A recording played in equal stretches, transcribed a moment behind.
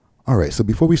All right, so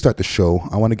before we start the show,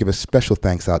 I want to give a special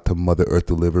thanks out to Mother Earth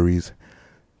Deliveries.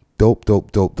 Dope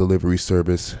delivery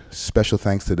service. Special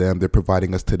thanks to them. They're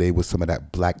providing us today with some of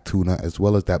that black tuna as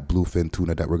well as that bluefin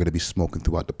tuna that we're going to be smoking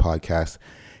throughout the podcast.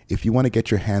 If you want to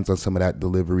get your hands on some of that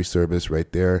delivery service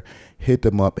right there, hit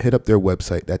them up. Hit up their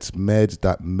website. That's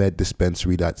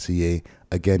meds.meddispensary.ca.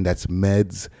 Again, that's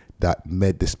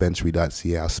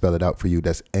meds.meddispensary.ca. I'll spell it out for you.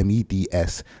 That's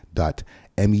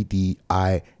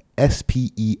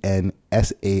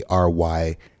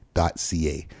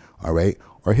meds.meddispensary.ca. All right.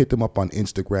 Or hit them up on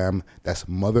Instagram. That's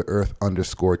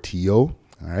MotherEarth_TO. All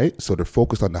right. So they're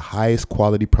focused on the highest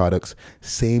quality products,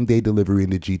 same day delivery in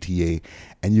the GTA.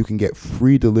 And you can get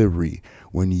free delivery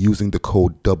when using the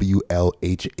code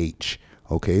WLHH.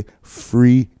 Okay.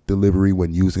 Free delivery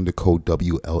when using the code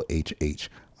WLHH.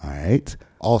 All right.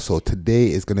 Also,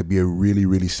 today is going to be a really,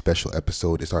 really special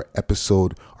episode. It's our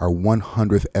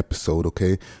 100th episode.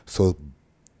 Okay. So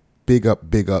big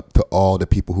up to all the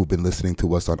people who've been listening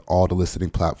to us on all the listening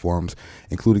platforms,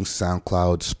 including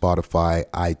SoundCloud, Spotify,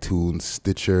 iTunes,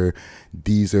 Stitcher,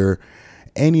 Deezer,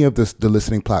 any of the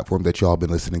listening platform that y'all been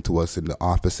listening to us in the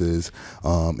offices,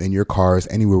 in your cars,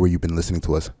 anywhere where you've been listening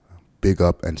to us. Big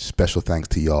up and special thanks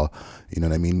to y'all. You know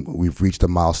what I mean? We've reached a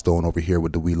milestone over here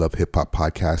with the We Love Hip Hop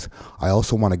podcast. I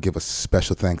also want to give a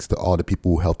special thanks to all the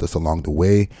people who helped us along the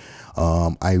way.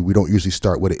 We don't usually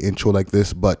start with an intro like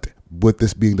this, but with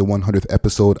this being the 100th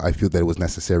episode, I feel that it was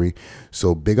necessary.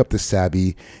 So big up to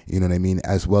Sabby, you know what I mean,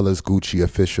 as well as Gucci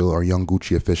Official, our young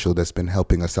Gucci Official that's been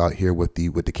helping us out here with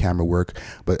the camera work.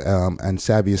 But and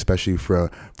Sabby especially for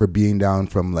being down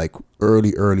from like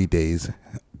early days.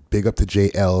 Big up to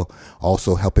JL,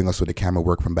 also helping us with the camera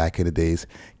work from back in the days.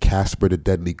 Casper, the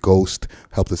Deadly Ghost,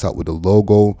 helped us out with the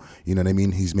logo. You know what I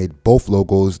mean? He's made both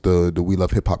logos, the We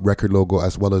Love Hip Hop record logo,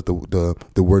 as well as the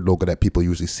word logo that people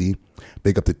usually see.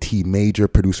 Big up to T Major,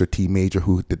 producer T Major,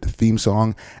 who did the theme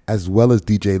song, as well as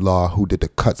DJ Law, who did the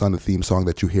cuts on the theme song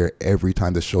that you hear every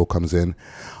time the show comes in.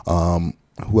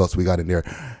 Who else we got in there?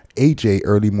 AJ,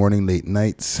 Early Morning Late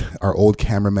Nights, our old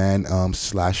cameraman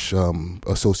slash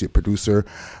associate producer,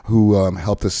 who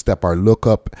helped us step our look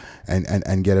up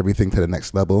and get everything to the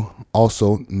next level.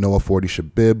 Also, Noah 40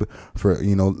 Shabib for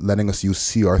letting us use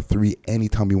CR3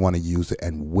 anytime we want to use it,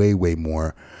 and way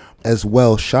more. As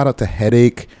well, shout out to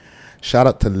Headache. Shout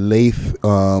out to Laith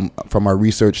from our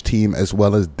research team, as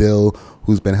well as Dill,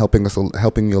 who's been helping me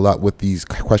a lot with these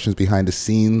questions behind the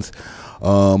scenes.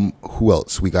 Who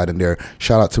else we got in there?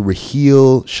 Shout out to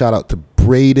Raheel. Shout out to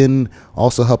Braden,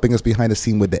 also helping us behind the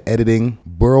scene with the editing.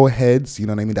 Burrowheads, you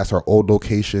know what I mean? That's our old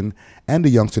location. And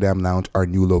the Youngsterdam Lounge, our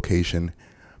new location.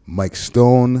 Mike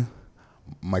Stone,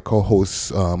 my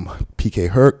co-host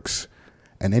PK Herx,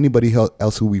 and anybody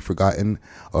else who we've forgotten,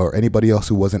 or anybody else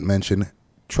who wasn't mentioned.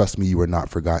 Trust me, you are not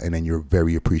forgotten, and you're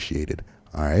very appreciated.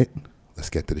 All right, let's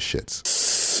get to the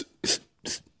shits.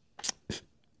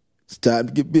 It's time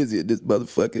to get busy at this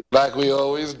motherfucker. Like we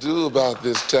always do about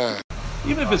this time.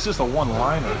 Even if it's just a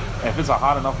one-liner, and if it's a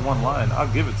hot enough one line,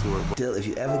 I'll give it to her. Dill, if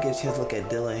you ever get a chance to look at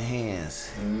Dylan's hands,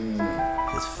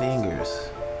 his fingers,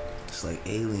 it's like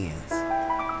aliens.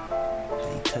 How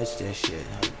you touch that shit,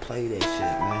 how you play that shit,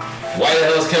 man. Why the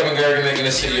hell is Kevin Gargan making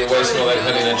this shit your way smell like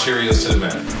Honey Nut Cheerios to the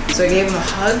man? So I gave him a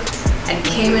hug and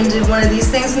came and did one of these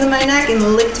things into my neck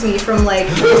and licked me from like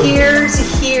here to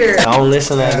here. I don't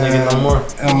listen to that nigga no more.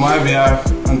 On my behalf,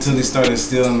 until he started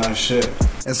stealing our shit.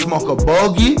 And smoke a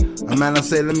bogey. A man will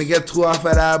say, let me get two off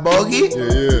of that bogey.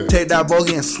 Yeah. Take that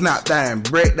bogey and snap that and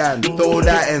break that and throw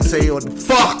that and say, what the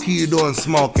fuck you doing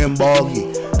smoking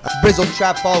bogey? Brizzle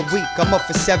trap all week, I'm up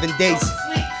for 7 days.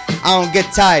 I don't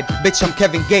get tired, bitch, I'm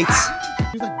Kevin Gates.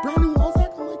 He's like, Brandon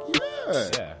Walzak? I'm like,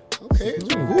 yeah. Okay.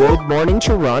 Good morning,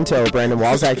 Toronto. Brandon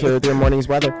Walzak here with your morning's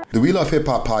weather. The We Love Hip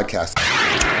Hop podcast.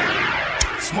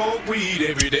 Smoke weed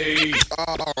every day.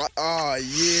 Oh,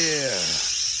 yeah.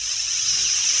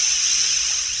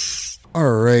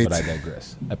 All right. But I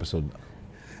digress.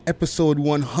 Episode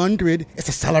 100. It's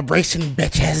a celebration,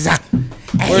 bitches.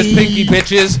 Where's Pinky,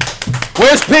 bitches?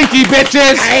 Where's Pinky,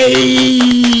 bitches? Hey.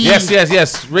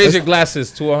 Yes. Raise your glasses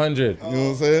to 100. You know what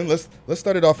I'm saying? Let's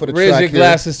start it off with a Raise track your here.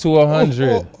 glasses to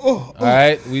 100. All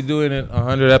right, we doing it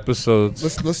 100 episodes.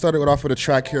 Let's start it off with a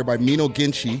track here by Mino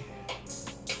Ginchi.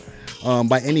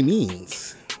 By Any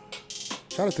Means.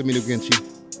 Shout out to Mino Ginchi.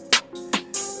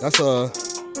 That's a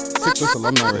Sixers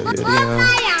alumni right here.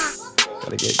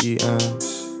 Gotta get these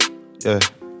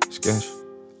sketch.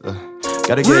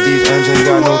 Gotta get these M's, ain't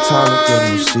got no time to get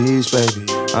them C's, baby.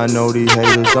 I know these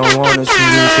haters don't wanna see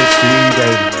me succeed,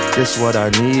 baby. This what I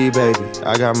need, baby.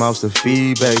 I got mouths to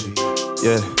feed, baby.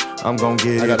 Yeah, I'm gon'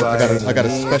 get I got a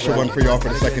special one for y'all for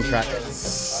the second track.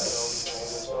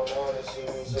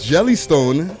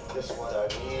 Jellystone,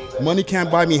 Money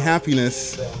Can't Buy Me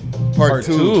Happiness, Part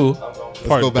 2. Let's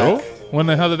Part go back. 2? When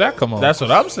the hell did that come on? That's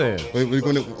what I'm saying. Wait, we're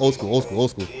going to old school.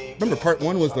 Remember, Part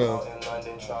 1 was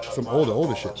some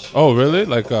older shit. Oh, really?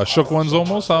 Like Shook Ones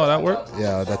almost? How that work?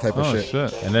 Yeah, that type of shit.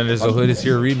 And then there's the Hood Is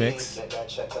Here remix.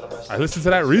 I listened to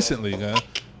that recently, man.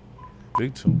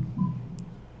 Big tune.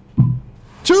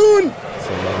 Tune!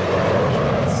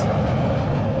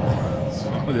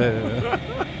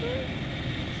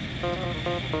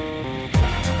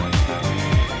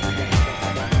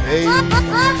 Hey.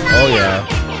 Oh, yeah.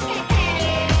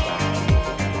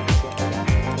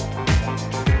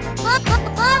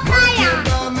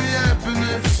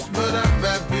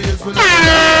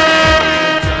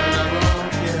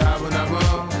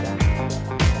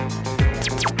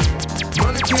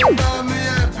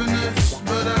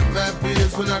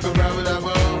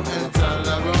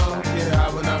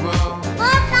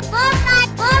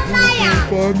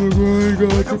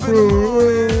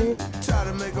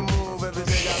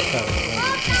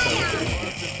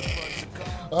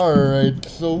 All right,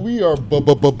 so we are back.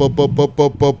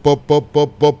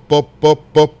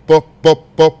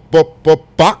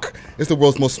 It's the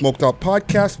world's most smoked out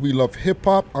podcast. We love hip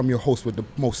hop. I'm your host with the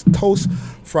most toast,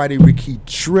 Friday Ricky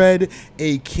Dread,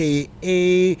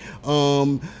 aka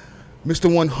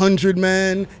Mr. 100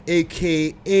 Man,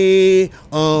 aka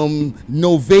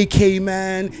No Vacay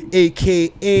Man,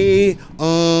 aka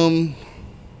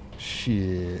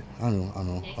shit. I don't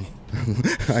know.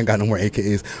 I ain't got no more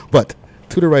AKAs. But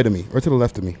to the right of me or to the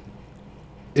left of me,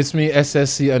 it's me,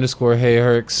 SSC_ Hey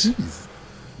Herx.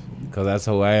 Because that's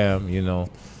who I am, you know.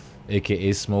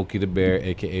 AKA Smokey the Bear,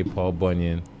 AKA Paul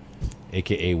Bunyan,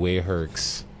 AKA Way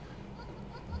Herx.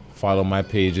 Follow my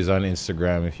pages on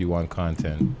Instagram if you want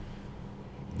content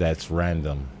that's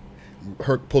random.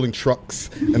 Herc pulling trucks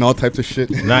and all types of shit.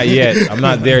 Not yet. I'm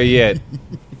not there yet.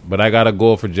 But I got a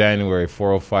goal for January,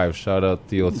 405. Shout out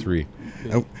Theo3.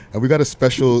 And we got a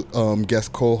special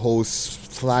guest co-host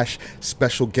 /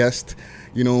 special guest.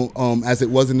 You know, as it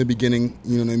was in the beginning,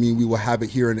 you know what I mean? We will have it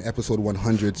here in episode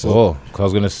 100. So, I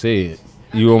was going to say,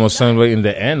 you almost sound like in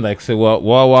the end. Like, say, well,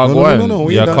 no.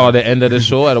 Y'all call the end of the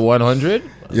show at 100?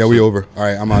 Yeah, we over. All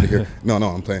right, I'm out of here. No,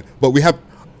 I'm playing. But we have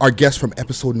our guest from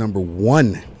episode number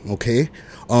 1, okay?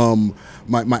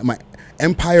 My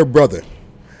Empire brother.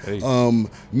 Hey.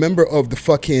 Member of the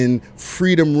fucking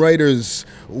Freedom Writers,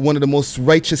 one of the most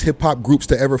righteous hip hop groups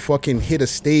to ever fucking hit a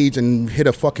stage and hit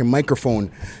a fucking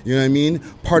microphone. You know what I mean?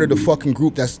 Part of the fucking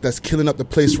group that's killing up the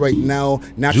place right now.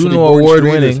 Juno Award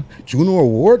winning. Juno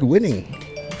Award winning.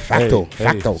 Facto.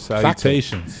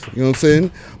 Salutations. You know what I'm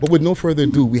saying? But with no further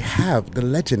ado, we have the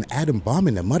legend Adam Bomb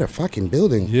in the motherfucking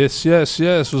building. Yes.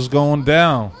 What's going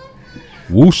down?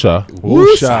 Woosha.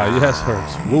 Yes, Herx.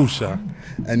 Woosha.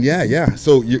 And yeah.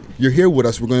 So you're here with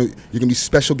us. You're gonna be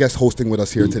special guest hosting with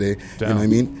us here today. Down. You know what I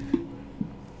mean?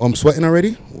 Oh, I'm sweating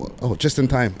already. Oh, just in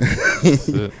time.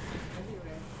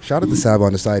 Shout out to Sab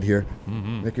on the side here,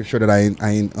 making sure that I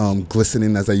ain't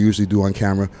glistening as I usually do on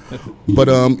camera. But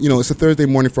you know, it's a Thursday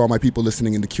morning for all my people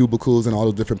listening in the cubicles and all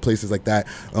those different places like that.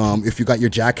 If you got your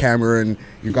jackhammer and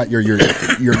you got your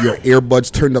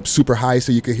earbuds turned up super high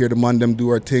so you can hear the Mundem do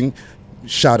our thing.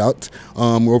 Shout out.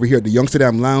 We're over here at the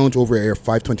Youngsterdam Lounge over at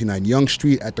 529 Young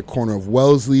Street at the corner of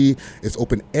Wellesley. It's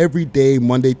open every day,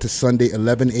 Monday to Sunday,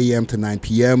 11 a.m. to 9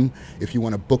 p.m. If you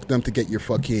want to book them to get your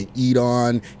fucking eat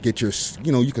on, get your,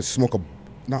 you know, you could smoke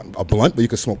not a blunt, but you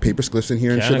could smoke paper spliffs in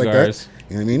here and shit like that.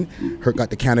 You know what I mean? Herc got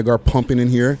the Canagar pumping in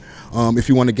here. If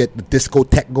you want to get the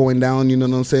discotheque going down, you know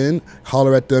what I'm saying?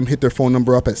 Holler at them. Hit their phone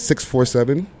number up at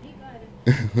 647.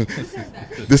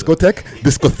 Discotheque. The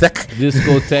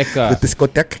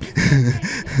discotheque.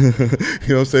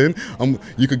 You know what I'm saying?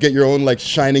 You could get your own like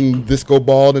shining disco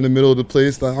ball in the middle of the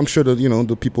place. I'm sure that, you know,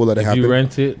 the people that have you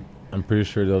rent it, I'm pretty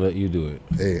sure they'll let you do it.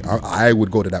 Hey, I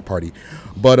would go to that party.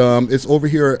 But it's over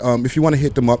here. If you want to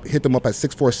hit them up at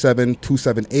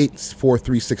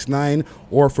 647-278-4369,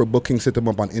 or for bookings, hit them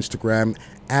up on Instagram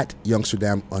at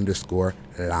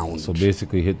Youngsterdam_Lounge. So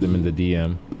basically hit them in the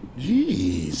DM.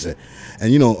 Jeez.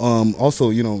 And, you know, also,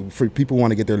 you know, for people who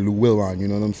want to get their Lou Will on, you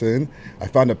know what I'm saying? I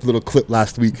found a little clip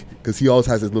last week because he always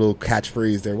has his little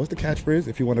catchphrase there. What's the catchphrase?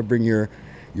 If you want to bring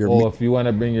if you want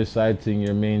to bring your side thing,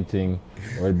 your main thing,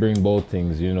 or bring both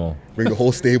things, you know. Bring the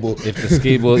whole stable. If the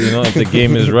stable, you know, if the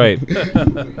game is right.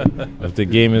 If the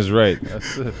game is right.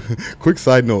 That's it. Quick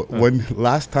side note, when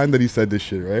last time that he said this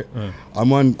shit, right?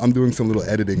 I'm doing some little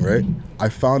editing, right? I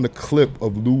found a clip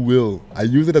of Lou Will. I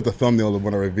use it as a thumbnail of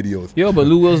one of our videos. Yo, but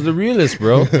Lou Will's the realest,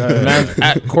 bro. Man's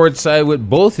at courtside with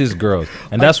both his girls.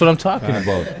 And that's what I'm talking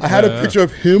about. I had a picture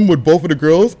of him with both of the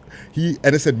girls.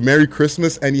 And it said Merry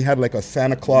Christmas, and he had like a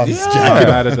Santa Claus I'm jacket.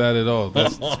 mad at that at all.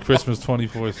 That's Christmas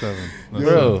 24/7.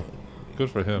 Bro. Good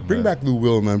for him. Bring man. back Lou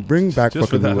Will, man. Bring back Just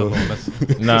for fucking that Lou Will. alone.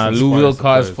 That's Nah, that's Lou will inspiring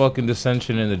cause surprise. fucking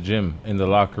dissension in the gym, in the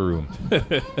locker room. You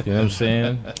know what I'm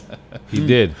saying? He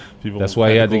did. People That's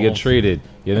why he had to go get home. traded.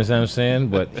 You understand what I'm saying?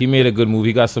 But he made a good move.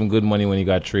 He got some good money when he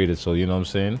got traded. So you know what I'm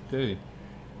saying? Hey,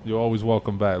 you're always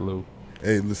welcome back, Lou.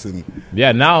 Hey, listen,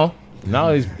 Yeah. Now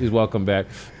he's welcome back.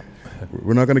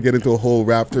 we're not gonna get into a whole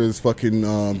Raptors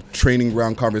fucking training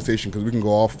ground conversation because we can go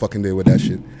all fucking day with that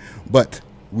shit. But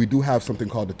we do have something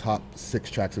called the top 6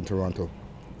 tracks in Toronto.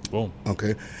 Boom.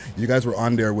 Okay, you guys were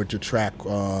on there with your track,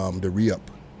 the re-up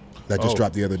that just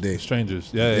dropped the other day. Strangers.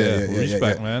 Yeah.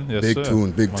 Respect, man. Yes, big sir.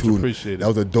 tune, big Much tune. appreciated. That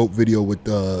was a dope video with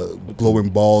glowing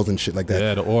balls and shit like that.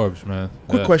 Yeah, the orbs, man.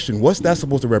 Quick Yeah. question: what's that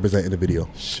supposed to represent in the video?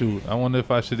 Shoot, I wonder if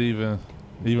I should even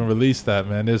release that,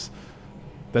 man.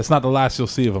 That's not the last you'll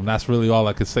see of them. That's really all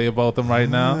I could say about them right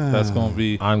now. That's going to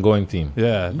be ongoing theme.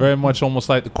 Yeah, very much almost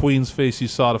like the Queen's face you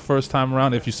saw the first time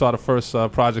around. If you saw the first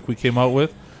project we came out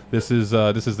with, this is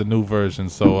the new version.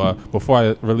 So before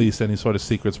I release any sort of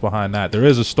secrets behind that, there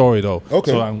is a story though.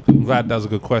 Okay. So I'm glad that was a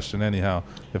good question. Anyhow,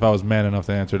 if I was man enough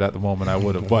to answer it at the moment, I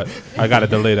would have. But I got to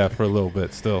delay that for a little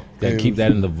bit still. Then keep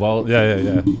that in the vault.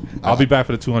 Yeah. I'll be back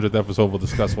for the 200th episode. We'll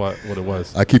discuss what it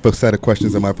was. I keep a set of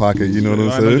questions in my pocket. You know what I'm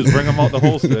I know, saying? just bring them out the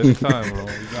holster anytime, bro. You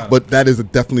got it. But that is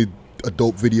definitely a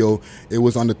dope video. It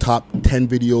was on the top 10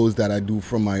 videos that I do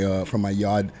from my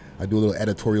yard. I do a little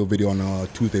editorial video on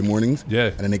Tuesday mornings. Yeah.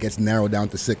 And then it gets narrowed down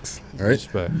to 6. All right.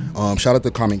 Respect. Shout out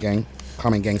to Comment Gang.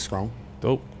 Comment Gang strong.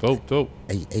 Dope.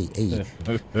 Hey. Yeah.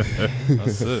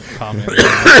 That's it. Comment. You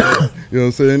know what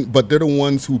I'm saying? But they're the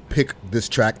ones who pick this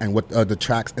track and what the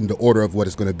tracks and the order of what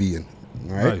it's going to be in.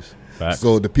 All right. Nice. Fact.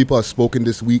 So the people have spoken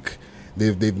this week.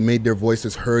 They've made their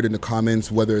voices heard in the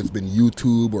comments, whether it's been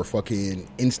YouTube or fucking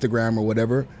Instagram or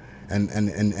whatever, and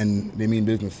they mean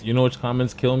business. You know which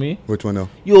comments kill me? Which one though?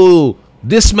 Yo,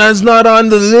 this man's not on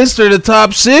the list or the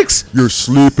top 6. You're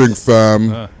sleeping,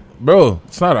 fam. Bro,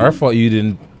 it's not our fault you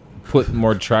didn't put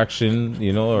more traction,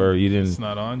 or you didn't. It's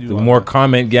not on you. The more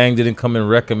Comment Gang didn't come and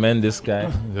recommend this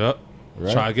guy. Yep.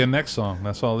 Right? Try again next song.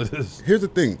 That's all it is. Here's the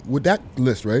thing with that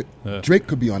list, right? Yeah. Drake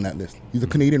could be on that list. He's a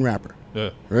Canadian rapper, Yeah.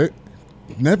 right?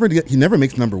 He never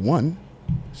makes number 1.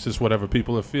 It's just whatever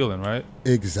people are feeling, right?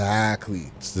 Exactly.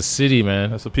 It's the city,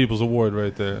 man. That's the People's Award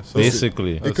right there. So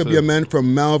Basically. It could be a man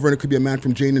from Malvern. It could be a man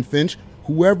from Jane and Finch.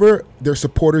 Whoever their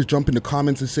supporters jump in the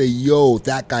comments and say, "Yo,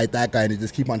 that guy," and they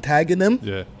just keep on tagging them.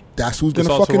 Yeah. That's who's It's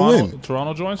gonna all fucking win.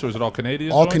 Toronto joints, or is it all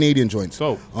Canadian? All joints? Canadian joints.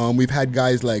 Dope. We've had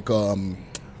guys like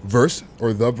Verse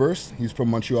or The Verse. He's from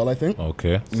Montreal, I think.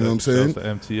 Okay. You know what I'm saying? The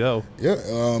MTL.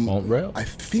 Yeah. Montreal. I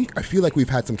feel like we've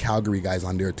had some Calgary guys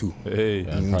on there too. Hey. You Yeah, know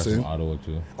what I'm probably saying? from Ottawa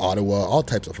too. Ottawa, all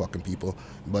types of fucking people.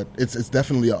 But it's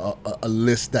definitely a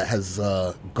list that has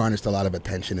garnished a lot of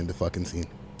attention in the fucking scene.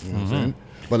 You know what I'm saying?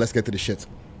 But let's get to the shits.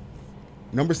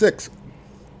 Number 6.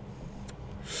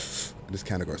 This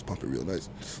Canagor's pumping real nice.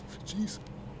 Jeez.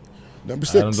 Number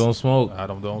 6. Adam don't smoke.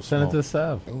 Adam don't Send it smoke. to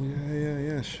Sav. Oh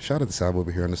yeah. Shout out to Sav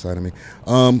over here on the side of me.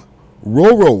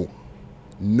 Roro,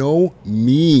 Know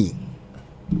Me.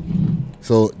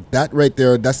 So that right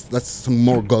there, that's some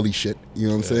more gully shit. You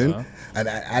know what I'm saying? And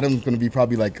Adam's gonna be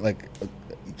probably like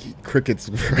crickets.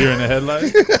 Deer in the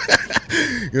headlight.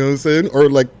 You know what I'm saying? Or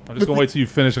like, I'm just gonna wait till you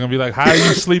finish. I'm gonna be like, "How are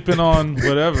you sleeping on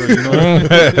whatever?" You know.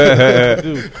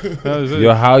 That was it.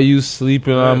 Yo, how you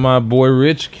sleeping on my boy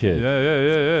Rich Kid?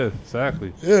 Yeah.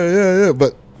 Exactly. Yeah.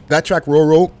 But that track,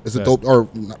 Roro, is a Yeah. dope. Or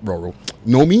not Roro,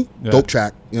 Know Me, Yeah. dope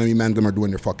track. You know what I mean? Man, them are doing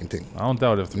their fucking thing. I don't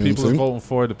doubt it. If the You know what people I'm are saying? voting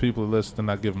for it, the people who listen,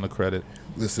 not giving the credit.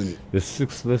 Listen, The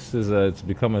 6 list is it's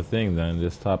become a thing. Then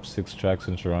this top 6 tracks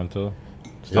in Toronto.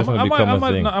 It's I definitely become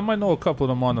a thing. might know a couple of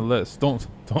them on the list. Don't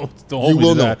hold You me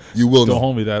will to know. that. You will Don't know.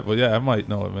 hold me that. But yeah, I might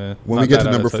know it, man. when Not we get that to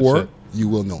out of number touch 4, yet. you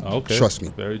will know. Okay. Trust me.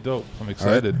 Very dope. I'm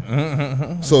excited.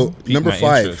 So Piqued number my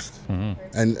 5, interest.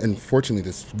 and unfortunately,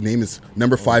 this name is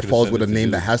number 5 could've falls said with a it to name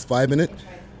you. that has 5 in it.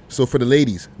 So for the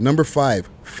ladies, number 5,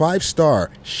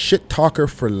 5-star shit talker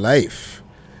for life.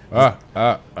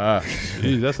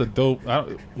 Gee, that's a dope.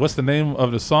 What's the name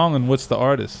of the song and what's the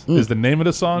artist? Is the name of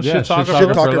the song Yeah, Shit Talker? Shit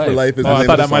Shit talker for life is the Oh, I name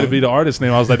thought of the that might song. be the artist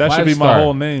name. I was like, that should be my 5-star.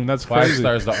 whole name. That's 5 crazy.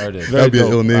 stars the artist. Very That'd be a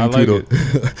dope. ill name I like too, it.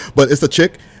 though. But it's a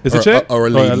chick. It's a or chick or a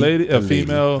lady, a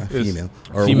female, a female,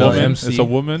 or a Female woman. MC. It's a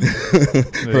woman. There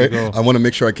Right? you go. I want to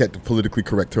make sure I get the politically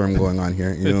correct term going on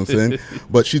here. You know what I'm saying?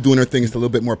 But she's doing her thing. It's a little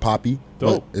bit more poppy. but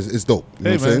Dope. It's dope. You know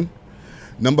Hey, what I'm man. saying?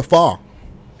 Number 4,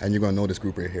 and you're gonna know this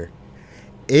group right here.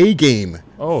 A Game.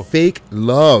 Oh. Fake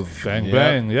Love. Bang Yeah.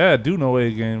 bang. Yeah, I do know A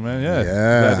Game, man. Yeah.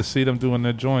 Yeah. Glad to see them doing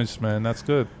their joints, man. That's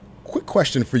good. quick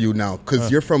question for you now, because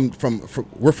you're from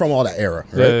we're from all that era,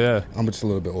 right? Yeah. I'm just a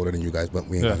little bit older than you guys, but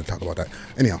we ain't gonna talk about that.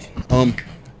 Anyhow,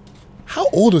 how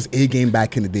old was A Game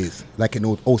back in the days? Like in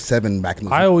 07 back in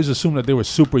the I always assumed that they were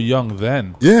super young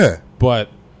then. Yeah. But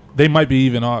they might be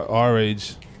even our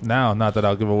age now. Not that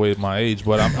I'll give away my age,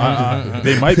 but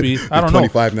they might be. I don't know.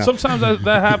 25 now. Sometimes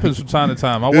that happens from time to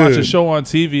time. I watch a show on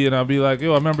TV and I'll be like,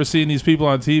 yo, I remember seeing these people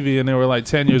on TV and they were like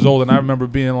 10 years old, and I remember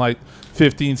being like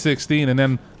 15, 16, and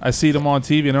then I see them on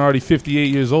TV and they're already 58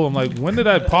 years old. I'm like, when did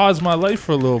I pause my life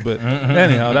for a little bit?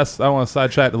 Anyhow, I want to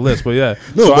sidetrack the list, but yeah.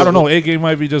 So I don't know. A Game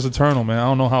might be just eternal, man. I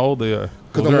don't know how old they are.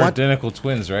 Because they're identical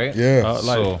twins, right? Yeah.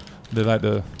 So they like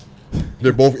the.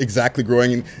 They're both exactly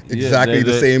growing in exactly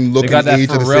the same look and age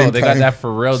at the same time. They got that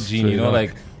Pharrell gene, you know,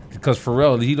 like because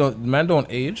Pharrell, man don't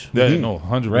age. Yeah, no,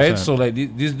 100%. Right? So like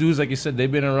these dudes, like you said,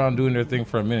 they've been around doing their thing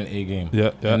for a minute. A Game.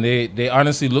 Yeah. And they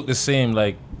honestly look the same.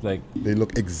 Like they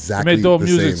look exactly. They make dope the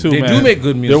music same. too. They man. do make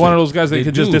good music. They're one of those guys that They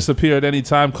can do. just disappear at any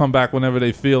time, come back whenever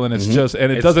they feel, and it's just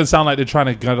it doesn't sound like they're trying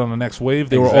to get on the next wave.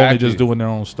 They were only Exactly. just doing their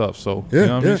own stuff. So you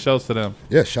know what I mean? Shouts to them.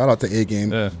 Yeah, shout out to A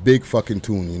Game. Yeah. Big fucking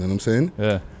tune. You know what I'm saying?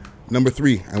 Yeah. Number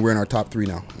 3, and we're in our top 3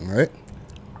 now. All right.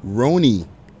 Roni,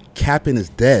 Capping is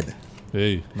dead.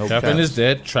 Hey, no Capping is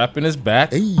dead. Trapping is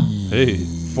back. Hey.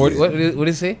 40. What did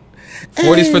he say?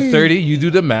 40s for 30. You do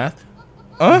the math.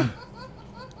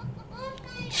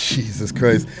 Jesus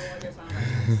Christ.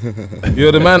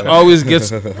 Yo, the man always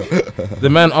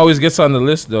gets on the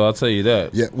list, though. I'll tell you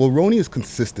that. Yeah. Well, Roni is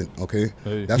consistent. Okay.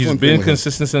 He's one thing been with him.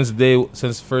 consistent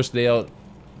since first day out.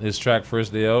 His track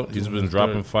first day out. He's been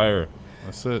dropping fire.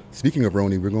 That's it. Speaking of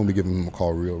Roni, we're going to be giving him a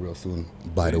call real soon.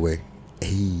 By the way.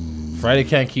 Hey. Friday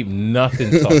can't keep nothing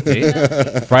tucked,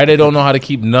 eh? Friday don't know how to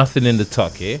keep nothing in the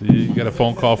tuck, eh? You get a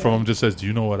phone call from him, just says, "Do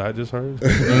you know what I just heard?"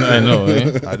 I know,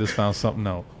 eh? I just found something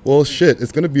out. Well, shit,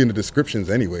 it's going to be in the descriptions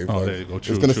anyway. Oh, there you go.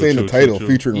 True, it's going to true, say in the true, title true,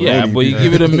 true. featuring Yeah, Roni. but you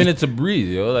give it a minute to breathe,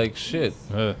 yo. Like, shit.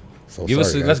 Yeah. So Give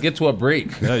us. sorry, Let's guys. get to a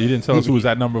break. Yeah, you didn't tell us who was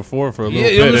at number 4 for a little Yeah,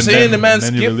 bit. you know what I'm and saying? The man and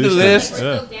then you skipped the released it.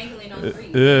 list. Yeah.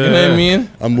 You know what I mean?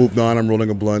 I moved on. I'm rolling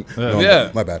a blunt. Yeah. No,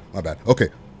 Yeah. My bad. Okay.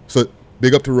 So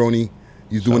big up to Roni.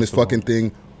 He's doing his Shouts to fucking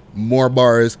thing. More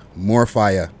bars, more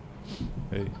fire.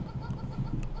 Hey.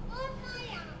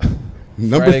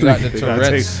 Number Friday 3. got the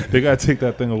Tourette's. They gotta take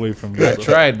that thing away from you. I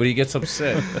tried, but he gets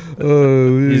upset.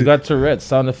 Oh, He's got Tourette's,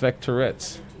 sound effect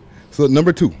Tourette's. So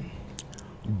number 2,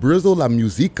 Brizzle La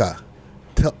Musica,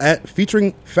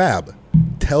 featuring Fab.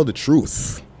 Tell the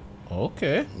truth.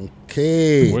 Okay.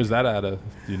 Okay. Where's that at? Do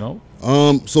you know?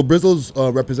 So Brizzle's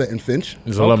representing Finch.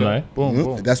 He's alumni. Boom, Mhm.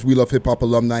 boom. That's We Love Hip Hop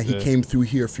alumni. He Yeah. came through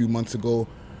here a few months ago,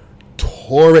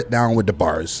 tore it down with the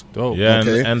bars. Dope. Yeah,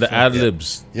 Okay. and the ad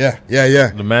libs. Yeah.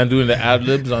 The man doing the ad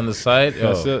libs on the side.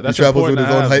 Yo. That's it. That's He travels with important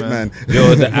his to own have, hype man.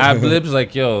 Yo, the ad libs,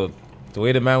 like, yo, the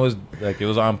way the man was, like, it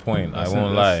was on point. I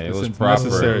won't lie. It was proper.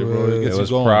 Necessary, bro. It It gets was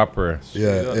you going. proper.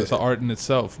 Yeah, It's an art in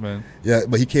itself, man. Yeah,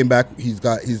 but he came back. He's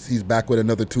back with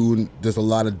another tune. There's a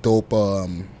lot of dope.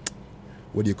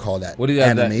 What do you call that? What do you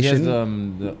have? That? He has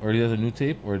Animation. or he has a new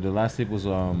tape, or the last tape was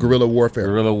Guerrilla Warfare.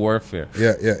 Guerrilla Warfare.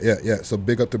 Yeah. So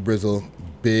big up to Brizzle.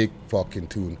 Big fucking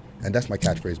tune. And that's my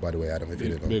catchphrase, by the way, Adam. If you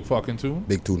didn't know. Big fucking tune.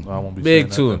 Big tune. I won't be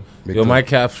Big saying that tune. Big Yo, tune. my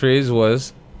catchphrase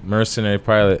was mercenary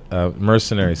pilot.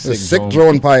 Mercenary. Sick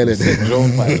drone pilot. Sick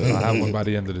drone pilot. then. I have one by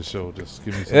the end of the show. Just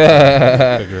give me some.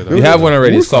 Figure it out. You have one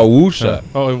already. It's called Woosha.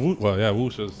 Oh, well, yeah,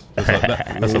 Woosha's.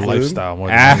 That's a lifestyle more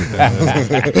than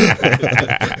anything.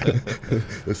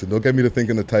 Listen, don't get me to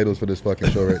thinking the titles for this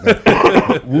fucking show right now.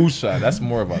 Woosha. That's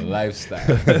more of a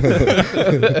lifestyle.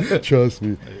 Trust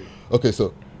me. Okay,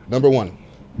 so number 1.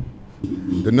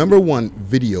 The number 1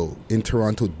 video in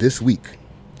Toronto this week.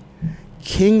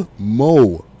 King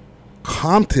Mo,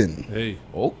 Compton. Hey.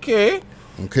 Okay.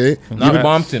 Okay. Not Even-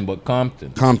 Bompton, but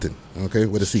Compton. Compton. Okay,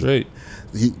 with a C. Straight.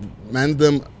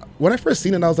 When I first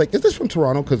seen it, I was like, is this from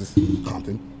Toronto? Because it's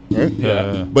Compton. Right?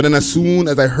 Yeah. But then as soon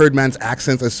as I heard man's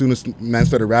accents, as soon as man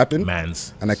started rapping,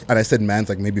 Mans. and I said man's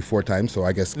like maybe 4 times, so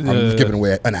I guess I'm Yeah. giving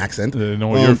away an accent. Yeah, know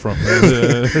where you're from.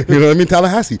 You know what I mean?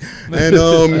 Tallahassee. And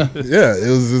yeah, it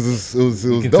was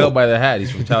You can dope. tell by the hat.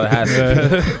 He's from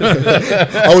Tallahassee.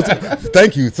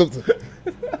 Thank you.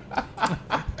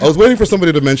 I was waiting for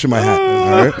somebody to mention my hat.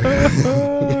 All right.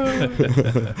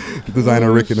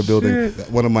 Designer Rick in the building.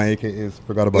 One of my AKAs.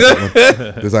 Forgot about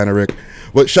that one. Designer Rick.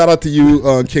 But shout out to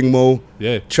you, King Mo.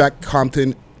 Yeah. Track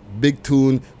Compton. Big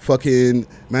tune. Fucking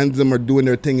man, them are doing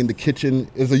their thing in the kitchen.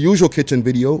 It's a usual kitchen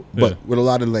video, but with a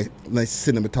lot of like nice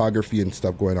cinematography and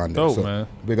stuff going on there. Dope, so man.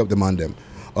 big up them on them.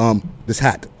 This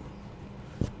hat.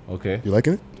 Okay. You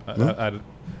liking it? No?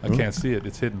 I can't see it.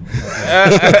 It's hidden.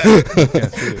 I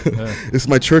can't see it. Yeah. It's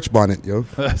my church bonnet, yo.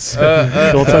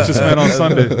 Don't touch this man on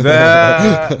Sunday.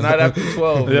 Not after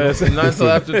 12. Yes. Not until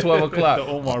after 12 o'clock. The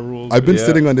Omar rules. I've been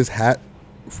sitting on this hat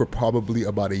for probably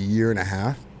about a year and a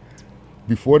half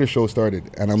before the show started,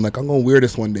 and I'm like, I'm gonna wear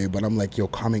this one day, but I'm like, yo,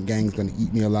 Comment Gang's gonna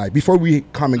eat me alive. Before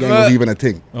Comment Gang was even a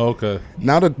thing. Okay.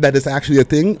 Now that it's actually a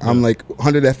thing, I'm like,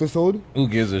 100th episode. Who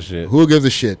gives a shit? Who gives a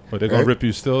shit? But they're gonna rip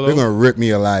you still, though? They're gonna rip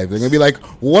me alive. They're gonna be like,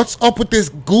 what's up with this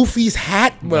Goofy's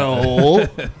hat, bro?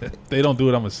 They don't do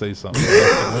it, I'm gonna say something.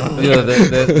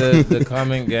 The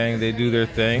Comment Gang, they do their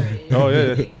thing. Oh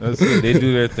yeah, they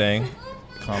do their thing.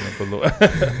 Comment below.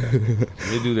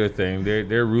 They do their thing.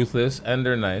 They're ruthless and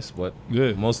they're nice, but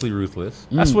mostly ruthless.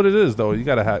 That's what it is, though. You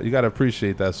gotta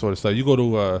appreciate that sort of stuff. You go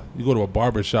to a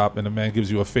barber shop and the man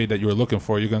gives you a fade that you were looking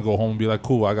for. You're gonna go home and be like,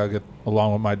 cool, I gotta get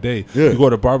along with my day. Yeah. You go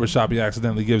to a barber shop, he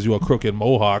accidentally gives you a crooked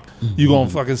mohawk. You gonna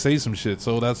fucking say some shit.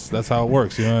 So that's how it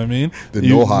works. You know what I mean?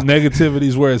 Mohawk.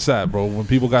 Negativity's where it's at, bro. When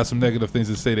people got some negative things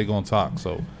to say, they gonna talk.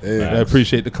 So I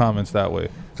appreciate the comments that way.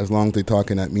 As long as they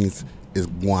talking, that means is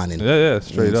guanin. Yeah,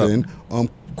 straight up.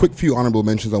 Quick few honorable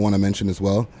mentions I want to mention as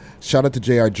well. Shout out to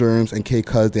JR Germs and K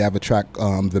Cuz. They have a track,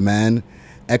 The Man.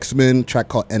 X-Men, track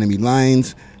called Enemy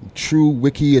Lines. True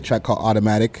Wiki, a track called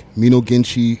Automatic. Mino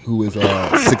Ginchi, who is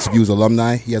a 6 Views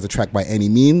alumni. He has a track by Any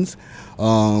Means.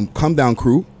 Come Down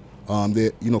Crew. Come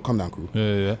Down Crew.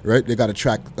 Yeah. Right? They got a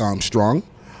track, Strong.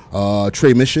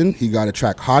 Trey Mission, he got a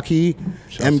track Hockey.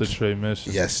 Shout out to Trey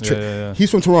Mission. Yes. Yeah.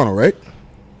 He's from Toronto, right?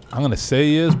 I'm going to say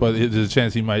he is, but there's a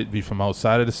chance he might be from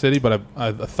outside of the city, but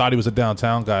I thought he was a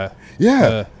downtown guy.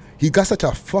 Yeah. He got such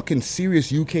a fucking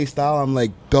serious UK style. I'm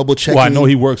like double checking. Well, I know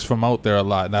he works from out there a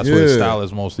lot, and that's what his style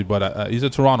is mostly, but he's a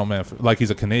Toronto man.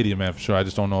 He's a Canadian man for sure. I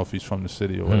just don't know if he's from the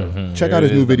city or whatever. Mm-hmm. Check out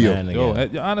his new video.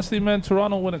 Honestly, man,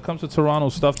 Toronto, when it comes to Toronto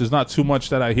stuff, there's not too much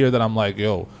that I hear that I'm like,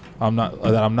 I'm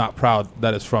not proud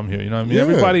that it's from here. You know what I mean? Yeah.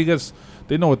 Everybody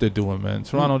they know what they're doing, man.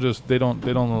 Toronto they don't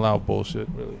allow bullshit,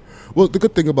 really. Well, the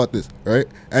good thing about this, right?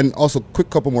 And also, quick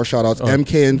couple more shout outs.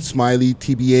 MK and Smiley,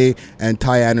 TBA, and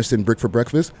Ty Anderson, Brick for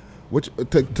Breakfast. Which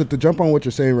to jump on what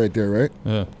you're saying right there, right?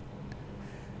 Yeah.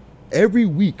 Every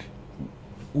week,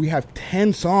 we have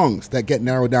 10 songs that get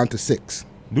narrowed down to 6.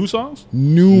 New songs?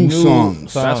 New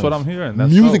songs. That's what I'm hearing.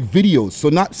 That's music videos. So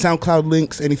not SoundCloud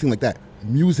links, anything like that.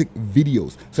 Music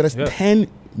videos. So that's 10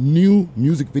 new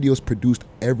music videos produced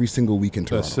every single week in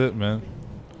Toronto. That's it, man.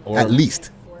 At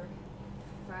least.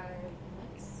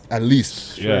 At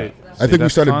least. Yeah. I think we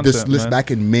started this content, list man.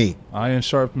 back in May. Iron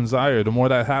sharpens iron. The more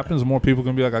that happens, the more people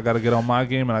can be like, I got to get on my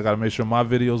game, and I got to make sure my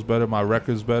video's better, my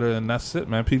record's better, and that's it,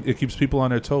 man. It keeps people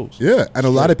on their toes. Yeah, and a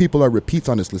lot of people are repeats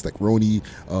on this list, like Roni,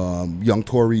 Young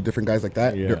Tory, different guys like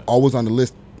that. Yeah. They're always on the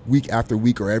list week after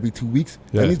week or every 2 weeks.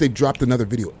 Yeah. That means they dropped another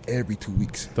video every 2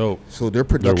 weeks. Dope. So their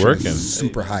production working. is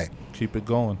super high. Keep it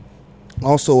going.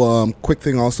 Also, quick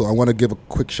thing also, I want to give a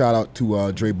quick shout out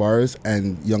to Dre Bars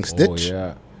and Young Stitch. Oh,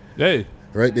 yeah. Hey.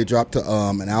 Right, they dropped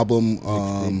an album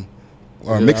or a Is it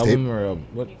an mixtape. album or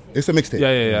what? It's a mixtape.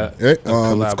 Yeah. Right? A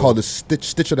collabo. It's called the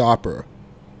Stitch of the Opera,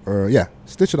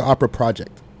 Stitch of the Opera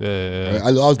Project. Yeah. Right?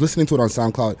 I was listening to it on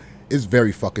SoundCloud. It's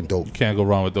very fucking dope. You can't go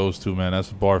wrong with those two, man.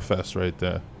 That's a bar fest right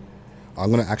there. I'm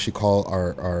gonna actually call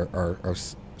our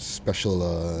special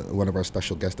one of our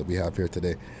special guests that we have here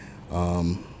today.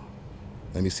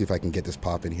 Let me see if I can get this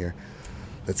pop in here.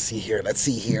 Let's see here.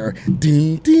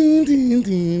 Ding, ding, ding,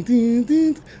 ding, ding,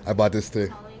 ding. I bought this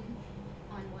today.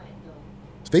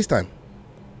 It's FaceTime.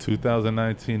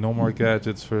 2019, no more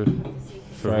gadgets for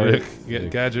Rick.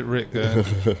 Gadget Rick.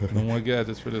 No more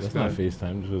gadgets for this That's guy. not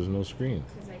FaceTime because there's no screen.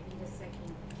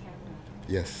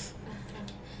 Yes.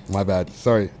 My bad.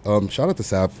 Sorry. Shout out to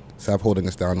Sav. Sav holding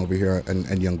us down over here,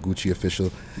 and Young Gucci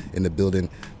official in the building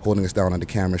holding us down on the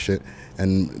camera shit.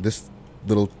 And this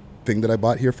little thing that I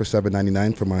bought here for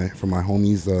 $7.99 for my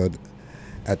homies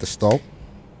at the stall.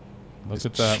 Look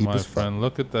at that, my friend.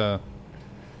 Look at that.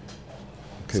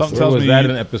 Okay, Something tells me that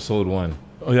in episode 1.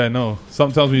 Oh yeah, I know.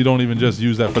 Something tells me you don't even just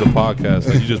use that for the podcast.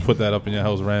 Like you just put that up in your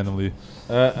house randomly.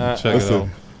 Check it out.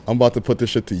 I'm about to put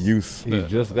this shit to use. He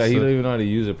don't even know how to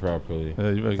use it properly. Yeah,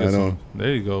 you better get some.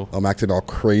 There you go. I'm acting all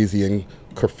crazy and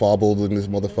kerfobbled in this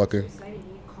motherfucker.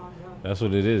 That's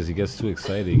what it is. He gets too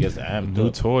excited. He gets amped New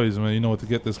up. toys, man. You know what to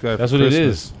get this guy That's for what Christmas. it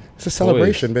is. It's a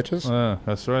celebration, bitches.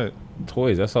 That's right.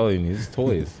 Toys. That's all he needs.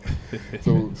 Toys.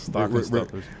 So Stocking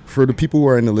stuffers. for the people who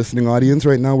are in the listening audience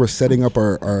right now, we're setting up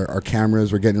our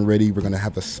cameras. We're getting ready. We're going to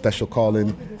have a special call-in.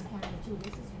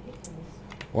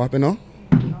 What happened now?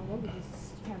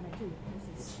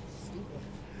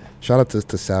 Shout out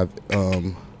to Sav.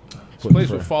 This place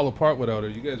would fall apart without her.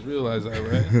 You guys realize that,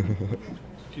 right?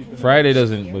 Friday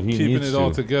doesn't, but he keeping needs it to.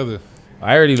 all together.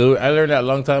 I learned that a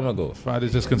long time ago.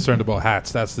 Friday's just concerned about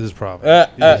hats. That's his problem.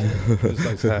 He just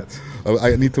likes hats.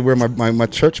 I need to wear my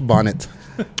church bonnet.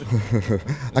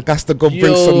 I got to go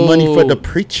bring some money for the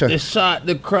preacher. They shot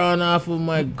the crown off of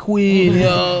my queen,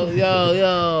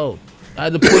 yo. I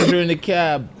had to put her in the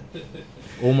cab.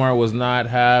 Omar was not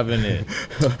having it.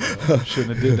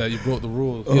 Shouldn't have did that. You broke the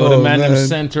rules. Yo, the man them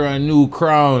sent her a new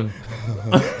crown.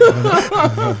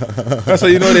 That's how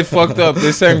you know they fucked up.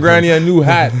 They sent Granny a new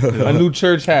hat, a new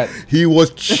church hat. He was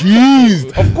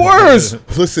cheesed. Of course.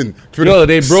 Listen, yo,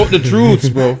 they broke the truths,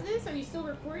 bro. Are you still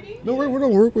recording? No, we're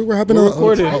having We're a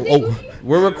recording.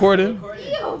 We're recording.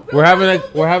 We're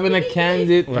having a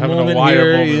candid moment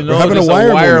here. You know, we're having a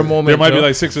wire moment. There might be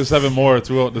like 6 or 7 more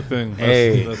throughout the thing.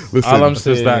 Listen, all I'm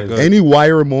saying is any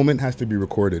wire moment has to be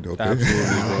recorded. Okay,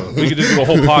 absolutely, bro. We could just do a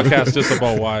whole podcast just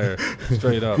about wire,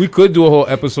 straight up. We could do a whole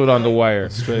episode on the wire.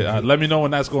 Straight. Let me know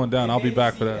when that's going down. I'll be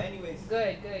back for that.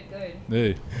 Good.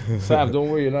 Hey, Sav, don't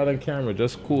worry, you're not on camera.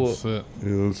 Just cool. that's it. you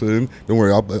know what I'm saying? Don't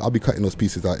worry, I'll be cutting those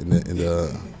pieces out in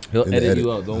the. He'll in the edit you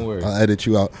out. Don't worry. I'll edit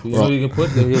you out. You know what you can put?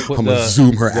 He'll put I'm gonna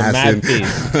zoom her ass mad in.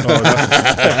 face.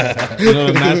 You know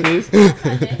the mad face?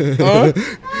 Huh?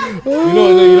 You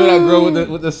know that girl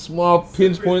with the small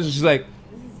pinch points. She's like,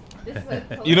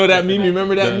 you know that meme? You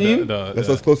remember that meme? That's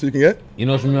as close as you can get. You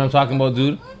know what meme I'm talking about,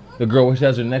 dude? The girl where she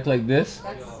has her neck like this.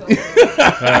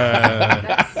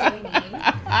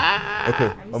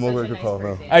 Okay, I'm over your call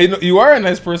now. I know you are a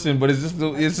nice person, but it's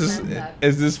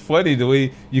just funny the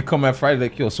way you come at Friday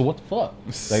like, yo, so what the fuck?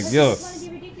 Like, yo.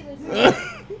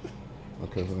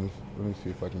 Okay, let me see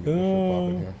if I can get this shit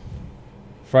popping here.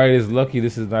 Friday's lucky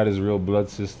this is not his real blood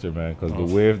sister, man, because the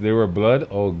way if they were blood,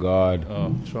 oh god,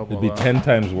 trouble. it'd be 10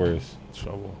 times worse.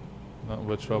 Trouble. Nothing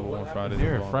but trouble on Friday.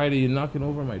 Here, Friday, you're knocking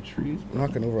over my trees. I'm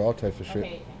knocking over all types of shit.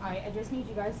 Okay, I just need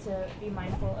you guys to be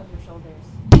mindful of your shoulders.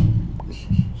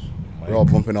 We're all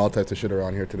bumping all types of shit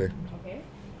around here today. Okay?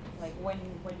 Like when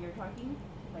you're talking,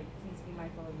 like please be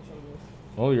mindful of your shoulders.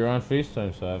 Oh, you're on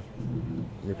FaceTime, Sav. I'm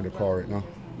making a call right now.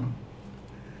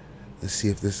 Let's see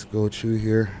if this goes through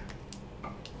here.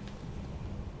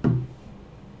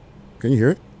 Can you hear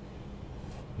it?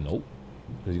 Nope.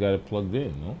 Because you got it plugged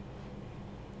in, no?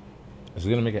 Is it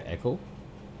going to make an echo?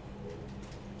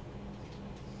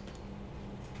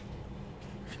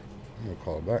 I'm going to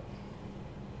call it back.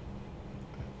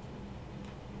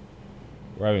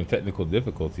 We're having technical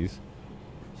difficulties.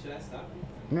 Should I stop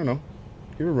it? No.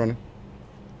 Keep it running.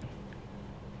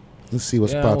 Let's see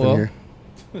what's Yeah, popping well. here.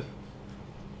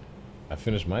 I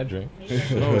finished my drink.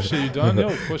 Oh shit, you done?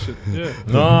 Yo, push it. Yeah.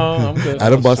 No, I'm good.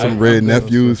 Adam bought some I'm red good.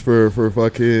 nephews for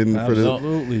fucking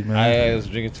Absolutely, man. I was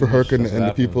drinking too for much. Herc and That's the what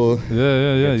happens. people.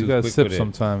 Yeah. Get You too gotta quick sip with it.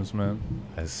 sometimes, man.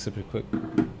 I sip it quick.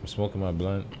 I'm smoking my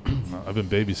blunt. I've been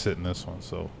babysitting this one,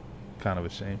 so kind of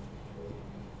ashamed.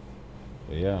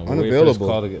 But yeah, I'm Unavailable. waiting for this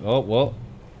call to get. Oh well.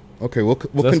 Okay, we'll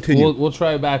Let's- continue. We'll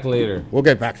try back later. We'll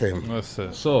get back to him. That's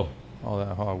it. So, All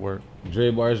that hard work.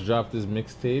 Dre Bars dropped his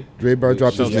mixtape. Dre Bar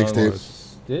dropped his Young mixtape.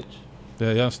 Stitch.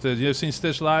 Yeah, young Stitch. You ever seen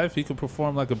Stitch live? He can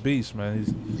perform like a beast, man.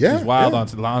 He's wild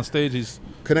on stage. He's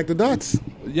Connect the dots.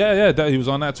 yeah. He was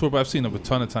on that tour, but I've seen him a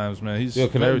ton of times, man. He's Yo,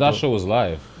 very that dope. show was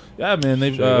live. Yeah, man.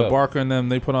 They Straight up. Barker and them.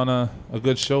 They put on a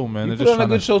good show, man. You They're put just on a trying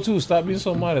good show too. Stop being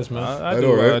so modest, man. I I do.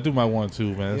 know, right? I do my one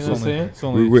too, man. You know what I'm saying? It's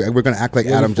only We're gonna act like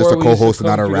Yeah, Adam just a before we used to co-host,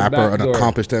 not come a through the rapper, back an door.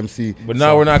 accomplished MC. But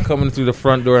now we're not coming through the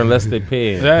front door unless they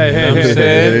pay. Hey, You know what I'm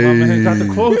saying? my man got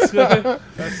the quotes. Guy.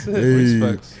 That's it. Hey.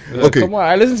 Respects. Yeah. Okay. Come on,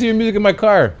 I listen to your music in my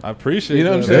car. I appreciate You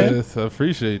know that. what I'm saying? I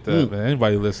appreciate that, man.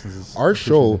 Anybody who listens. Is Our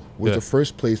show appreciative. was Yeah. the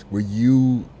first place where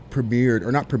you premiered,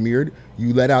 or not premiered,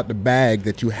 you let out the bag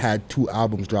that you had 2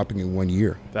 albums dropping in 1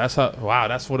 year. That's how. Wow,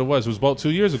 that's what it was. It was about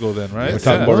 2 years ago, then, right? We're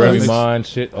Talking Yeah. about It Remy was. Ma and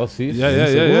shit. Oh, see? Yeah.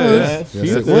 Yes,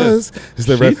 it was. It's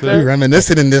the She's there.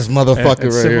 reminiscent in this motherfucker And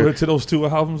right similar here. to those 2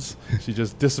 albums, she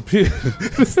just disappeared.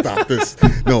 Stop this.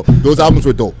 No, those albums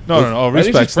were dope. No. Oh, I think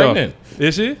respect she's stuff. pregnant.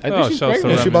 Is she? I think Oh, she's shouts to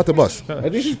pregnant. She Remy. about to bust. I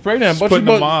think she's pregnant. But Putting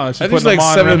she's them on. I She's think putting it's like them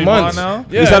on 7 Remy Ma months. now.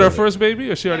 Yeah. Is that her first baby,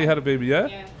 or she already had a baby? Yeah.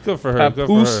 Good for her. Good for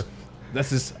Papoose. her. That's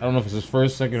his. I don't know if it's his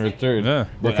first, second, or third. Yeah.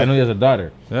 But I know he has a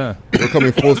daughter. Yeah. We're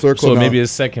coming full circle So now. maybe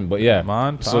his second. But yeah.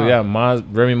 Man, So yeah,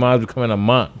 Remy Ma's becoming a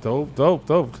Ma.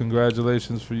 Dope.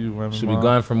 Congratulations for you, Remy. Should Ma. be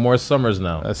gone for more summers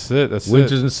now. That's it.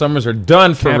 Winters and summers are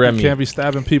done for Remy. Can't be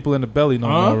stabbing people in the belly no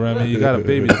Huh? more, Remy. You got a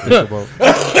baby to think about.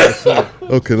 That's it.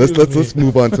 Okay, let's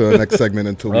move on to the next segment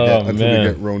until we Oh, get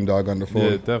man. Roan Dog on the phone. Yeah,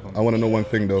 definitely. I want to know one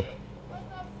thing though.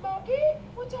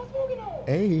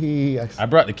 Hey, I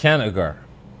brought the Canagar.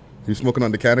 you smoking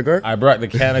on the Canagar? I brought the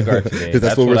Canagar today. Is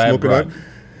that what we're I smoking brought. on?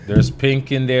 There's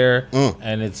pink in there, Mm.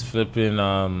 and it's flipping.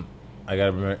 I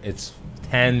gotta remember, it's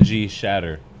Tangy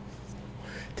Shatter.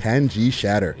 Tangy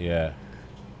Shatter. Yeah.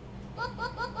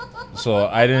 So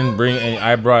I didn't bring any.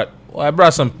 I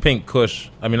brought some pink Kush.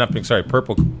 I mean, not pink. Sorry,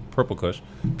 purple Kush.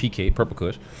 PK, purple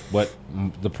Kush. But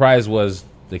the prize was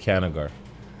the Canagar.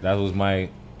 That was my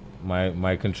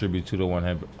contribute to the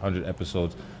 100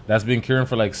 episodes. That's been curing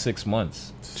for like 6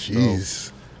 months. Jeez.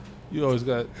 So, you always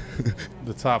got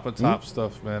the top of top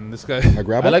stuff, man. This guy.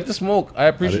 I like to smoke. I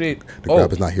appreciate. The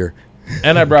grab is not here.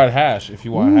 And I brought hash. If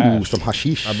you want hash, some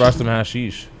hashish. I brought some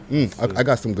hashish. I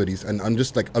got some goodies, and I'm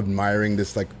just like admiring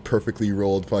this like perfectly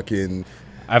rolled fucking.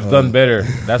 I've done better.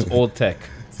 That's old tech.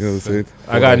 You know what I'm saying?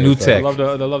 I got new tech. I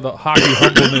love the hockey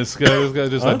humbleness. This guy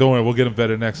just like, don't worry, we'll get him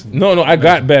better next. No, I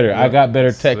got better. Yeah. I got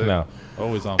better tech now.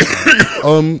 Always on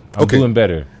point. I'm doing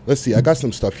better. Let's see. I got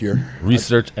some stuff here.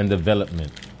 Research and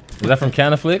development. Is that from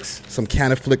Canaflix? Some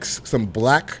Canaflix. Some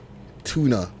black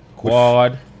tuna.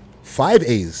 Quad. 5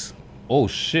 A's. Oh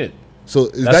shit. So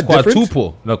is that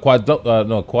quadtuple? No, quadtuple.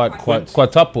 No,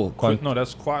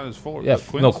 that's quad is 4. Yeah,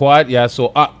 no quad. Yeah,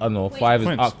 so no 5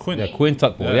 is quint. Yeah,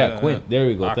 quintuple. Yeah, quint. There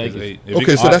we go. Thank you.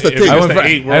 Okay, so that's the thing.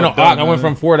 I went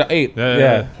from 4 to 8.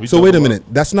 Yeah. So wait a minute.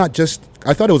 That's not just.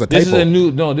 I thought it was a typo. This is a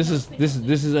new. No, this is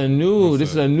a new.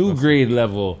 This is a new grade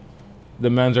level. The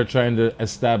mans are trying to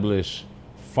establish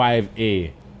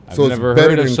 5A. I've never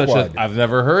heard of such a. I've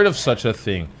never heard of such a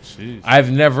thing. Jeez.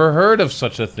 I've never heard of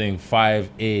such a thing.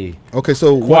 5A. Okay,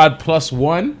 so quad plus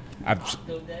 1.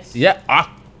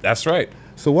 That's right.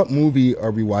 So what movie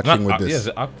are we watching with this?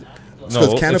 Yes, no,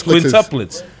 it's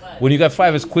quintuplets. When you got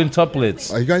 5, it's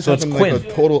quintuplets. Are you guys having like a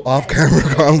total off-camera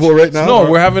convo right now?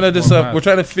 No, we're having we're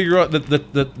trying to figure out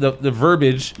the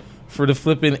verbiage for the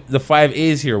flipping the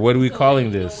 5As here. What are we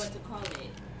calling this? What to call it.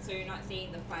 So you're not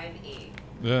saying the 5A.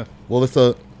 Yeah. Well, it's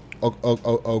a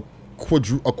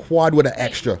quad with an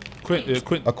extra. Quint.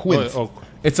 A quint.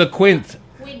 It's a quint.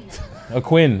 A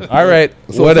quin. All right.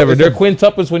 So whatever. They're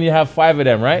quintuplets when you have 5 of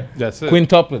them, right? That's it.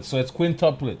 Quintuplets. So it's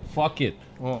quintuplet. Fuck it.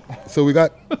 Well. So we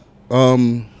got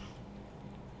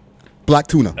black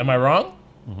tuna. Am I wrong?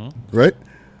 Mm-hmm. Right?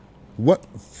 What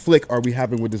flick are we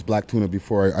having with this black tuna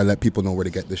before I let people know where to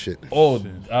get this shit? Oh,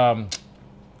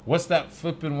 what's that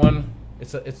flipping one?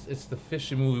 It's the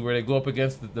fishing movie where they go up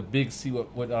against the big sea.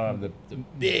 The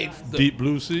big Deep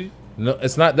Blue Sea? No,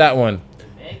 it's not that one.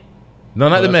 No,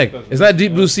 not the Meg. It's not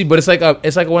Deep Blue Sea, but it's like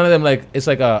one of them. Like it's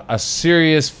like a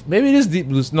serious. Maybe it is Deep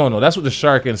Blue. No, that's with the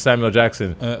shark and Samuel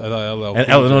Jackson.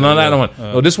 No, not that one.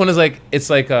 No, this one is like it's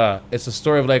a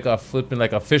story of like a flipping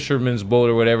like a fisherman's boat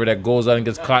or whatever that goes out and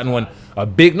gets caught in one. A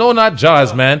big not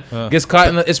Jaws, man. Gets caught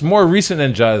in. It's more recent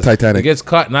than Jaws. Titanic. It gets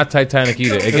caught. Not Titanic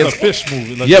either. It gets a fish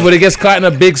movie. Yeah, but it gets caught in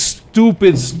a big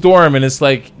stupid storm and it's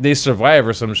like they survive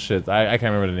or some shit. I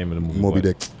can't remember the name of the movie. Moby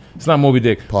Dick. It's not Moby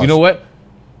Dick. Pause. You know what?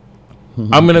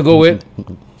 I'm gonna go with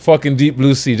fucking Deep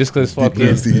Blue Sea just because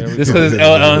it's LL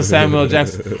and Samuel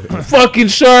Jackson. Fucking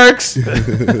sharks.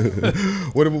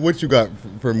 What you got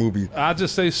for a movie? I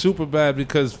just say Superbad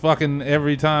because fucking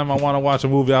every time I want to watch a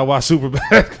movie, I watch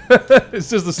Superbad. It's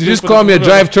just the. Did you just call me a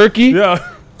drive turkey?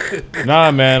 Yeah.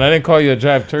 Nah, man, I didn't call you a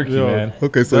drive turkey, man.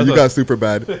 Okay, so you got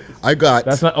Superbad. I got.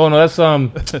 That's not. Oh no, that's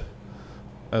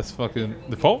That's fucking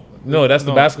the Pope. No, that's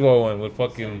the basketball one with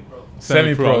fucking.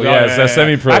 Semi-pro, yeah, that's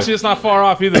semi-pro. Actually, it's not far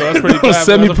off either. That's pretty bad.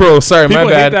 Semi-pro, sorry, my bad.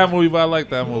 People hate that movie, but I like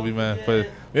that movie, man. But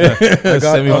I got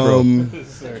semi-pro.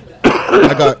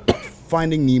 I got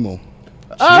Finding Nemo.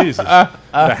 Jesus,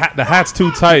 the hat's too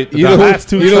tight. You know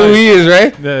who he is,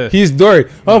 right? Yeah. He's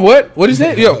Dory. Oh, what? What is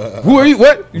that? Yo, who are you?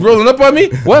 What? You rolling up on me?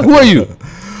 What? Who are you?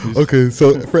 Okay,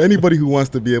 so for anybody who wants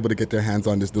to be able to get their hands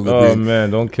on this delivery, oh man,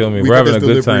 don't kill me. We're having a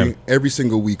good time. Every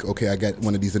single week, okay, I get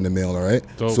one of these in the mail. All right.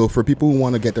 Dope. So for people who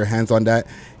want to get their hands on that,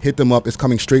 hit them up. It's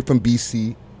coming straight from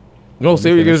BC. No,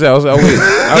 say what you're gonna say. I'll wait.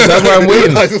 That's why I'm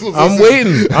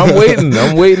waiting.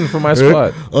 I'm waiting for my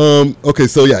spot. Okay,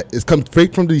 so yeah, it's come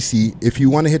straight from DC. If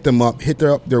you want to hit them up, hit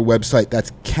their website.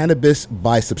 That's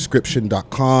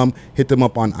cannabisbysubscription.com. Hit them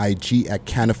up on IG at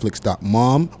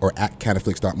canaflix.mom or at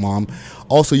canaflix.mom.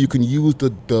 Also, you can use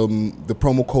the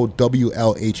promo code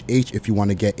WLHH if you want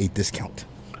to get a discount.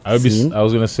 I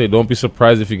was gonna say, don't be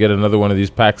surprised if you get another one of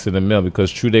these packs in the mail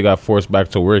because Trude got forced back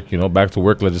to work. Back to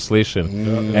work legislation.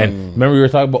 And remember we were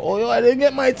talking about, I didn't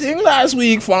get my thing last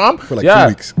week, fam. For like 2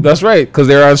 weeks. That's right, because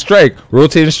they're on strike,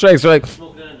 rotating strikes.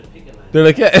 They're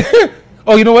like, yeah.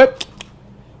 Oh, you know what?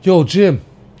 Yo, Jim,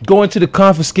 go into the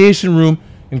confiscation room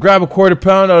and grab a quarter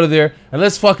pound out of there and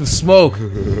let's fucking smoke.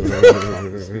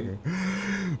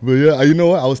 But yeah, you know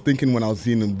what? I was thinking when I was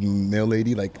seeing the mail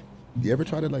lady, like, do you ever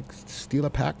try to like steal a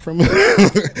pack from her?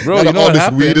 Bro, you know all what this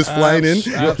happened? weed is flying in?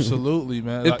 Absolutely,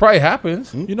 man. It probably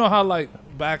happens. You know how like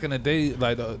back in the day,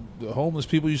 like the homeless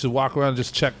people used to walk around and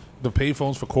just check the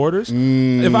payphones for quarters.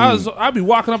 If I'd be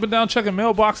walking up and down checking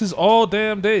mailboxes all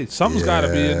damn day. Something's got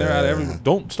to be in there. At every.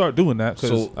 Don't start doing that. So I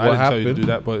what didn't tell you to happened? do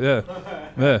that, but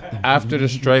yeah. After the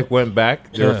strike went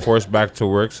back, they were Yeah. forced back to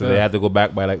work, so they Yeah. had to go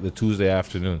back by like the Tuesday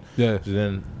afternoon. Yeah. So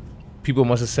then people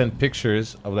must have sent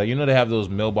pictures of like, you know, they have those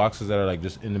mailboxes that are like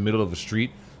just in the middle of the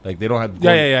street. Like they don't have.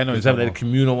 Yeah, I know They what just have you're like a talking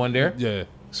communal one there. Yeah.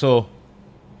 So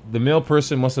the mail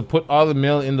person must have put all the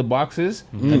mail in the boxes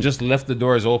and just left the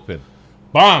doors open.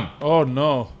 Bomb! Oh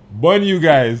no! Bun you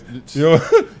guys. You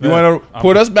want to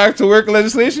put us back to work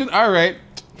legislation? All right.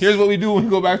 Here's what we do when we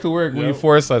go back to work. When you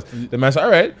force us. The man said, all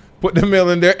right. Put the mail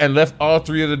in there and left all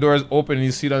 3 of the doors open. And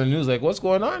you see it on the news like, what's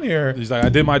going on here? He's like, I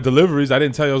did my deliveries. I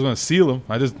didn't tell you I was going to seal them.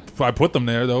 I put them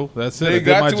there though. That's it. I They did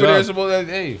got my to where they're job. supposed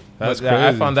to. Hey, That's but, yeah, I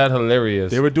crazy. found that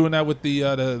hilarious. They were doing that with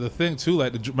the thing too.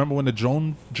 Like, remember when the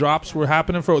drone drops were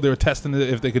happening? They were testing it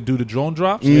if they could do the drone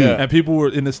drops. Yeah. And people were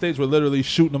in the States were literally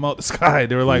shooting them out the sky.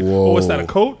 They were like, Whoa. "Oh, what's that? A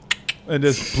coat?" And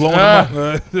just blowing them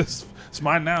up. It's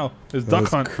mine now. It's duck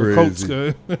That's hunt for coats.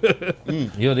 crazy.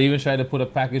 Yo, they even tried to put a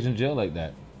package in jail like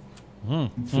that.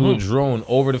 Flew a drone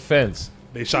over the fence.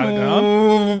 They shot it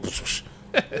down.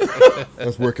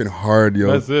 That's working hard,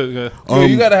 yo. That's it. Yeah. Yo,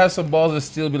 you gotta have some balls to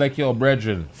still be like, yo,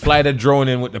 brethren, fly the drone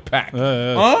in with the pack.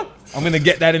 Huh? I'm gonna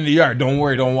get that in the yard. Don't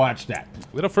worry, don't watch that.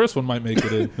 The first one might make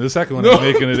it in. The second one is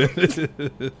making it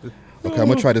in. Okay, I'm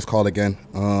gonna try this call again.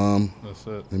 That's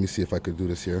it. Let me see if I could do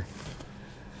this here.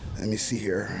 Let me see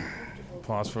here.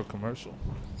 Pause for a commercial.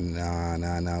 Nah.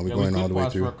 We're Yeah, going we all could the way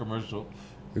pause for through. a commercial.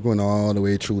 We're going all the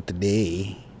way through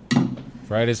today.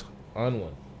 Friday's on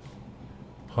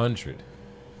 100.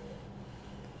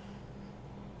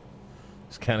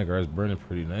 This Canagar is burning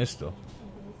pretty nice though.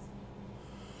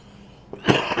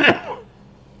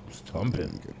 It's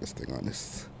thumping. Get this thing on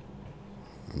this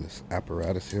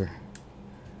apparatus here.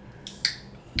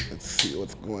 Let's see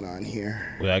what's going on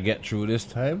here. Will I get through this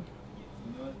time?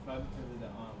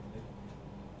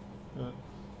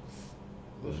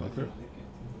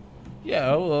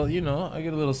 Yeah, well, you know, I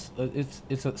get a little.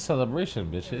 It's a celebration,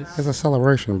 bitches. It's a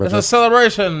celebration, It's a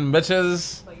celebration,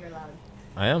 bitches. But you're loud.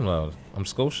 I am loud. I'm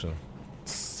Scotian.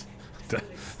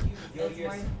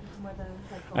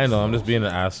 I know. I'm just being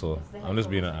an asshole. I'm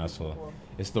just being an asshole.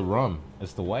 It's the rum.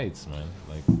 It's the whites, man.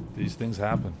 Like These things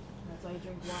happen. That's why you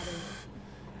drink water.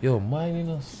 yo, mine, you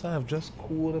know, Sav, just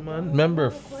cool, man. Remember,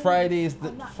 Friday's the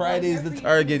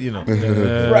target, you know.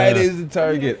 Friday's the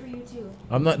target.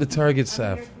 I'm not the target,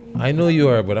 Sav. I know you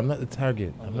are, but I'm not the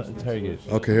target. I'm not the target.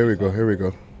 Okay, here we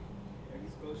go.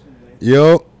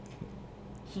 Yo.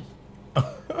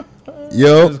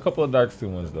 There's a couple of dark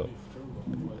skin ones though.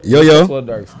 Yo. A couple of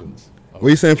dark skins. What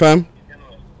you saying, fam?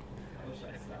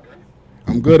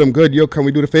 I'm good. Yo, can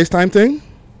we do the FaceTime thing?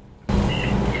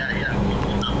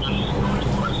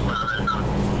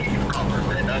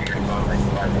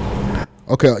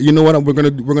 Okay, you know what? We're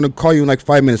gonna call you in like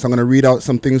 5 minutes. I'm gonna read out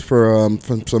some things from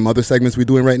some other segments we're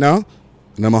doing right now,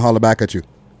 and I'm gonna holler back at you.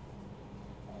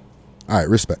 All right,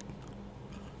 respect.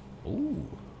 Ooh.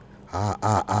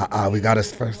 We got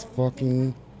us first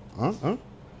fucking.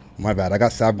 My bad. I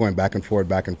got Sav going back and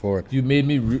forward. You made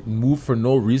me move for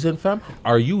no reason, fam.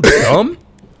 Are you dumb?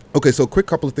 Okay, so quick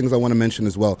couple of things I want to mention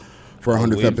as well for our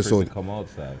 100th episode. Come out,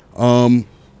 Sav.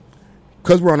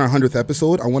 Because we're on our 100th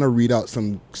episode, I want to read out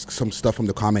some stuff from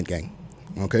the Comment Gang.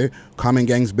 Okay? Comment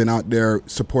Gang's been out there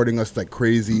supporting us like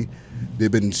crazy.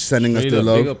 They've been sending us Straight their up,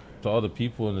 love. big up to all the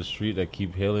people in the street that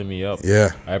keep hailing me up. Yeah.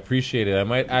 I appreciate it. I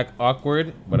might act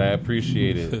awkward, but I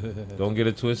appreciate it. Don't get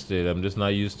it twisted. I'm just not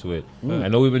used to it. I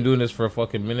know we've been doing this for a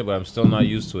fucking minute, but I'm still not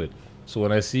used to it. So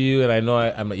when I see you and I know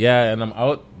I'm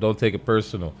out, don't take it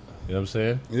personal. You know what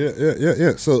I'm saying?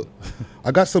 Yeah. So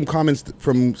I got some comments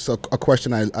from a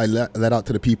question I let out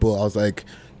to the people. I was like,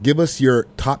 give us your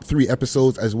top 3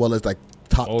 episodes as well as like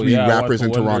top 3 rappers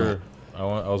in Toronto. I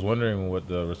was wondering what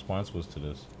the response was to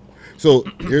this. So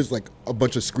here's like a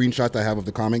bunch of screenshots I have of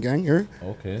the Comment Gang here.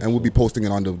 Okay. And we'll be posting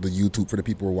it on the YouTube for the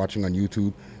people who are watching on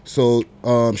YouTube. So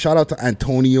shout out to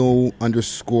Antonio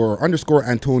 _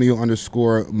 Antonio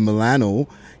 _ Milano.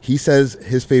 He says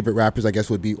his favorite rappers, I guess,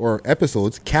 would be, or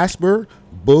episodes, Casper,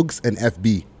 Boogs, and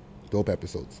FB. Dope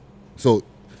episodes. So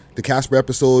the Casper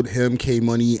episode, him, K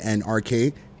Money, and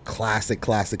RK,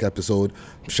 classic episode.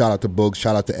 Shout out to Boogs,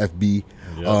 shout out to FB.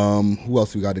 Yep. Who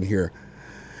else we got in here?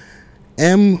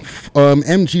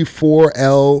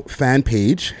 MG4L fan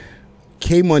page,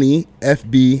 K Money,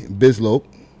 FB, Bizlope.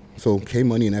 So K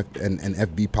Money and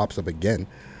FB pops up again.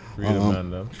 Free to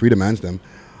man them. Free to man's them.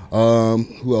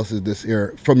 Who else is this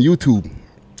here? From YouTube,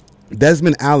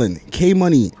 Desmond Allen, K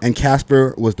Money, and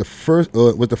Casper was the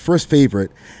first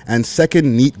favorite, and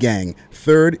second Neat Gang,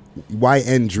 third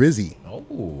YN Drizzy.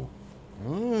 Oh.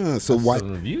 So That's why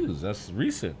some reviews? That's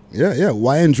recent. Yeah.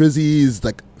 YN Drizzy is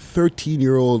like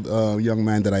 13-year-old young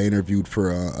man that I interviewed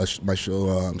for my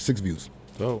show, 6 Views.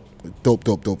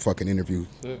 Dope fucking interview.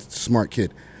 Sick. Smart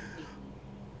kid.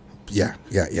 Yeah.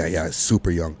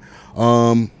 Super young.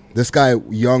 This guy,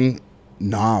 Young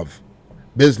Nav,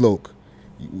 Bizloke,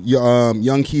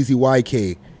 Young Keezy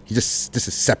YK. This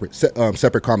is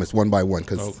separate comments one by one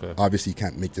because obviously you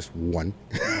can't make just one.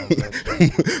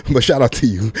 But shout out to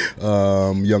you,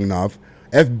 Young Nav,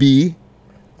 FB,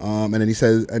 and then he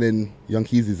says, and then Young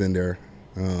Keezy's in there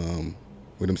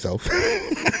with himself.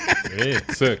 Hey,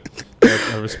 sick.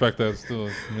 I respect that still.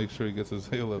 Make sure he gets his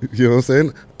halo. You know what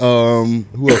I'm saying?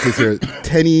 Who else is here?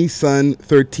 Tenny, Sun,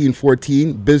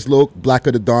 1314, Bizloke, Black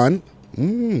of the Dawn.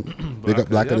 Big up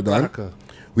Black of the Dawn.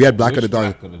 We had Black of the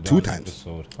Dawn 2 times.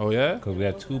 Episode. Oh yeah, because we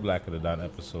had 2 Black of the Dawn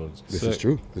episodes. This is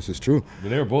true. But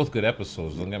they were both good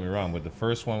episodes. Don't get me wrong. But the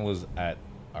first one was at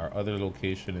our other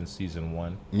location in season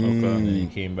 1. Okay. And then he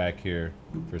came back here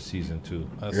for season 2.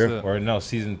 That's it. Or no,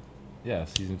 season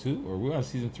 2. Or we're on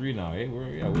season 3 now. Eh?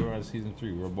 We're on season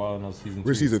 3. We're balling on season 3.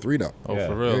 We're season 3 now. Oh,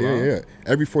 for real? Yeah.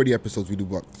 Every 40 episodes we do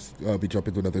we jump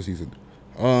into another season.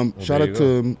 Shout out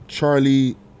to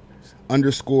Charlie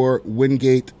 _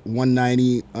 Wingate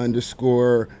 190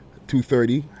 _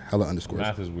 230. Hella underscores.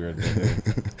 Math is weird.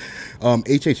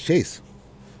 HH Chase.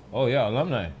 Oh yeah,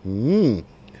 alumni.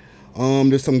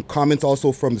 There's some comments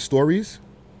also from the stories.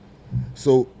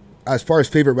 So as far as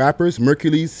favorite rappers,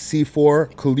 Mercules,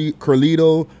 C4,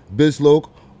 Carlito, Bizloke,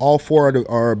 all 4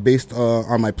 are based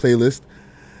on my playlist.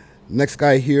 Next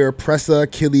guy here, Pressa,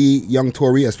 Killy, Young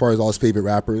Tory, as far as all his favorite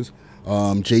rappers.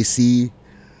 JC.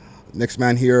 Next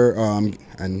man here,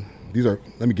 and these are,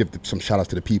 let me give some shout outs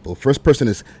to the people. First person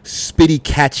is Spitty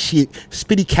Catching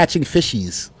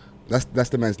Fishies. That's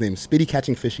the man's name, Spitty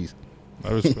Catching Fishies. I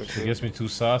respect it. Gets me too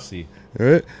saucy. All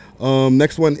right.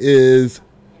 Next one is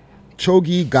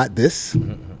Chogi Got This.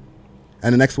 And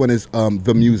the next one is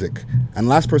The Music. And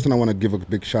last person I want to give a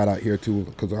big shout out here to,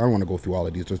 because I don't want to go through all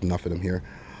of these. There's enough of them here.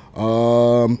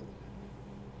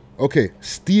 Okay,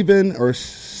 Stephen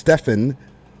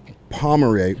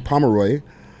Pomeroy.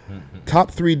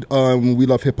 Top 3 We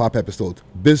Love Hip Hop episodes.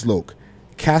 Bizloke,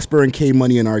 Casper and K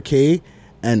Money and RK,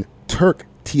 and Turk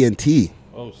TNT.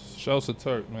 Oh, shouts to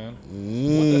Turk, man.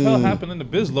 What the hell happened in the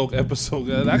Bizloke episode?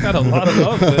 I got a lot of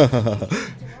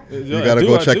love. You gotta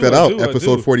go check that out.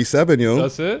 Episode 47, yo.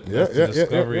 That's it? Yeah.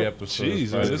 Discovery episode.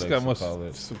 Jeez, man, this guy must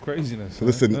have some craziness. So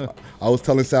listen, I was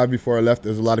telling Sav before I left,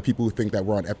 there's a lot of people who think that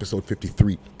we're on episode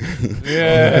 53.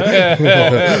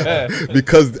 Yeah.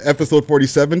 Because episode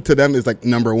 47 to them is like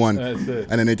number 1. That's it.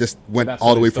 And then they just went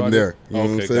all the way from there. You know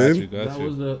what I'm saying? That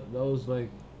was like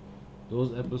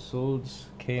those episodes,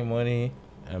 K Money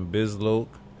and Bizloke.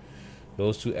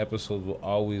 Those 2 episodes will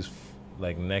always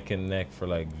like neck and neck for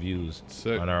like views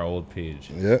on our old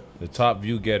page. Yeah. The top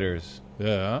view getters.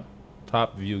 Yeah.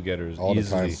 Top view getters all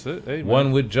easily. The time. Hey,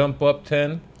 one would jump up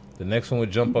 10, the next one would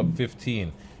jump up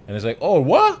 15. And it's like, oh,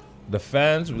 what? The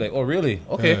fans would be like, oh, really?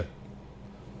 Okay. Yeah.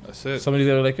 That's it. Somebody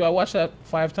that are like, yo, I watched that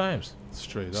 5 times.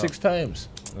 Straight up. 6 times.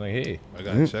 I'm like, hey. I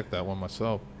gotta check that one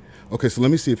myself. Okay, so let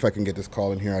me see if I can get this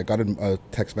call in here. I got a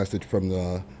text message from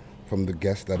the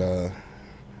guest that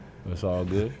It's all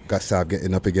good. Got Sav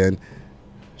getting up again.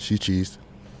 She cheesed.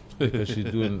 Because she's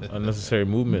doing unnecessary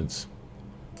movements.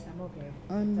 I'm okay.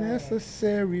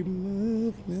 Unnecessary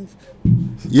movements.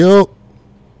 Yo.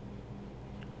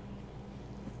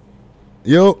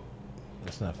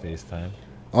 That's not FaceTime.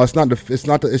 Oh, it's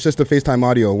just the FaceTime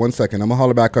audio. 1 second. I'm gonna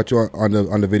holler back at you on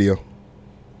the video.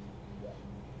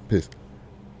 Peace.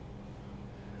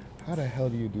 How the hell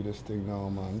do you do this thing now,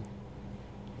 man?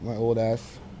 My old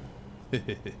ass. I'm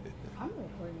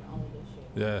recording all of this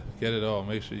shit. Yeah, get it all.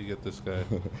 Make sure you get this guy.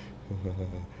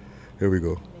 Here we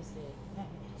go.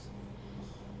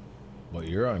 But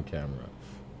you're on camera.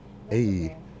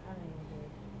 Hey.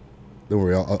 Don't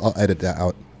worry, I'll edit that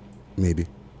out. Maybe.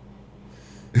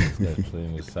 This guy's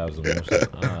playing with Sav's emotions.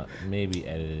 Maybe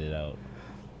edit it out.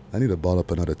 I need to ball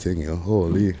up another thing, yo.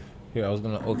 Holy. Here, I'm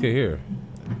gonna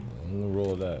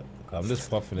roll that. I'm just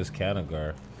puffing this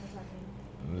Canagar.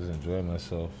 I'm just enjoying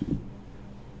myself.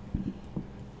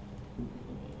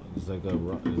 It's like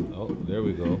oh, there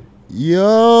we go.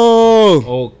 Yo.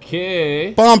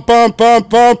 Okay. Bum. Don't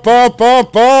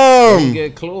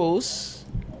get close.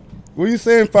 What are you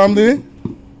saying, family?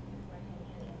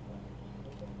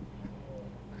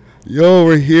 Yo,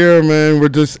 we're here, man. We're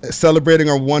just celebrating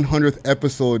our 100th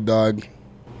episode, dog.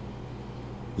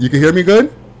 You can hear me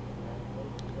good?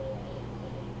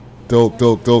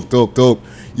 Dope.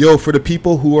 Yo, for the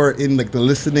people who are in like the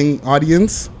listening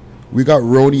audience, we got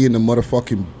Roni in the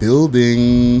motherfucking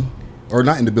building. Or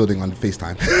not in the building, on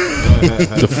FaceTime.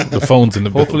 the phone's in the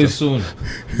building. Hopefully soon.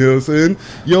 You know what I'm saying?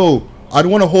 Yo, I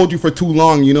don't want to hold you for too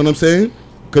long, you know what I'm saying?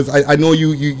 Because I know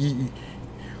you in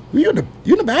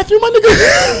the bathroom, my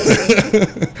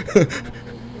nigga?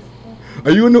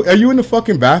 Are you in the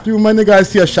fucking bathroom, my nigga? I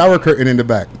see a shower curtain in the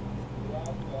back.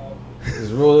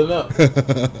 It's rolling up.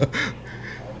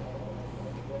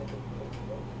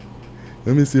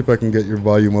 Let me see if I can get your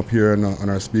volume up here on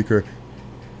our speaker.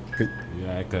 Okay.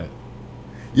 Yeah, I could.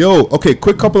 Yo, okay,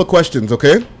 quick couple of questions,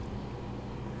 okay?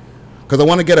 Because I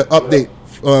want to get an update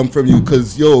from you.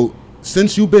 Because, yo,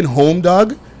 since you've been home,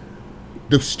 dog,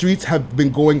 the streets have been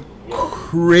going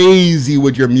crazy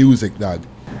with your music, dog.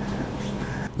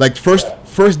 Like,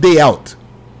 first day out,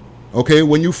 okay?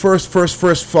 When you first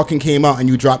fucking came out and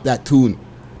you dropped that tune,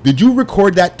 did you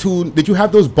record that tune? Did you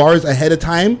have those bars ahead of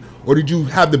time? Or did you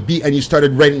have the beat and you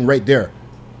started writing right there?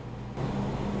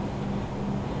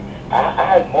 I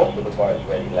had most of the bars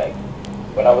ready. Like,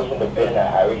 when I was in the building,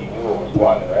 I already knew what was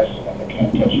going on. The rest of them, I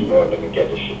can't touch the road. Let me get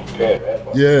this shit prepared, right?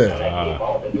 But Yeah. when I came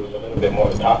out, there was a little bit more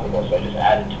to talk about, so I just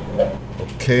added to it, right?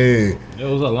 Okay. It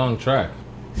was a long track.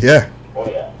 Yeah. Oh,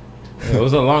 yeah. It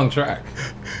was a long track.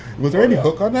 Was there any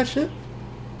hook on that shit?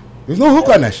 There's no hook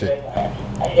on that shit.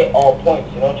 I hit all points,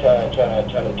 you know, trying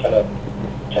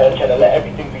to let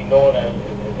everything be known as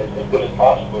good as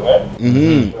possible, right?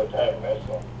 Mm-hmm. Short time, right?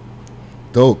 So,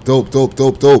 Dope.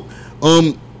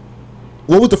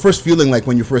 What was the first feeling like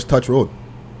when you first touched road?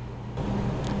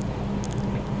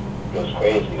 it was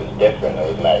crazy. It was different.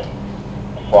 It was like,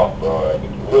 fuck, bro.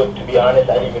 To be honest,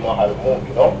 I didn't even know how to move,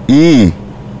 you know?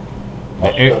 I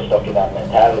was still stuck in that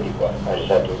mentality, but I just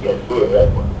had to get through it,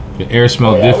 right? The air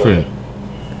smelled different.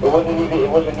 It wasn't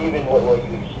even what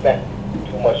you expect.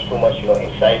 Too much, you know,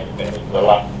 excitement. It was a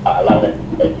lot of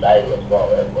anxiety as well,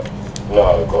 right? But you know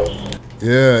how it goes.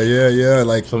 Yeah.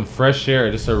 Like some fresh air,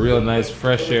 just a real nice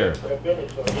fresh air.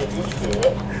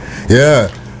 Yeah.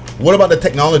 What about the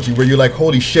technology where you're like,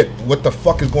 holy shit, what the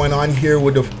fuck is going on here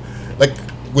with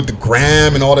the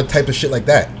gram and all that type of shit like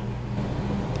that?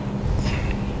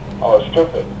 I was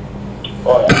tripping.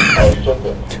 Oh yeah, I was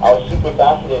tripping. I was super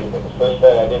fascinated, but the first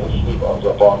night I didn't sleep. I was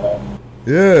up all night.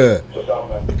 Yeah. Just on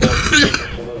my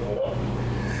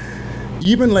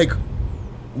Even like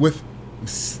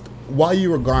while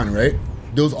you were gone, right?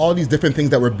 There was all these different things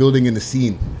that were building in the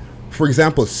scene. For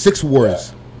example, Six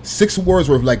Wars. Yeah. Six Wars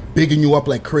were like bigging you up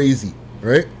like crazy,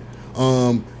 right?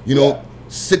 You know,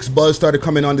 Six Buzz started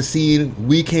coming on the scene.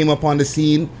 We came up on the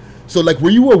scene. So like, were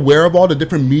you aware of all the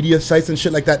different media sites and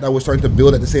shit like that were starting to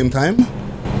build at the same time?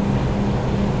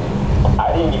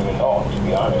 I didn't even know, to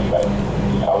be honest. Like,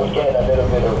 I was getting a little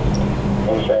bit of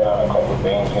insight on a couple of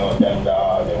things, you know, that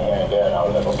dog and here and there, and I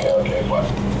was like, okay, but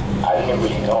I didn't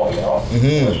really know, you know.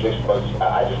 Six Buzz,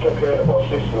 I just kept hearing about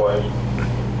Six Wars.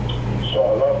 So I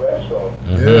love that, so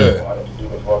I wanted to do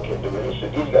the fucking release of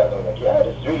these guys. I was like, yeah, I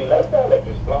just really like that. Like,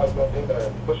 this blog, they're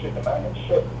gonna push it to man and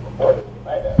shit. Before it was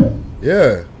like that, right?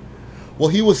 Yeah. Well,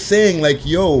 he was saying like,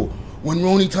 yo, when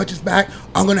Roni touches back,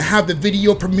 I'm gonna have the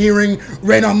video premiering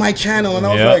right on my channel, and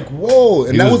I was like, whoa!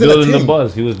 And he was building the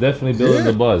buzz. He was definitely building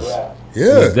the buzz. Yeah.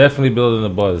 He was definitely building the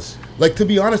buzz. Like, to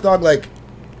be honest, dog, like,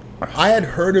 I had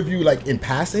heard of you like in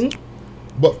passing,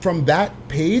 but from that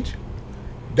page,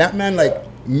 that man like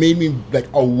made me like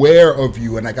aware of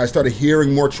you, and like I started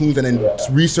hearing more tunes and then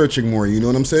researching more. You know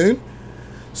what I'm saying?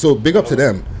 So big up to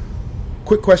them.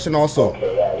 Quick question also.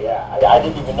 Okay, yeah. I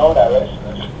didn't even know that, right?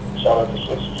 Shout out to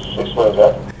Six Wars,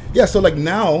 right? Yeah, so like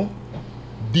now,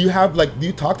 do you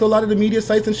talk to a lot of the media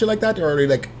sites and shit like that? Or are they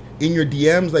like in your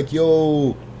DMs like,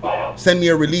 yo, send me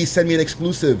a release, send me an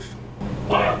exclusive?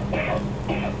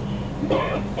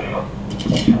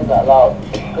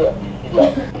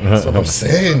 That's what I'm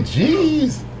saying,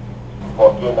 jeez.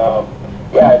 Fucking,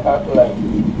 yeah, I talk to like,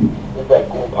 it's like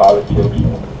cool politics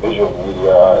and visual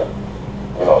media,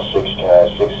 you know, Six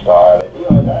Star, you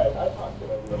know, I talk to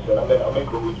them, you know, so I'm in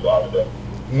groups with all of them.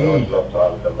 I always love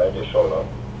talking to them, like, they show up.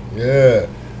 Yeah.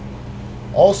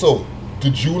 Also, the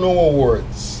Juno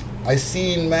Awards. I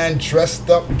seen man dressed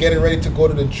up, getting ready to go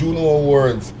to the Juno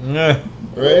Awards. Yeah.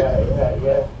 Right?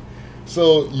 Yeah.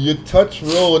 So you touch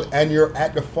road and you're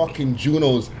at the fucking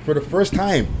Junos for the first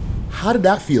time. How did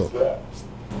that feel? Yeah.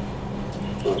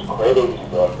 It was crazy,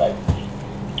 bro. Like,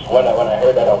 when I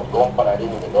heard that I was going, I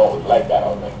didn't even know it was like that. I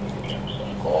was like,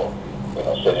 you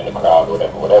know, sit in the crowd,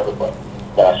 whatever. But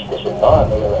then I said, no,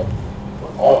 and they were like,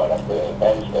 we're going. I put in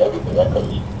bands for everything. Because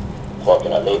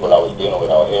fucking a label I was dealing with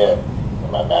out here,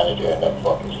 and my manager ended up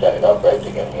fucking set it up right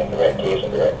to get me in the right place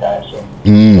at the right time. So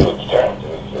it was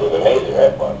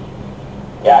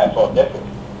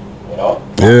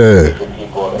Yeah. With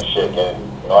people and shit. And,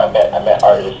 you know, I met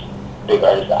artists, big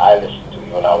artists that I listened to.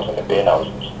 When I was in the band, I was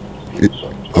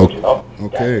you know?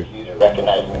 Okay. You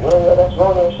recognize me. Oh, that's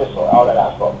wrong and shit. So all that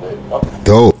I fuck with, you know?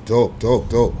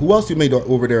 Dope. Who else you made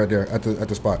over there at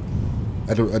the spot?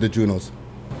 At the Junos?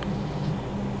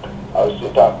 I was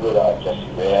just talking with Jesse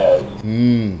Reyes.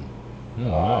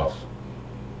 Nice.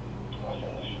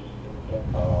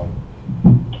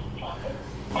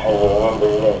 I don't remember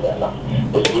his name,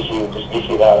 man. This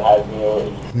issue that has me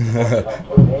already.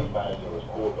 It was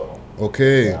cool, though.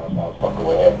 Okay. I was fucking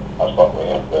with him. I was fucking with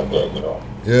him for a bit, you know.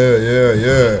 Yeah.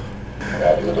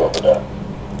 Yeah, he was over there.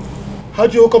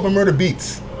 How'd you hook up with Murder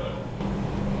Beats?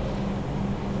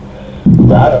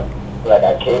 Like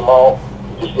I came out,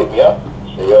 he just hit me up.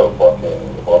 Say, yo,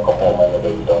 fucking, welcome home, my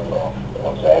nigga, you don't know. You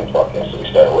know what I'm saying? Fucking, so we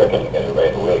started working together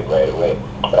right away.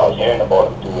 But I was hearing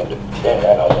about him doing the thing,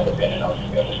 and I was in the band, and I was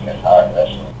just getting tired of that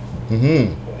shit.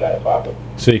 We got it popping.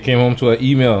 So you came home to an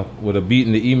email with a beat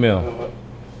in the email.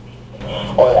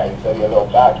 Oh, yeah, he said, you know,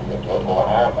 document, what's going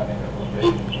on, my nigga. It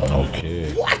was crazy.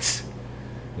 Okay. What?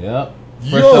 Yep.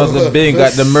 Fresh out the bin,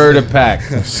 got the murder pack.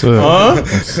 That's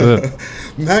it.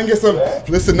 Man, get some.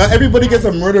 Listen, not everybody gets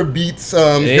a Murder Beats.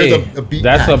 Hey, here's a beat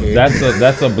that's pack,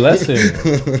 that's a blessing.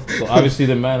 So obviously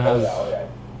the man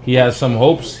has some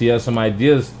hopes. He has some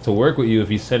ideas to work with you if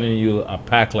he's sending you a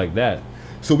pack like that.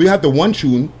 So we have the one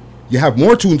tune. You have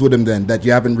more tunes with him then that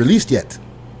you haven't released yet.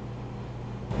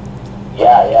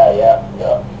 Yeah.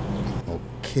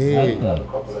 Okay. A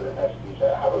couple of the next beats.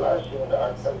 I have a lot of shit in the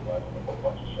archive, man. A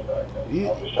bunch of shit in the archive.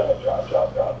 I'm just trying to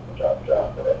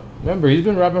drop today. Remember, he's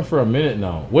been rapping for a minute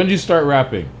now. When did you start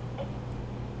rapping?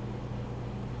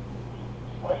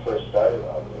 When I first started,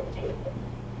 I was a kid.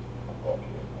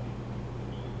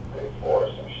 Grade 4 or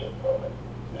some shit, bro.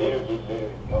 Literally, you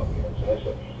know,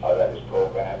 so I was at this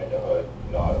program in the hood,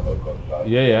 you know, how the hood goes.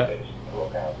 Yeah. This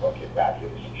program, fucking back to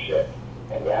this shit.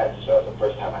 And yeah, so it was the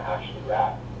first time I actually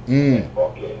rapped.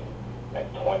 Fucking,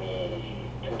 like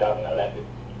 2011.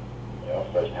 You know,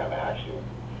 first time I actually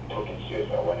took it serious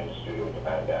when I went in the studio with the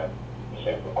man down. He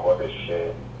said recorded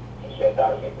shit. He said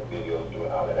I was making videos,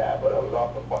 doing all of that, but I was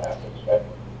off the point after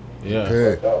expecting. Yeah.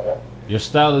 Okay. Your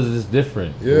style is just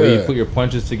different. Yeah. The way you put your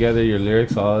punches together, your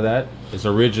lyrics, all of that, it's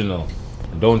original.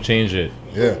 Don't change it.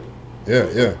 Yeah.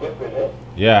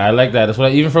 Yeah, I like that. That's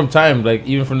why even from the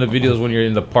videos when you're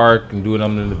in the park and doing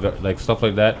them in the, like stuff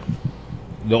like that.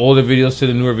 The older videos to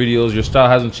the newer videos, your style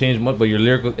hasn't changed much, but your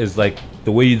lyrical is like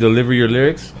the way you deliver your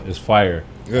lyrics is fire.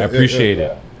 I appreciate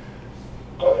it.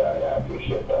 Oh yeah, I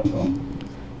appreciate that, bro.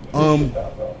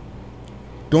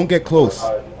 Don't Get Close.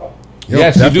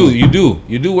 Yes, definitely.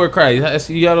 You do work hard. I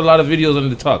see you got a lot of videos on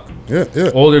the talk.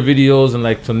 Yeah. Older videos and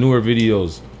like some newer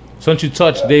videos. Since you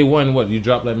touched day one, what you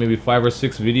dropped like maybe 5 or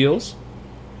 6 videos,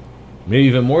 maybe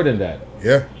even more than that.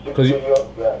 Yeah. Because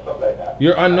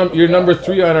you're number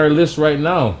 3 on our list right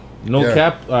now.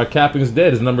 Capping's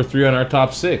Dead is number 3 on our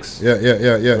top 6. Yeah.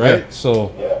 Right. Yeah.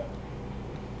 So,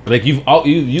 like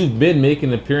you've been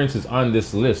making appearances on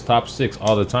this list, top 6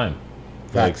 all the time.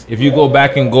 Facts. Like if you go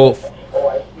back and go,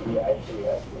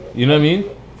 you know what I mean?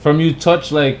 From you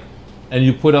touch like, and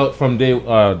you put out from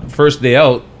first day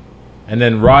out, and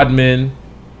then Rodman,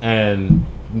 and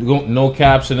No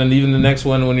Caps, and then even the next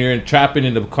one when you're trapping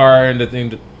in the car and the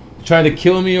thing, trying to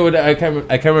kill me or whatever. I can't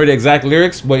remember the exact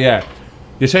lyrics, but yeah,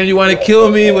 you're saying you want to kill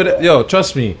me, yo,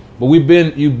 trust me. But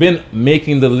you've been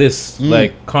making the list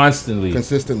like constantly,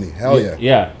 consistently. Hell yeah.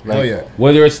 Yeah, hell like, yeah.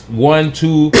 Whether it's 1,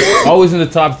 2, always in the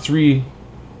top 3.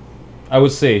 I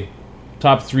would say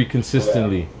top 3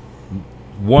 consistently.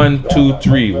 1, 2,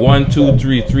 3, 1, 2,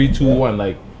 3, 3, 2, 1.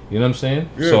 Like, you know what I'm saying?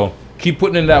 Yeah. So keep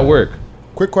putting in that work.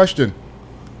 Quick question.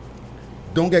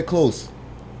 Don't Get Close.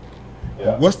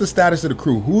 Yeah. What's the status of the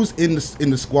crew? Who's in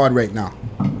the squad right now?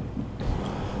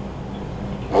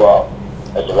 Well,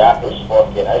 as the rappers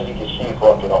fucking, as you can see,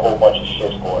 fucking a whole bunch of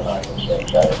shit's going on. You know,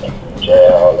 trying to make it in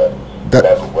jail or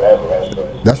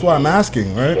whatever. That's why I'm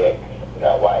asking, right? You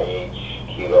know,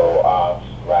 YH, Kilo, Ops,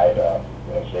 Ryder. You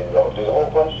know what I'm saying? There's a whole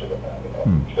bunch of them now. You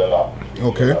know, chill out.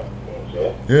 Okay. You know what I'm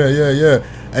saying? Yeah.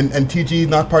 And TG is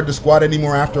not part of the squad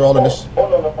anymore after all of this. Oh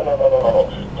no.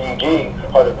 TG,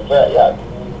 100%. Yeah.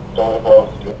 Don't go.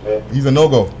 He's a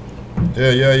no-go.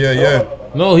 Yeah.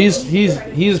 No,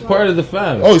 he's part of the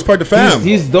fam. Oh, he's part of the fam.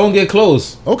 He's Don't Get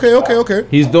Close. Okay.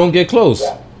 He's Don't Get Close.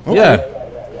 Okay.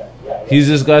 Yeah. He's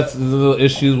just got little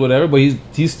issues, whatever, but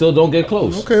he's still Don't Get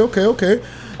Close. Okay.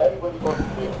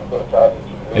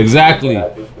 Exactly.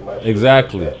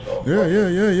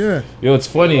 Yeah. Yo, it's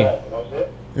funny.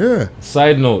 Yeah.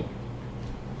 Side note.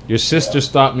 Your sister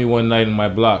stopped me one night in my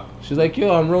block. She's like,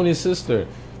 yo, I'm Ronnie's sister.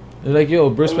 They're like, yo,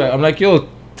 Brispec. I'm like, yo,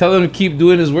 tell him to keep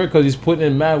doing his work because he's putting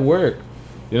in mad work.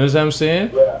 You know what I'm saying?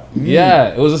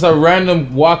 Yeah. It was just a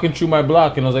random walking through my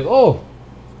block, and I was like, oh.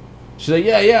 She's like,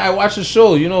 yeah, I watched the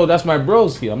show. You know, that's my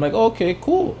broski. I'm like, okay,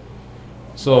 cool.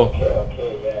 So.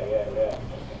 Okay,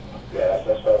 yeah.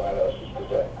 That's what I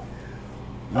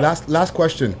know. Last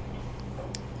question.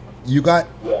 You got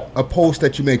a post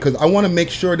that you made, because I want to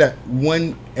make sure that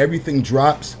when everything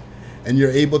drops and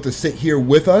you're able to sit here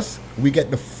with us, we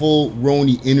get the full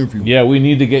Roni interview. Yeah, we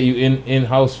need to get you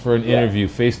in-house for an interview,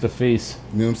 face-to-face.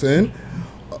 You know what I'm saying?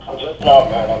 I'm just now,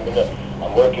 man.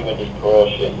 I'm working with this pro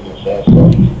shit, you know what I'm saying? So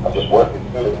I'm just working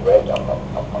through it, right?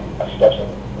 I'm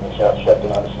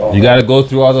stepping on the stone. You got to go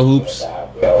through all the hoops. So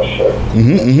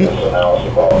now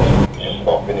it's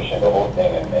about finishing the whole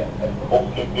thing and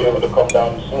hopefully be able to come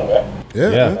down soon, right?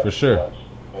 Yeah, for sure.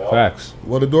 Facts.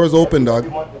 Well, the door's open, dog.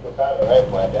 Right?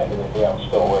 But at the end of the day, I'm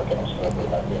still working. I'm still doing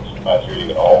my things. That's really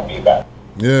going to hold me back.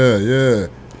 Yeah.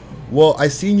 Well, I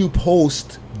seen you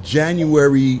post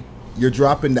January, you're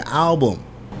dropping the album.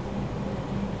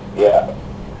 Yeah.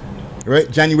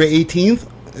 Right? January 18th?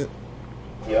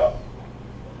 Yeah.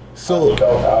 So.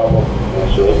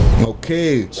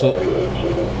 Okay. So.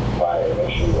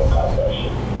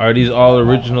 Are these all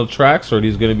original tracks, or are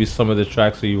these going to be some of the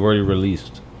tracks that you've already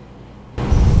released?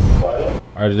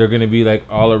 Are there going to be like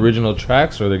all original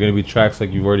tracks, or are there going to be tracks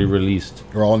like you've already released?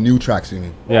 Or all new tracks, you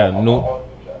mean? Yeah,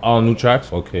 all new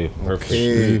tracks? Okay, perfect.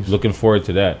 Okay. Looking forward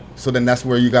to that. So then that's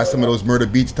where you got some of those Murder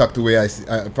Beats tucked away, I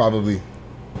probably.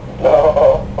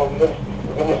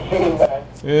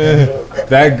 Yeah.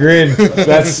 That grin,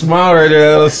 that smile right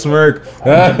there, that little smirk.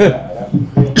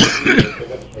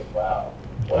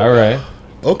 All right.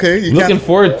 Okay.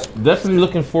 Definitely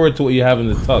looking forward to what you have in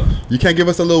the tuck. You can't give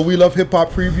us a little We Love Hip Hop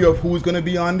preview of who's going to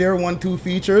be on there, 1-2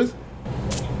 features?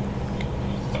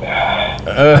 Fucking,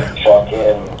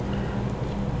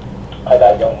 I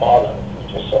got Young Marlon,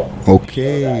 just so.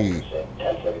 Okay.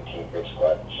 10-17 Big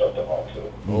Squad, shut them off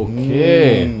too.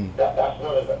 Okay. That's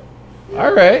one of them.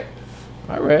 All right.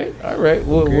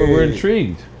 We're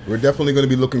intrigued. We're definitely going to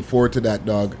be looking forward to that,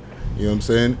 dog. You know what I'm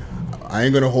saying? I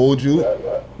ain't going to hold you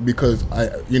because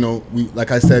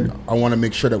like I said, I want to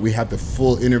make sure that we have the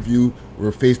full interview.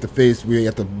 We're face to face. We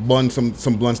have to bun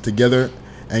some blunts together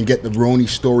and get the Roni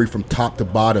story from top to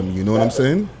bottom. You know what I'm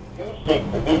saying?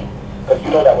 Because you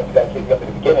know that when you guys picked me up in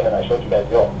the beginning and I showed you guys,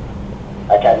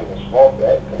 I can't even smoke,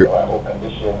 right? Because I have whole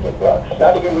condition, the blood.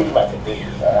 Not even really my condition.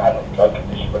 I have no drug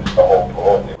condition, but it's the whole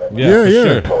parole thing, right?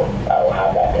 Yeah. So I don't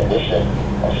have that condition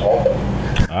of smoking.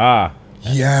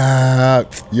 Yeah.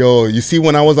 Yo, you see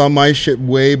when I was on my shit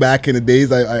way back in the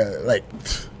days, I like...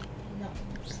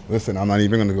 Listen, I'm not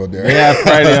even going to go there. Yeah,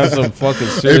 Friday on some fucking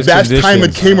serious If that conditions. time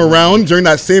had came around during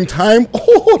that same time,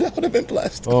 that would have been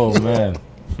blessed. Oh, man.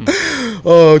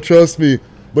 Oh, trust me.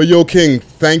 But yo, King,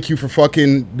 thank you for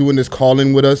fucking doing this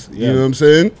call-in with us. You know what I'm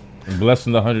saying? And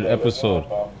blessing the 100th episode.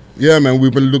 Yeah, man.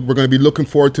 We're gonna be looking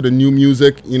forward to the new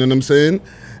music. You know what I'm saying?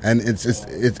 And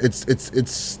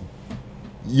it's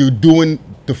you doing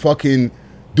the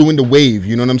wave.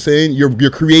 You know what I'm saying?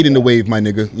 You're creating the wave, my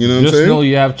nigga. You know what I'm saying? Just know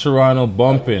you have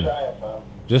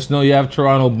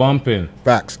Toronto bumping.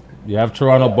 Facts. You have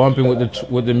Toronto bumping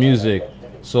with the music.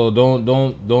 So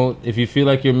don't. If you feel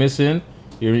like you're missing.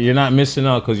 You're not missing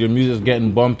out because your music's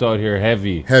getting bumped out here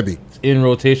heavy. It's in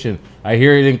rotation. I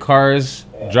hear it in cars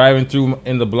driving through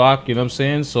in the block. You know what I'm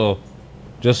saying? So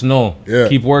just know. Yeah.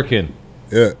 Keep working.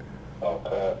 Yeah.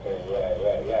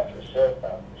 Yeah, for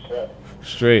sure.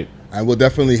 Straight. I will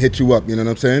definitely hit you up. You know what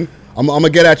I'm saying? I'm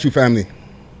gonna get at you, family.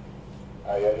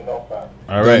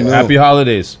 All right. Happy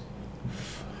holidays.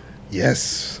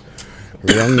 Yes.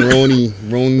 Young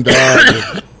Ron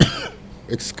Dog.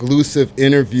 Exclusive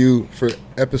interview for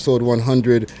episode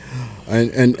 100,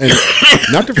 and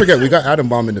not to forget, we got Adam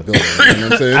Bomb in the building. You know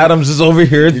what I'm saying? Adam's is over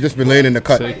here. He's just been laying in the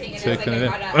cut. Taking it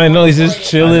in. I know he's just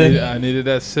chilling. I needed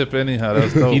that sip anyhow. That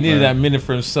was dope. He needed that minute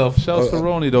for himself. Shouts to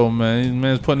Roni though, man.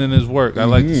 Man's putting in his work. I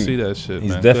like to see that shit.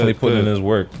 He's man. definitely Good, putting good. in his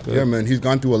work. Yeah, man. He's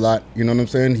gone through a lot. You know what I'm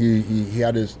saying?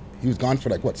 He was gone for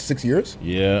like what, 6 years?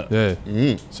 Yeah.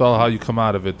 It's all how you come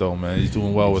out of it though, man. He's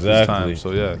doing well with his time.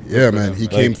 So yeah. Yeah, man. He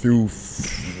came through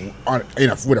with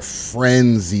a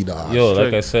frenzy, dog. Yo,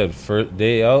 like I said, first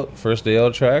day out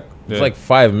track. It's like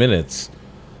 5 minutes.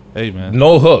 Hey, man.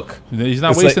 No hook. He's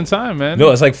not wasting time, man.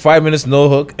 No, it's like 5 minutes, no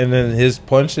hook, and then his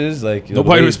punches, like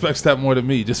nobody respects that more than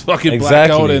me. Just fucking black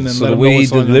out and then so let the him way know he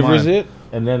what's on your delivers mind. it,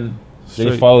 and then they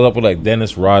Straight. followed up with like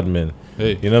Dennis Rodman.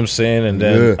 Hey. You know what I'm saying? And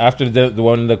then after the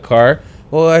one in the car,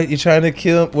 you're trying to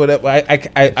kill him. Whatever.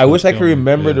 I wish I could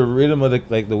remember the rhythm of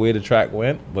the way the track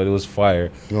went, but it was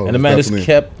fire. Oh, and the man definitely. just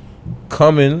kept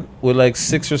coming with like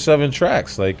 6 or 7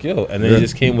 tracks. Like, yo, and then he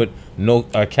just came with no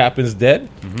Captain's Dead.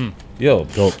 Yo,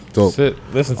 dope. That's it.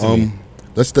 Listen to me.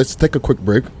 Let's take a quick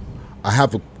break. I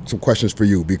have some questions for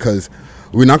you because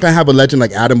we're not gonna have a legend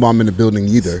like Adam Bomb in the building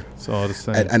either. It's all the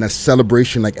same. And a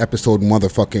celebration like episode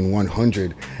motherfucking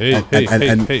 100. Hey.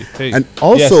 And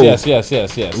also, yes.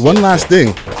 One last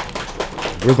thing.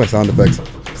 Where's my sound effects?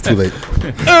 It's too late.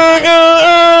 It's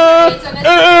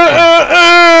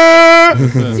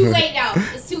too late now.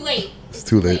 It's too late. It's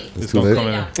too late. It's too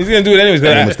late. He's gonna do it anyways.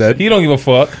 Almost dead. He don't give a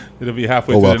fuck. It'll be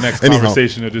halfway through the next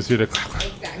conversation. It'll just hear the.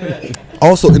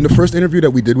 Also, in the first interview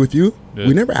that we did with you,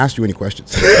 we never asked you any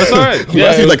questions. That's all right. We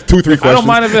asked you like 2-3 questions. I don't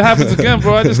mind if it happens again,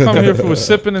 bro. I just come here for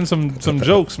sipping and some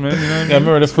jokes, man. You know what I mean? I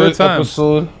remember the It's good first times.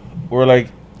 episode. We're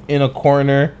like in a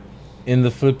corner in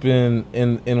the flipping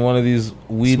in one of these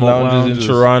weed lounges in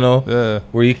Toronto,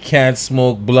 where you can't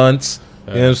smoke blunts.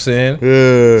 You know what I'm saying?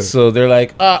 Yeah. So they're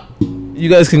like, you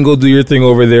guys can go do your thing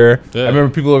over there. I remember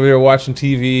people over here watching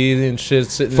TV and shit,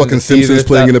 sitting fucking in the Simpsons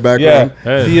playing in the background.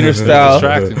 Yeah, theater style.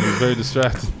 Distracting. It was very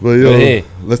distracting. But yo, hey,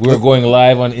 we were going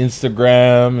live on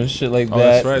Instagram and shit like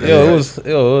that. That's right.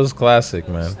 It was classic,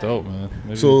 man. It's dope, man.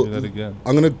 Maybe So we'll do that again.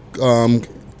 I'm gonna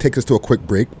take us to a quick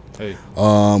break. Hey.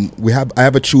 I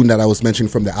have a tune that I was mentioning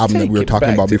from the album that we were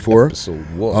talking about before. Episode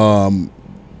 1.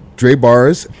 Dre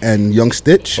Bars and Young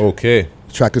Stitch. Okay.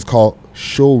 The track is called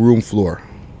Showroom Floor.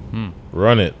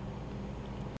 Run it.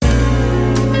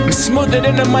 I'm smoother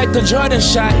than a Michael Jordan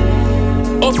shot.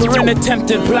 Over an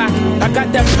attempted block. I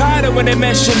got that powder when they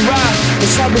mention Rob.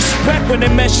 It's all respect when they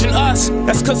mention us.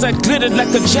 That's cause I glittered like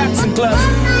a Jackson glove.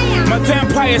 My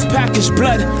vampires package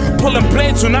blood. Pulling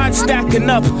blades when I'm stacking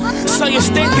up. So you're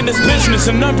staking this business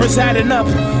and numbers adding up.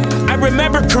 I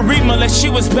remember Karima like she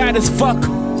was bad as fuck.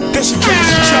 Then she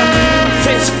crashed the truck.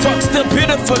 Face fuck, still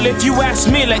beautiful if you ask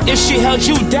me. Like if she held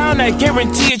you down, I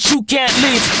guarantee it you can't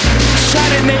leave.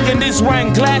 Shot a nigga in these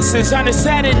wine glasses. On a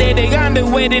Saturday, they on the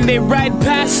way, then they ride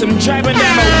past him. Driving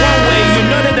down a one-way, you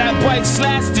know that bike's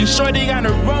lasting. Shorty on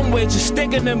a runway, just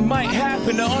thinking it might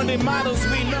happen. The only models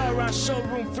we know are on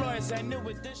showroom floors. I knew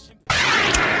it this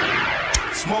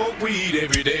should Smoke weed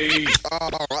every day.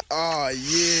 Oh,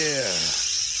 yeah.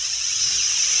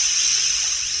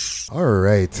 All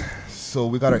right. So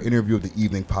we got our interview of the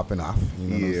evening popping off. You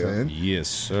know what I'm saying? Yes,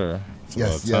 sir. It's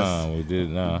Yes, about yes. time we did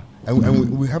it now.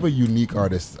 And we have a unique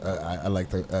artist. I like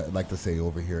to say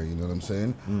over here. You know what I'm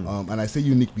saying? And I say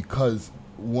unique because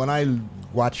when I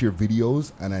watch your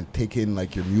videos and I take in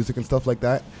like your music and stuff like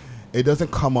that, it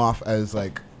doesn't come off as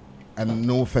like, and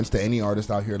no offense to any artist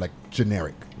out here, like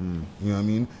generic. You know what I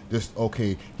mean? Just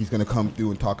okay, he's gonna come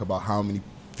through and talk about how many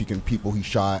freaking people he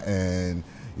shot and.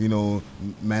 You know,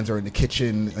 mans are in the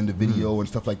kitchen and the video and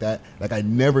stuff like that. Like I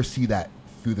never see that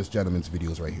through this gentleman's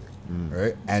videos right here,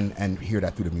 right? And hear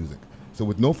that through the music. So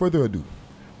with no further ado,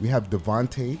 we have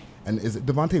Devontae, and is it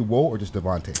Devontae Woe or just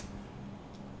Devontae?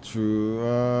 True.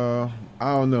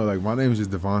 I don't know. Like my name is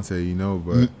just Devontae, you know,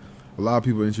 but a lot of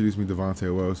people introduce me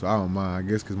Devontae Woe, so I don't mind. I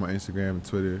guess because my Instagram and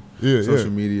Twitter,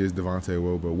 social media is Devontae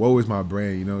Woe, but Woe is my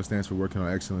brand. You know, it stands for working on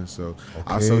excellence. So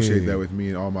I associate that with me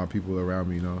and all my people around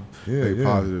me. You know, very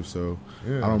positive. So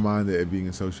I don't mind it being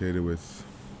associated with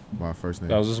my first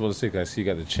name. I was just about to say, 'cause I see you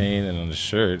got the chain and on the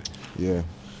shirt. Yeah,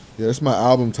 that's my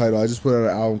album title. I just put out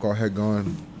an album called Head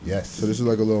Gone. Yes. So this is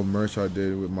like a little merch I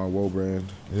did with my Woe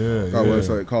brand. Got a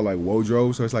website called like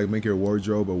Wodrobe. So it's like make your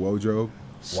wardrobe a Wodrobe.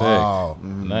 Wow,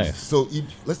 nice. So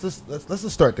let's just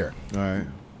start there. All right.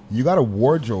 You got a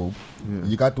wardrobe.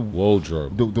 You got the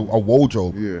wardrobe. A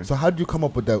wardrobe. Yeah. So how did you come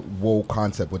up with that woe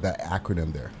concept with that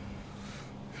acronym there?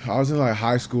 I was in like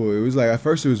high school. It was like at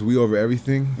first it was we over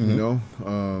everything, you know,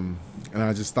 and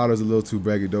I just thought it was a little too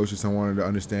braggadocious. I wanted to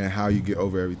understand how you get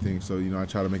over everything. So you know, I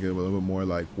try to make it a little bit more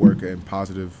like work and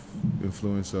positive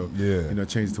influence. So you know,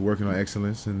 change it to working on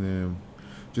excellence, and then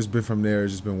just been from there.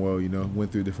 It's just been well, you know,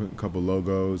 went through different couple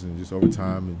logos and just over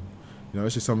time, and you know,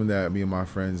 it's just something that me and my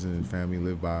friends and family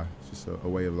live by. It's just a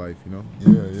way of life, you know.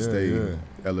 Stay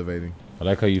elevating. I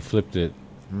like how you flipped it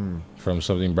from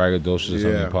something braggadocious to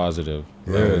something positive.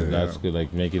 That's good.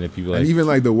 Like making it people. And like, even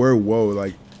like the word woe,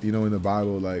 like you know, in the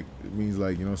Bible, like it means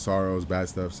like you know sorrows, bad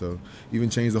stuff. So even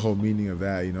change the whole meaning of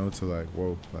that, you know, to like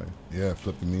whoa, like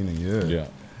flip the meaning. Yeah.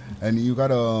 And you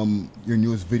got your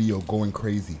newest video, Going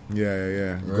Crazy.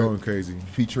 Yeah. Right? Going Crazy.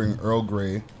 Featuring Earl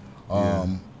Grey.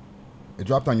 It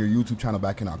dropped on your YouTube channel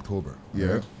back in October. Yeah.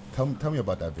 Right? Tell me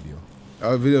about that video.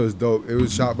 Our video is dope. It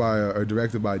was shot by or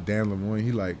directed by Dan Lemoyne.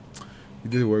 He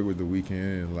did work with The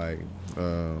Weeknd and like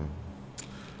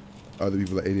other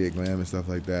people like 88 Glam and stuff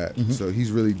like that. Mhm. So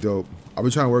he's really dope. I've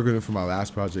been trying to work with him for my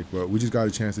last project, but we just got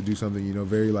a chance to do something, you know,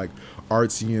 very like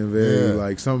artsy and very Yeah.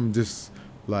 like something just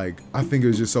like I think it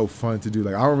was just so fun to do.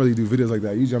 Like I don't really do videos like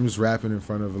that. Usually I'm just rapping in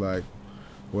front of like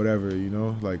whatever, you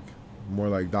know, like more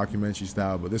like documentary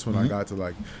style. But this one I Mhm. got to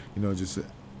like, you know, just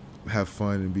have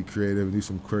fun and be creative and do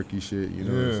some quirky shit, you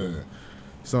know. Yeah. So,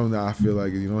 something that I feel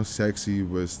like, you know, sexy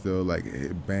but still like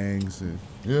it bangs and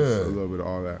Yeah. just a little bit of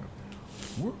all that.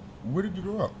 Where did you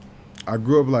grow up? I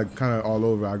grew up like kind of all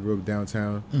over. I grew up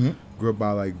downtown. Mhm. Grew up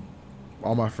by like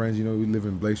all my friends. You know, we live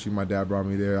in Blake Street. My dad brought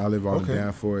me there. I live on Okay.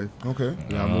 Danforth. Okay.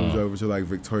 And I moved over to like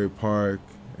Victoria Park,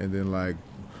 and then like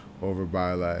over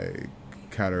by like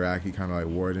Cataraqui, kind of like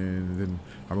Warden. And then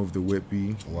I moved to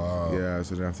Whitby. Wow. Yeah.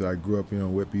 So then after I grew up, you know,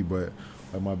 in Whitby, but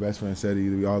like my best friend said,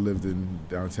 we all lived in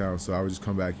downtown. So I would just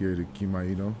come back here to keep my,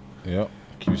 you know. Yep.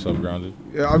 Keep yourself grounded.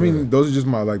 Yeah, I mean, those are just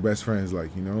my like best friends, like,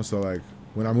 you know. So like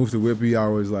when I moved to Whitby, I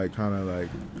was like kind of like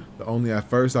at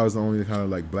first I was the only kind of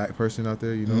like black person out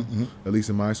there, you know, Mhm. at least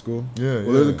in my school. Yeah,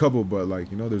 Well, there's a yeah. couple, but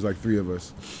like, you know, there's like 3 of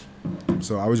us.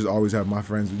 So I would just always have my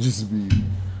friends would just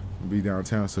be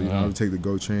downtown. So, you know, I would take the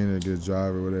GO train or get a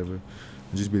drive or whatever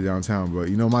and just be downtown. But,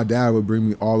 you know, my dad would bring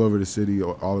me all over the city,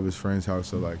 all of his friends' house.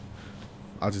 So like,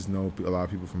 I just know a lot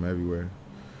of people from everywhere.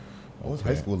 What was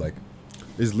high school like?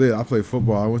 It's lit. I played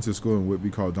football. I went to a school in Whitby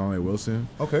called Donley Wilson.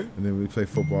 Okay. And then we played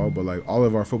football, but like all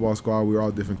of our football squad, we were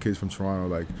all different kids from Toronto.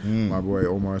 Like my boy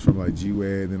Omar's from like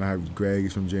G-Way, and then I have Greg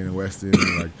is from Jane and Weston,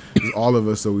 and like just all of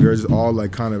us. So we were just all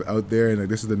like kind of out there, and like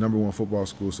this is the #1 football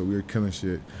school, so we were killing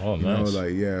shit. Oh, you nice. know,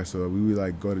 like yeah. So we would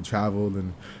like go to travel,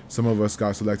 and some of us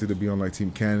got selected to be on like Team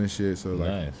Canada and shit. So like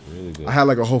Nice, really good. I had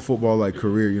like a whole football like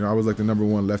career. You know, I was like the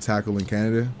 #1 left tackle in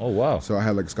Canada. Oh wow. So I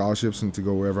had like scholarships and to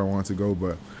go wherever I wanted to go,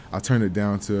 but I turned it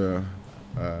down to.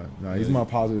 No, he's my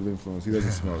positive influence. He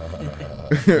doesn't smoke.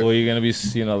 Well, you're gonna be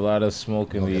seeing a lot of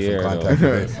smoke in the get some air. contact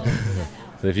though. with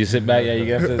So if you sit back, yeah,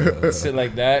 you have to sit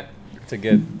like that to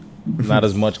get not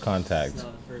as much contact.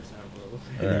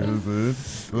 Yeah,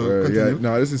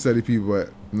 no, this is Seti P, but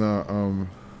no,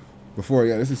 before,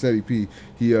 yeah, this is Seti P.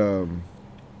 He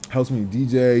helps me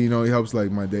DJ, you know, he helps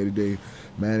like my day-to-day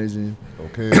managing.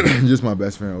 Okay. Just my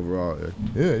best friend overall.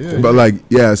 Yeah. But like,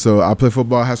 yeah, so I play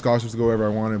football, I had scholarships to go wherever I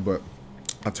wanted, but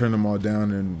I turned them all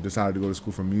down and decided to go to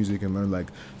school for music and learn like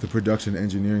the production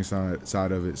engineering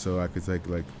side of it so I could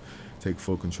take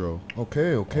full control.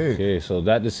 Okay, so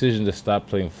that decision to stop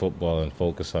playing football and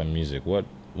focus on music, what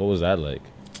was that like?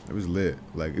 It was lit.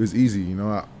 Like, it was easy, you know.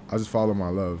 I just follow my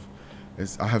love.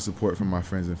 I have support from my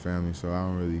friends and family, so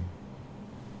it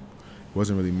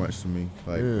wasn't really much to me.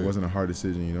 Like, it wasn't a hard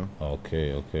decision, you know.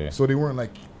 Okay. So they weren't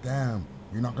like, damn,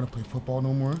 you're not gonna play football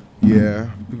no more?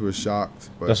 Yeah, people were shocked.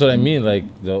 But That's what I mean, like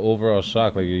the overall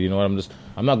shock. Like, you know what,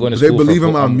 I'm not going to they school. believe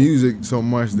in my I'm- music so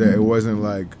much that it wasn't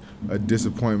like a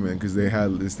disappointment because they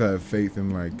had faith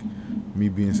in like me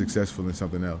being successful in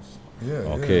something else.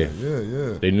 Okay.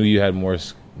 Yeah. They knew you had more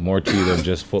to you than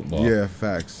just football. Yeah,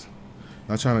 facts.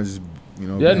 Not trying to just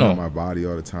Yeah, bang no. on my body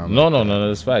all the time. No,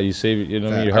 that's fine. You save, you know,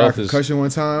 what I mean, your I got health a is. concussion one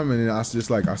time, and then I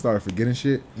started forgetting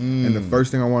shit. And the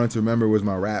first thing I wanted to remember was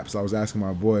my raps. I was asking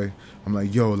my boy, I'm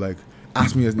like, yo, like,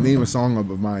 ask me name a song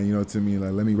of mine, you know, to me,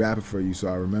 like, let me rap it for you so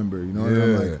I remember, you know. And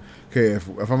I'm like, okay,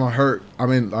 if I'm hurt,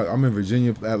 I'm in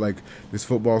Virginia at like this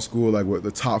football school, like with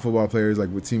the top football players, like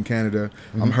with Team Canada.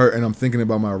 I'm hurt, and I'm thinking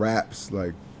about my raps,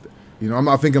 like, you know, I'm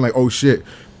not thinking like, oh shit.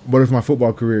 What if my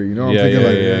football career? You know, I'm thinking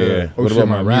like, oh What shit, about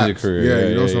my music raps. career? Yeah,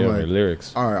 you know, so I'm my like,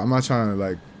 lyrics. all right, I'm not trying to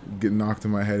like get knocked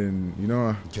in my head and you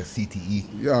know, just CTE.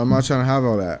 Yeah, I'm not trying to have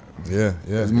all that. Yeah.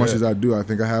 As much as I do, I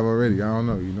think I have already. I don't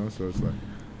know, you know. So it's like,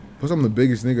 plus I'm the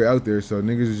biggest nigga out there, so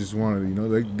niggas just want to, you know,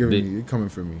 they coming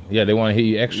for me. Yeah, they want to hit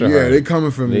you extra Yeah, hard. they coming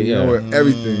for me. You know, with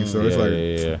everything. So it's like,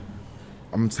 yeah.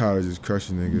 I'm tired of just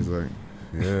crushing niggas. Like,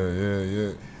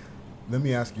 Yeah. Let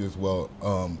me ask you as well.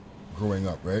 Growing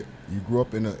up, right? You grew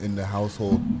up in the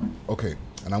household. Okay,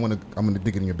 and I'm gonna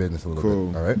dig in your business a little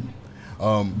bit. All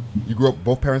right. You grew up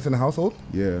both parents in the household.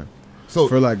 Yeah. So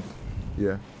for like,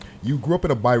 yeah. You grew up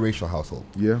in a biracial household.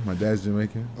 Yeah, my dad's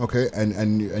Jamaican. Okay,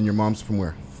 and your mom's from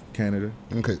where? Canada.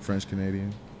 Okay, French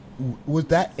Canadian. Was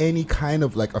that any kind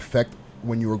of like effect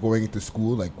when you were going into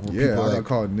school? Like, were Yeah, people I got like,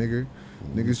 called nigger.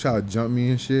 Niggas try to jump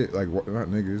me and shit. Like, not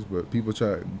niggas, but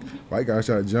white guys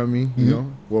try to jump me, you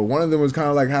know? Well, one of them was kind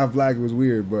of like half black. It was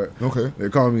weird, but they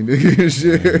called me nigga and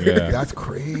shit. Yeah. That's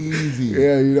crazy.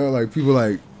 Yeah, you know, like people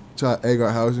like try to egg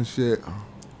our house and shit.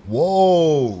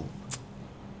 Whoa.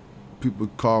 People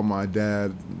call my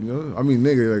dad, you know, I mean,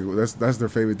 nigga, like that's their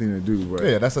favorite thing to do. But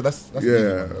yeah, that's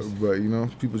yeah, but you know,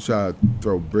 people try to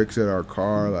throw bricks at our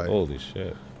car, like holy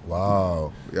shit.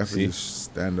 Wow. You have to just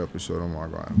stand up and show them all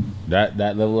God.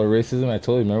 That level of racism, I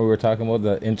told you. Remember we were talking about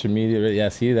the intermediate. Yeah,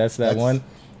 see, that's one.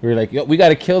 We were like, yo, we got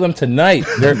to kill them tonight.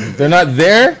 They're not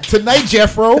there tonight,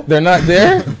 Jeffro. They're not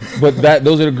there, but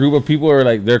those are the group of people who are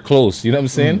like they're close. You know what I'm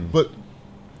saying? But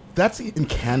that's in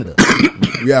Canada.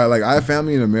 Yeah, like I have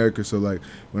family in America, so like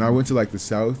when I went to like the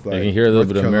South, like I can hear a little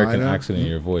North bit of American Carolina, accent in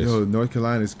your voice. Yo, North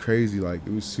Carolina is crazy. Like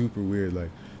it was super weird.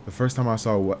 Like the first time I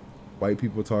saw white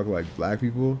people talk like black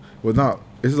people, well, not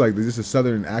it's like just a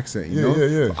Southern accent, you know?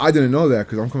 Yeah. But I didn't know that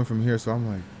because I'm coming from here, so I'm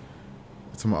like,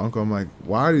 to my uncle, I'm like,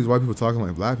 why are these white people talking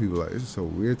like black people? Like it's just so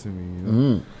weird to me, you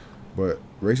know? But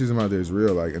racism out there is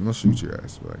real, like, and they'll shoot your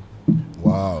ass. Like,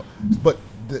 wow. But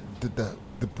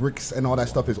the bricks and all that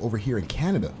stuff is over here in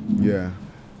Canada. Yeah.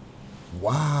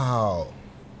 Wow.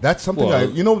 That's something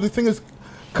the thing is,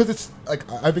 because it's like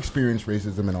I've experienced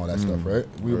racism and all that stuff, right?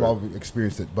 We've all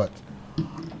experienced it, but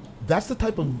that's the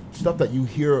type of stuff that you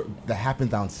hear that happens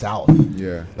down south.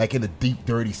 Yeah. Like in the deep,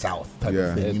 dirty south type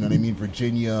of thing. You know what I mean?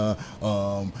 Virginia,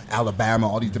 Alabama,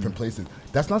 all these different places.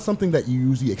 That's not something that you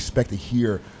usually expect to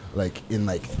hear like in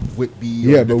like Whitby.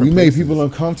 Yeah, but we made people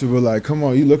uncomfortable. Like, come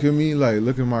on, you look at me, like,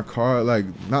 look at my car. Like,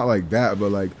 not like that,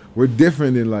 but like, we're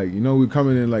different than like, you know, we're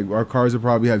coming in, like, our cars will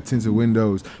probably have tinted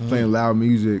windows, playing loud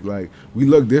music. Like, we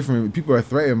look different. People are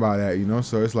threatened by that, you know?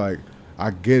 So it's like,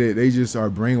 I get it. They just are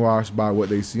brainwashed by what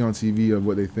they see on TV of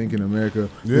what they think in America.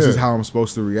 Yeah. This is how I'm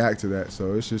supposed to react to that.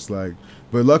 So it's just like,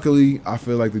 but luckily, I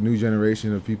feel like the new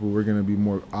generation of people, we're going to be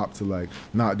more apt to like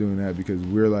not doing that because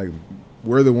we're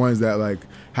the ones that like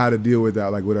how to deal with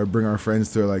that. Like, would I bring our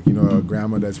friends to like, you know, a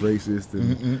grandma that's racist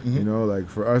and, you know, like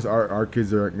for us, our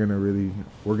kids are going to really,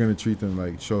 we're going to treat them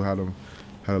like, show how to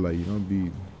like, you know, be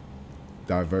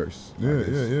diverse.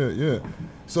 Yeah.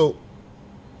 So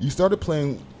you started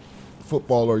playing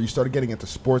football or you started getting into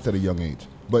sports at a young age,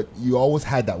 but you always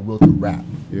had that will to rap.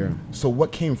 Yeah. So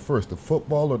what came first, the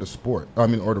football or the sport? Or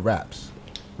the raps?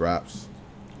 Raps.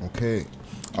 Okay.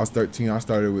 I was 13. I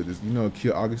started with this, you know,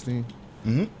 Akil Augustine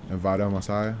and Vidal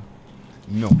Masaya.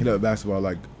 No. He loved basketball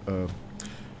like,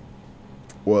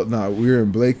 we were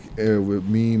in Blake with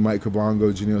me, Mike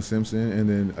Kabongo, Janelle Simpson, and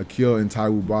then Akil and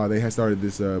Taiwo Ba. They had started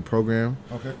this program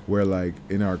where, like,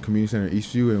 in our community center in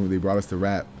Eastview, and they brought us to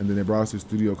rap, and then they brought us to a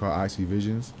studio called IC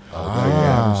Visions, like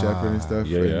Gavin Shepard and stuff,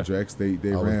 and Drex.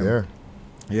 They ran there.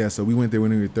 Yeah, so we went there when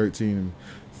we were 13, and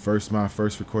my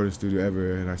first recording studio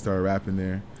ever, and I started rapping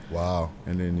there. Wow.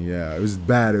 And then it was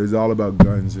bad. It was all about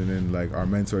guns, and then like our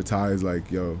mentor Ty is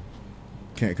like, yo,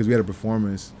 can't, because we had a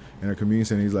performance in our community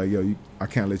center. He's like, yo, I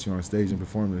can't let you on stage and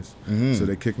perform this. So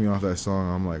they kicked me off that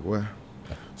song. I'm like, what?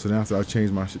 So then after I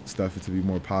changed my stuff to be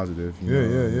more positive. You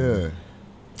know?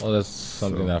 Well, that's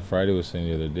something that Friday was saying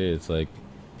the other day. It's like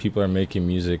people are making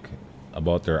music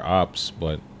about their ops,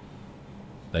 but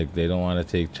like they don't want to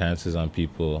take chances on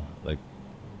people like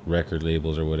record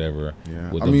labels or whatever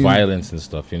with the violence and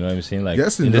stuff. You know what I'm saying? Like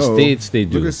in the States they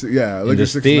do. Look in the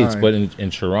States, but in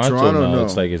Toronto now no.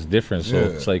 It's like it's different. So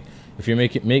it's like if you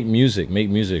make music.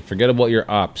 Forget about your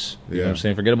ops. You know what I'm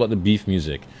saying? Forget about the beef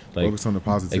music. Like focus on the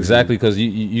positivity. Exactly, because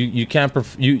you can't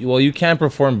you can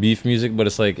perform beef music, but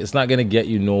it's like it's not gonna get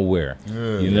you nowhere.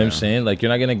 You know what I'm saying? Like you're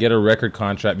not gonna get a record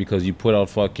contract because you put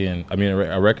out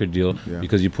a record deal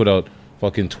because you put out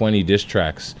fucking 20 diss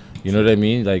tracks. You know what I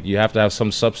mean? Like you have to have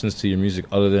some substance to your music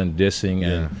other than dissing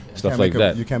and stuff like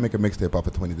that. You can't make a mixtape off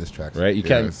of 20 diss tracks, right? You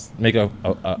can't make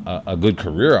a good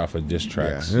career off of diss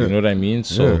tracks. You know what I mean?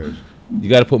 So you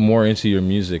got to put more into your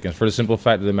music, and for the simple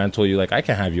fact that the man told you like I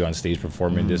can't have you on stage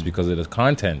performing this because of the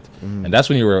content, and that's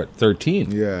when you were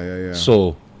 13.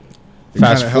 So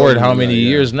fast forward how many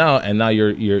years now, and now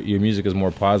your music is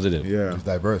more positive. It's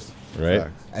diverse, right?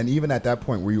 And even at that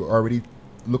point, were you already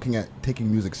looking at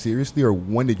taking music seriously, or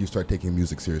when did you start taking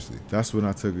music seriously? That's when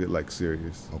I took it like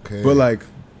serious. Okay. But like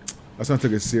that's when I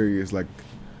took it serious like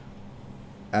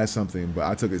as something, but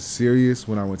I took it serious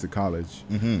when I went to college.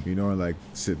 You know, and like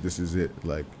this is it.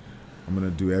 Like I'm gonna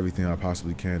do everything I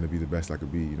possibly can to be the best I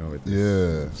could be, you know, at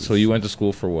this. So you went to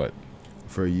school for what?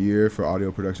 For a year for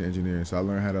audio production engineering. So I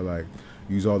learned how to like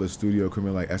use all the studio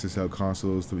equipment like SSL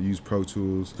consoles, to use Pro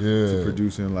Tools, to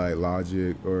produce in like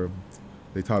Logic, or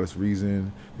they taught us Reason.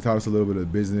 They taught us a little bit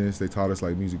of business. They taught us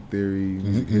like music theory,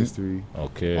 music history.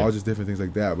 Okay. All just different things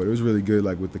like that. But it was really good,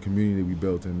 like with the community we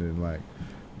built, and then like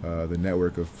the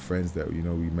network of friends that we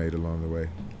made along the way.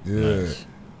 Nice.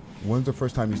 When's the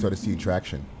first time you started seeing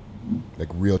traction, like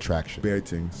real traction? Bare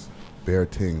Things. Bare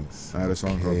Things. I had a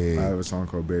song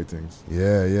called Bare Things.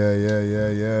 Yeah.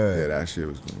 Yeah, that shit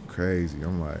was going crazy.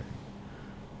 I'm like,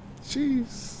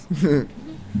 jeez.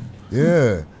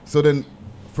 Yeah. So then,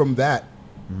 from that,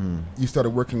 you started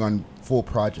working on full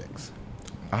projects.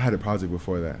 I had a project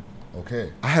before that.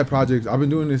 Okay. I had projects. I've been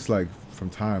doing this like from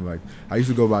time. Like I used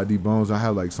to go by D Bones. I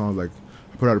have like songs like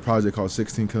I put out a project called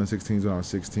 16 Killing 16s when I was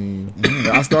 16. Like,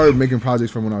 I started making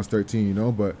projects from when I was 13. You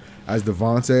know, but as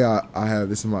Devontae, I have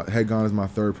this is my Head Gone is my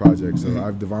third project. So I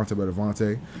have Devontae by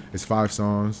Devontae. It's 5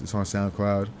 songs. It's on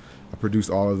SoundCloud. I produced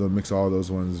all of them, mixed all of those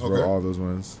ones, wrote all of those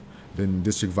ones. Then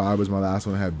District Vibe was my last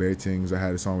one. I had Bear Things. I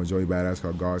had a song with Joey Badass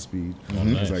called Godspeed.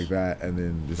 Things like that. And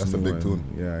then this That's a new big one, tune.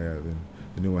 Yeah. Then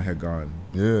the new one Had Gone.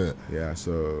 Yeah. Yeah.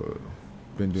 So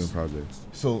been doing projects.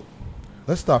 So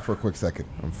let's stop for a quick second.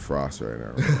 I'm Frost right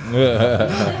now.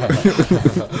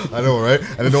 I know, right?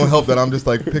 And it don't help that I'm just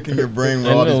like picking your brain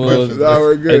with all these questions. No,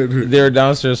 we're good. They were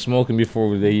downstairs smoking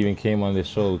before they even came on the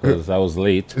show because I was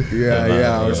late. Yeah.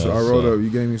 I rolled up. You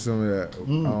gave me some of that. I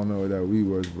don't know what that weed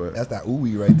was, but That's that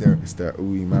ooey right there. it's that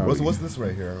ooey Maui. What's this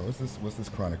right here? What's this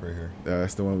chronic right here?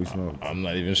 That's the one we smoked. I'm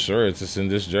not even sure. It's just in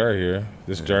this jar here.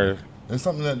 This jar. There's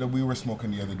something that we were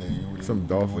smoking the other day. Some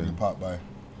dolphin. When you popped by.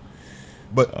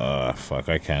 But fuck,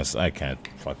 I can't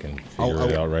fucking figure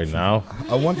it out right now.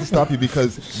 I want to stop you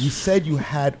because you said you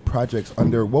had projects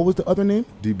under what was the other name?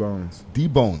 D Bones. D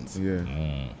Bones.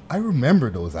 Yeah. I remember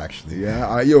those actually.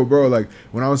 Yeah, yo, bro, like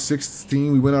when I was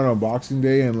 16, we went out on Boxing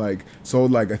Day and like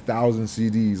sold like 1,000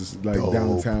 CDs like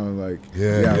downtown. Like,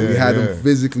 Yeah, we had them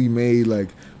physically made. Like,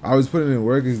 I was putting in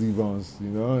work as D Bones, you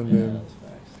know, and then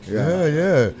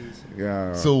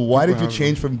yeah. So why did you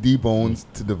change from D Bones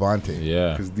to Devontae?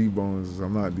 Yeah, because D Bones,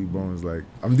 I'm not D Bones. Like,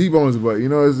 I'm D Bones, but you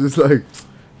know, it's just like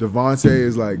Devontae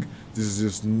is like this is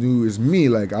just new. It's me.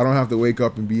 Like, I don't have to wake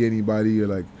up and be anybody or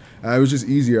like. And it was just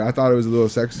easier. I thought it was a little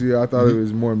sexier. I thought it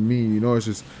was more me. You know, it's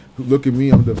just look at me.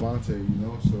 I'm Devontae. You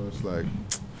know, so it's like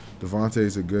Devontae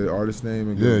is a good artist name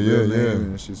and good real name,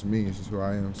 and it's just me. It's just who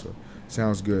I am. So it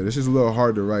sounds good. It's just a little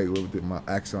hard to write with my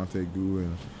accente goo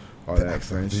and all that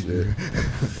French shit.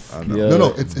 I know.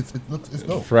 No, it's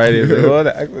dope. Friday, I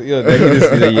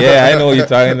know what you're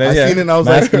talking about. I seen it and I was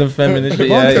masculine, like, feminine shit.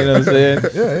 Yeah, you know what I'm saying?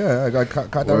 Yeah, I got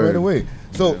caught that right away.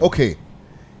 So okay,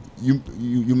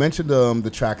 you mentioned the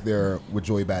track there with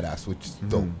Joey Badass, which is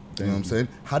dope. You know what I'm saying?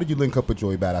 How did you link up with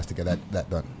Joey Badass to get that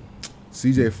done?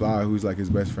 CJ Fly, who's like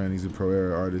his best friend, he's a pro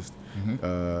era artist.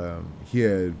 He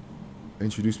had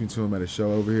introduced me to him at a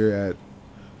show over here at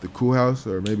the Cool House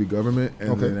or maybe Government,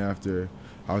 and then after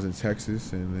I was in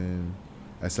Texas, and then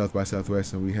at South by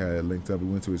Southwest, and we had linked up. We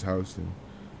went to his house, and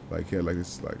like he had like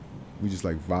this like we just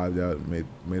like vibed out, and made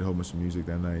a whole bunch of music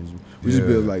that night. We just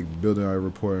building our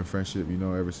rapport and friendship, you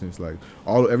know, ever since like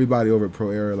everybody over at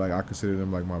Pro Era, like I consider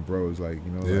them like my bros, like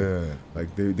you know,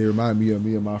 like they remind me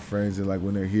of my friends, and like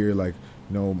when they're here, like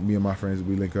you know, me and my friends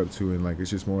we link up too, and like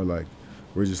it's just more like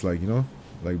we're just like you know,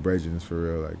 like brethren for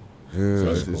real, like. So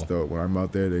it's just dope. When I'm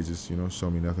out there, they just, you know, show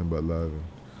me nothing but love.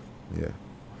 And, yeah.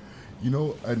 You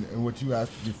know, and what you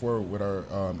asked before with our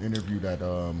interview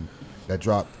that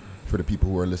dropped for the people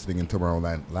who are listening in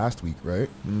Tomorrowland last week, right?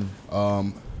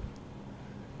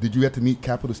 Did you get to meet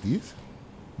Capital Steez?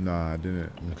 Nah, I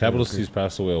didn't. Capital Steez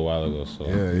passed away a while ago, so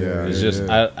yeah. It's just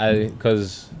I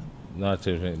because not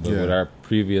to, but with our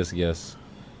previous guests,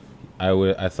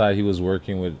 I thought he was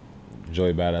working with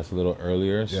Joey Badass a little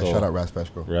earlier. Yeah, so shout out Ras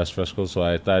Fresco. So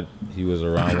I thought he was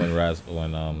around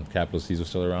when Capital Steez was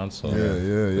still around. So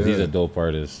he's a dope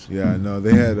artist. Yeah, I know.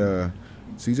 They had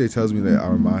CJ tells me that I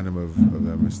remind him of them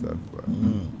and stuff. But,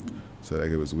 so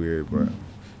like it was weird, but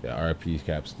yeah, R.I.P.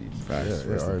 Cap Steez. Facts.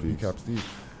 Yeah, R.I.P. Cap Steez.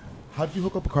 How did you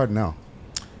hook up a Cardinal?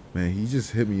 Man, he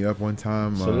just hit me up one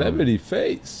time. Celebrity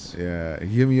face. Yeah,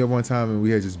 he hit me up one time and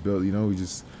we had just built, you know, we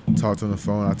just talked on the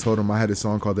phone. I told him I had a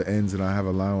song called The Ends and I have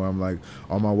a line where I'm like,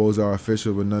 all my woes are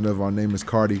official, but none of our name is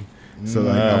Cardi. So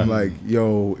like I'm like,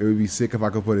 yo, it would be sick if I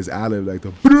could put his ad-lib like the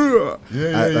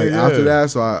after that.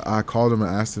 So I called him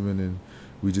and asked him, and then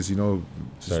we just, you know,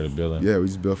 started building. Yeah, we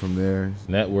just built from there.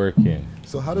 Networking.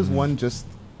 So how does one just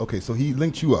so he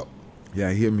linked you up? Yeah,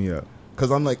 he hit me up.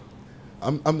 Cause I'm like,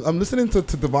 I'm listening to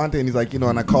Devontae and he's like, you know,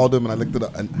 and I called him and I looked it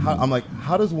up and I'm like,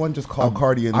 how does one just call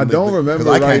Cardi? And I don't remember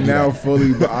right now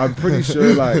fully, but I'm pretty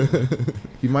sure like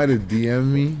he might have DM'd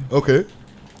me. Okay.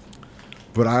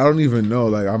 But I don't even know.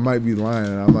 Like I might be lying,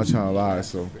 and I'm not trying to lie.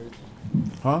 So,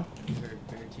 huh?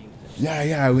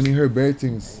 Yeah. When he heard Bear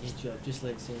Things, just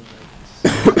like saying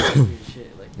like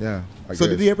shit. Like yeah. So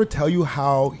did he ever tell you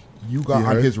how you got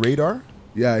on his radar?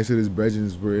 Yeah, he said his brethren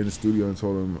were in the studio and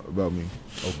told him about me.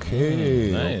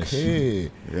 Okay, nice. Okay.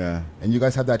 Yeah. And you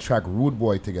guys have that track Rude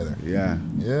Boy together. Yeah.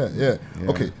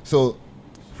 Okay, so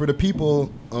for the people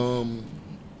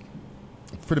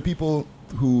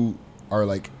who are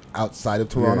like outside of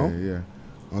Toronto, yeah.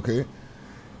 Okay,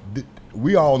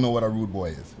 we all know what a Rude Boy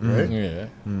is, right? Yeah.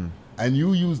 And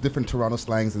you use different Toronto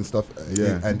slangs and stuff,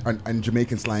 and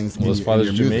Jamaican slangs. Well, his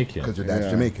father's Jamaican. Because your dad's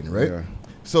Jamaican, right? Yeah.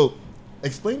 So,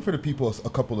 explain for the people a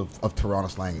couple of Toronto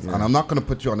slangs. And I'm not going to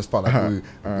put you on the spot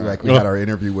like we had our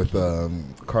interview with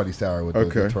Carly Sarah with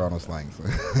the Toronto slangs.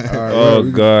 Oh,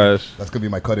 gosh. That's going to be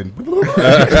my cut-in.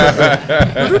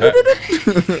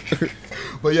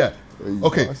 But yeah.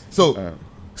 Okay, so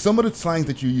some of the slangs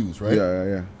that you use, right?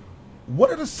 Yeah.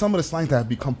 What are some of the slangs that have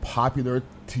become popular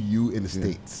to you in the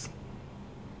States?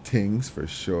 Tings, for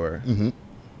sure. Mm-hmm.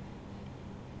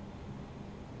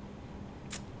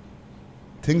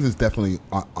 Tings is definitely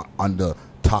on the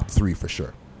top 3 for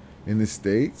sure. In the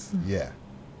States? Yeah.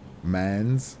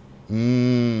 Mans.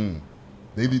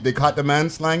 They caught the man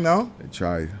slang now? They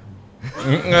tried.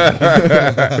 I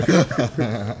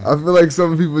feel like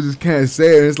some people just can't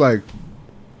say it. It's like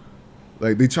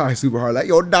they try super hard. Like,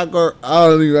 yo, doctor, I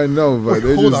don't even know. But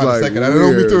they're Hold just on like a second. I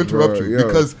don't mean to interrupt bro, you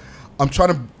because I'm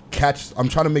trying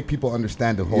to make people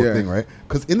understand the whole thing, right?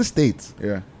 Because in the States,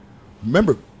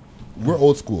 remember, we're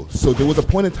old school. So there was a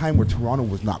point in time where Toronto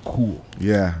was not cool.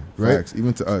 Yeah, right? Facts,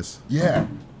 even to us. Yeah.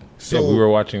 So we were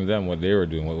watching them, what they were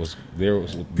doing. What was their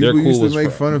people cool used to was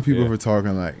make fun of people for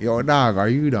talking like, yo, dog, are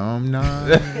you dumb? Nah.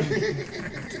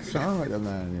 What's wrong with that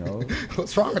man, yo?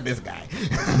 What's wrong with this guy?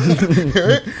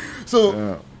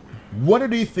 So, what do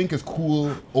they think is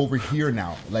cool over here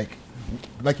now? Like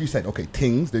you said, okay,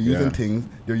 tings. They're using tings.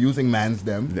 They're using mans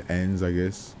them. The ends, I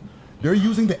guess. They're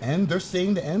using the end. They're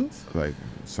saying the ends. Like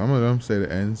some of them say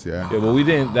the ends. Yeah. Yeah, but we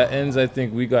didn't. That ends. I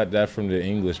think we got that from the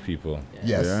English people.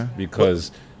 Yes. Yeah.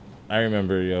 Because I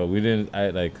remember, we didn't.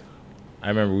 I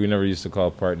remember we never used to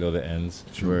call Parkdale the ends.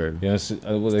 Sure. You know, it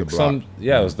was like the block.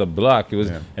 it was the block. It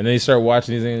was, and then you start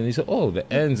watching these things, and he said, "Oh, the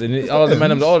ends," and all the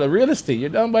men, the real estate.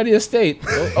 You're down by the estate.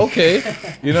 Okay,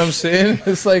 you know what I'm saying?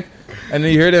 It's like, and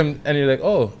then you hear them, and you're like,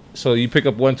 "Oh." So you pick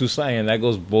up 1-2 slang, and that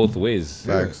goes both ways.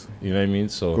 Facts. You know what I mean?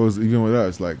 So goes even with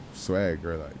us, like swag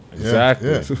or like exactly.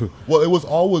 Yeah. Well, it was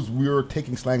always we were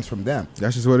taking slangs from them.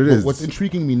 That's just what it is. What's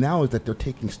intriguing me now is that they're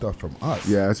taking stuff from us.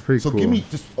 Yeah, that's pretty cool. So give me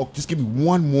just give me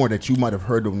one more that you might have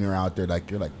heard when you're out there. Like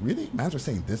you're like, really? Mans are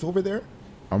saying this over there?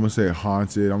 I'm gonna say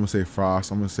haunted. I'm gonna say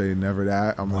frost. I'm gonna say never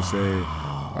that. I'm gonna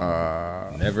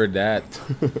say never that.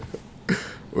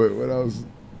 Wait, what else?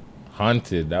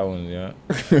 Haunted. That one, yeah.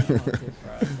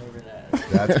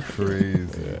 That's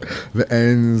crazy. The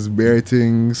ends, bare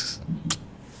things.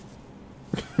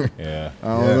 Yeah. I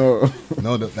don't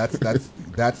know. No, that's to me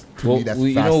that's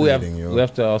we fascinating. we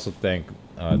have to also thank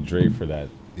Drake for that.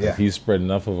 Yeah. He spread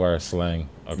enough of our slang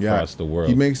across the world.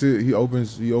 He makes it. He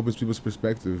opens people's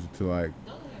perspective to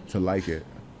like it.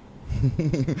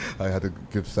 I had to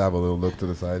give Sav a little look to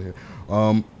the side here.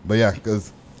 But yeah,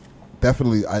 because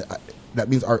definitely, I that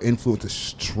means our influence is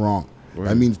strong. Right.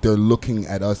 That means they're looking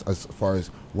at us as far as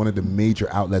one of the major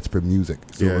outlets for music.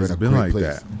 So yeah, we're it's in a been great like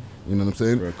place. that. You know what I'm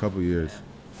saying? For a couple of years.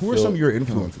 Who are some of your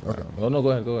influences? Okay. Oh no, go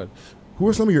ahead. Who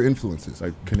are some of your influences?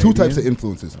 Like two types of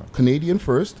influences. Canadian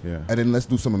first, yeah, and then let's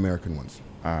do some American ones.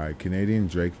 All right, Canadian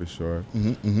Drake for sure.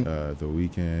 Mm-hmm. The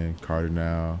Weeknd, Carter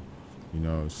Now,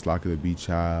 Slock of the Beat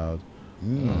Child,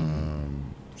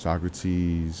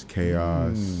 Socrates,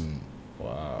 Chaos.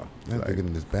 Wow, I'm thinking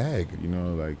in this bag.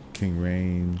 Like King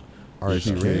Rain,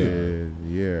 R.I.P. Kid,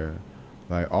 yeah.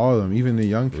 Like all of them, even the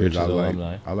young kids. Richard I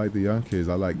alumni. like the young kids.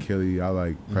 I like Kelly. I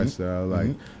like Presta. I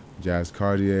like Jazz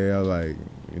Cartier. I like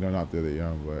not that they're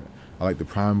young, but I like the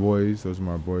Prime Boys. Those are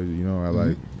my boys. I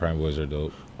like Prime Boys are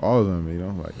dope. all of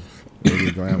them. Like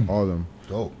Lady Glam, all of them.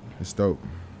 Dope. It's dope.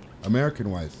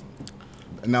 American wise,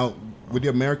 now with the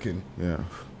American, Yeah.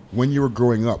 when you were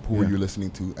growing up, who were you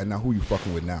listening to, and now who you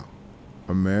fucking with now?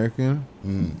 American.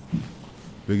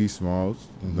 Biggie Smalls,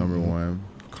 number one.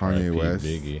 Kanye R.I.P. West,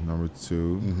 Biggie. number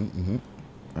two.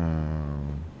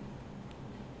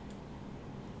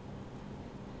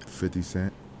 50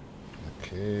 Cent.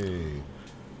 Okay.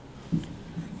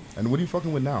 And what are you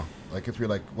fucking with now? Like, if you're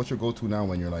like, what's your go-to now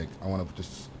when you're like, I want to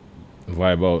just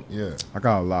vibe out? Yeah. I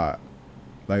got a lot.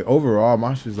 Like, overall,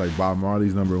 my shit's like Bob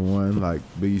Marley's number one, like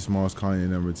Biggie Smalls, Kanye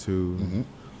number two.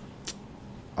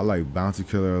 I like Bounty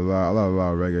Killer a lot. I like a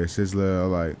lot of reggae.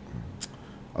 Sizzler,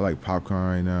 I like Popcorn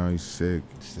right now. He's sick.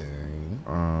 Same.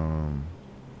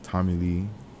 Tommy Lee.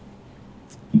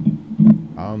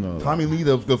 I don't know. Tommy Lee,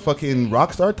 the fucking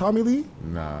rock star Tommy Lee?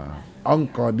 Nah.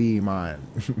 Uncle D, man.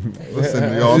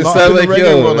 Listen, yo, I'm not in the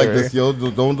reggae world like this, yo.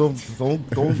 Don't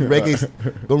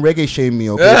reggae shame me,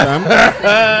 okay, fam?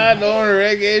 Don't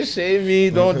reggae shame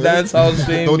me. Don't dance hall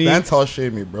shame Don't me. dance hall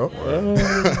shame me, bro.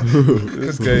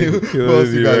 This guy Who else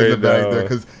you got in the bag there?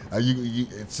 Because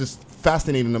it's just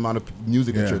fascinating amount of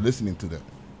music that you're listening to there.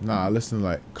 Nah, I listen to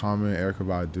like Common, Erykah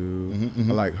Badu.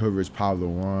 I like Hood Rich Pablo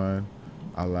One.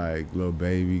 I like Lil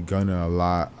Baby, Gunna a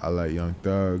lot. I like Young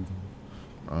Thug.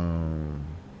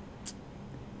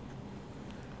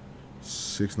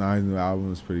 6ix9ine's new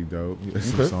album is pretty dope. There's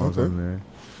some songs on there.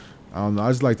 I don't know. I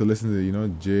just like to listen to,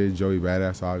 Jid, Joey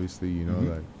Badass, obviously.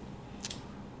 Like,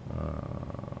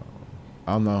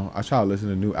 I don't know. I try to listen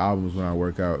to new albums when I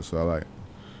work out. So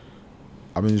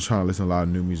I've been just trying to listen to a lot of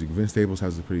new music. Vince Staples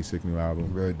has a pretty sick new album.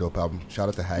 Very dope album. Shout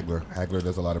out to Hagler. Hagler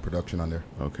does a lot of production on there.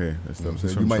 Okay, that's dope.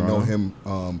 You might know him.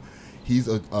 He's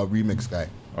a remix guy.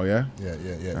 Oh yeah? Yeah.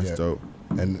 That's dope.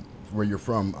 And where you're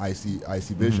from, IC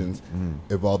Visions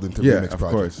evolved into yeah, remix of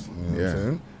projects. Course. You know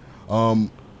what I'm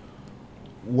saying?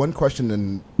 One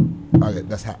question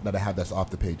that I have that's off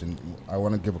the page, and I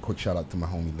want to give a quick shout out to my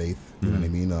homie Laith. You know what I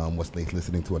mean? What's Laith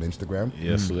listening to on Instagram?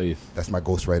 Yes, Laith. That's my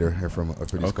ghostwriter here for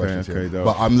these questions here. Dope.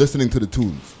 But I'm listening to the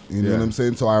tunes. You know what I'm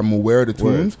saying? So I'm aware of the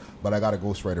tunes, but I got a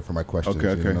ghostwriter for my questions. Okay.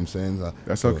 You know what I'm saying?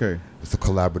 That's okay. It's a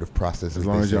collaborative process. As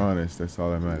long as you're honest, that's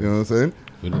all that matters. You know what I'm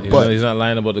saying? But he's not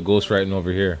lying about the ghostwriting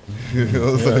over here. You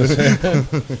know what I'm saying?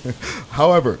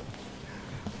 However,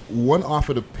 one off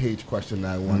of the page question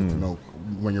that I wanted to know,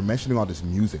 when you're mentioning all this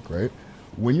music, right?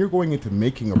 When you're going into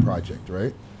making a project,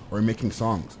 right? Or making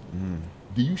songs,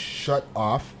 do you shut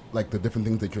off like the different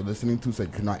things that you're listening to so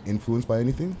you're not influenced by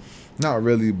anything? Not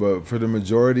really, but for the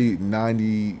majority,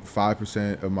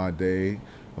 95% of my day,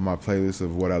 of my playlist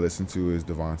of what I listen to is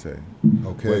Devontae.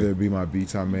 Okay. Whether it be my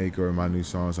beats I make or my new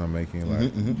songs I'm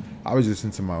making, I was just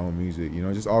into my own music,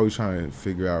 just always trying to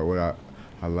figure out what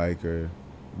I like, or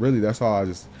really that's all.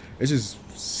 It just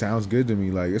sounds good to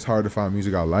me. Like, it's hard to find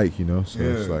music I like, so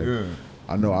it's like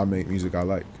I know I make music I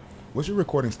like. What's your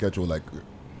recording schedule like?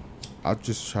 I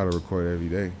just try to record every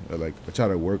day. Like, I try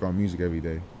to work on music every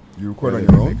day. You record on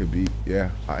your own? Make a beat.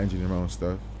 Yeah, I engineer my own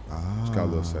stuff. Just got a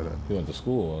little setup. He went to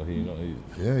school.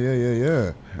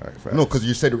 Yeah. No, because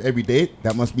you said every day.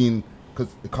 That must mean because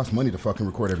it costs money to fucking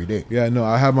record every day. Yeah, no,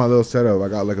 I have my little setup. I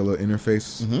got like a little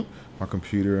interface, my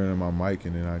computer and my mic,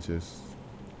 and then I just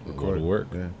go to work.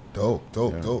 Yeah. Dope.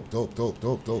 Yeah.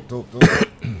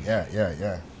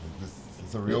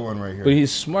 It's a real one right here. But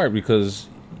he's smart because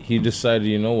he decided,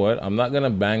 you know what? I'm not gonna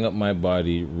bang up my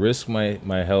body, risk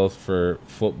my health for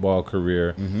football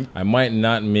career. I might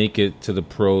not make it to the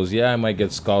pros. Yeah, I might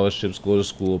get scholarships, go to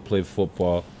school, play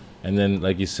football, and then,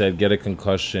 like you said, get a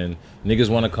concussion. Niggas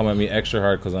want to come at me extra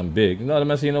hard because I'm big. You know what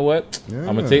I'm saying? You know what? Yeah.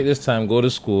 I'm gonna take this time, go to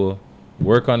school,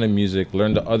 work on the music,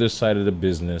 learn the other side of the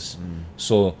business.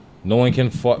 So no one can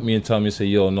fuck me and tell me, say,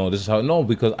 yo, no, this is how. No,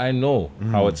 because I know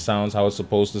how it sounds, how it's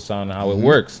supposed to sound, and how it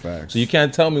works. Facts. So you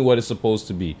can't tell me what it's supposed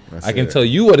to be. That's I can it. tell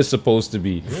you what it's supposed to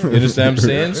be. You understand what I'm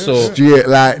saying? So Shit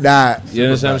like that. you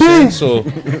understand what I'm saying? So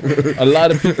a lot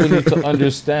of people need to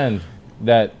understand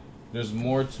that there's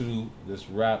more to this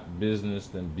rap business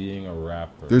than being a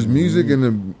rapper. There's music in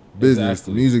the business,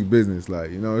 Exactly. the music business. Like,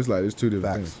 it's like there's two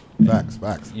different things.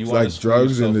 Facts. You It's wanna like screw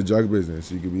drugs and yourself- the drug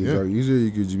business. You could be a Yeah. drug user, you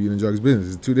could be in the drugs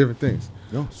business. It's two different things.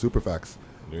 No, super facts.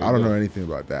 There you I don't go. know anything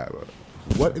about that, but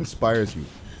What inspires you?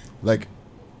 Like,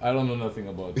 I don't know nothing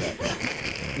about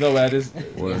that. No, I just like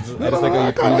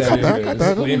I got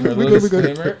that. We disclaimer.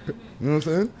 good. You know what I'm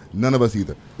saying? None of us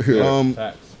either.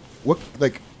 Facts.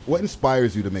 What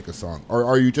inspires you to make a song, or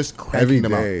are you just cranking every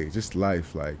them out? day, just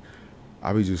life. Like,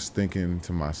 I be just thinking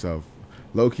to myself,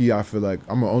 low key, I feel like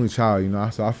I'm an only child,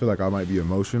 so I feel like I might be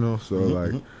emotional. So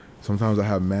like, sometimes I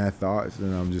have mad thoughts,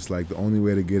 and I'm just like, the only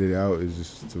way to get it out is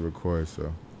just to record.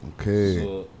 So Okay.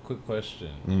 So, quick question: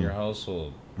 in your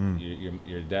household,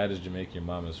 your dad is Jamaican, your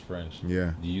mom is French.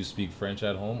 Yeah. Do you speak French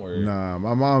at home, or Nah,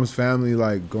 my mom's family,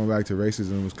 like, going back to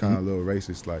racism, was kind of a little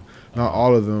racist. Like, not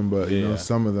all of them, but Yeah.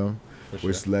 some of them, For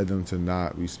which led them to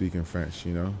not be speaking French.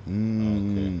 They're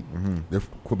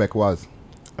Quebecois.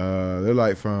 They're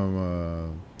like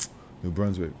from New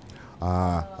Brunswick.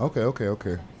 Okay.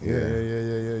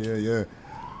 Yeah.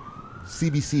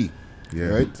 CBC. Yeah.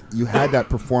 Right. You had that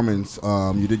performance.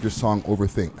 You did your song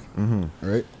 "Overthink."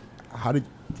 Right. How did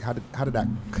that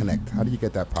connect? How did you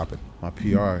get that popping? My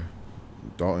PR,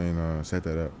 Dalton, set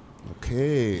that up.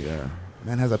 Okay. Yeah.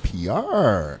 Man has a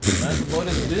PR. That's about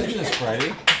his business,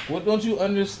 Friday. What don't you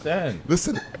understand?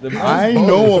 Listen, The man's I about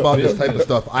know his about this business. type of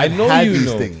stuff. I know had you these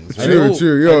know. things. I Right? know.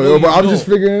 True. I know Yo, but you I'm know. just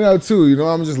figuring it out too.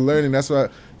 I'm just learning. That's why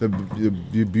the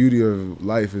beauty of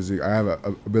life is I have a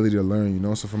ability to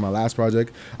learn. So for my last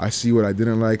project, I see what I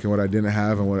didn't like and what I didn't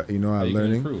have and what I'm you can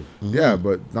learning. improve. Yeah,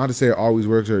 but not to say it always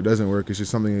works or it doesn't work. It's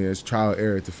just something that's trial and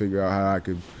error to figure out how I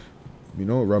could,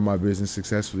 run my business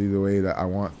successfully the way that I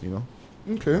want.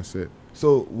 Okay. That's it.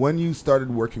 So when you started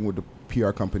working with the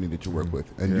PR company that you work with,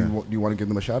 and Yeah. you want to give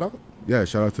them a shout out? Yeah,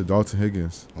 shout out to Dalton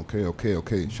Higgins. Okay.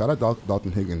 Shout out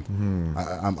Dalton Higgins.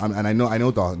 Mhm. I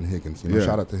know Dalton Higgins. You know, Yeah.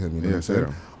 shout out to him. You know Yeah, what I'm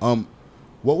shout saying?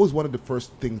 What was one of the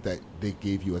first things that they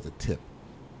gave you as a tip?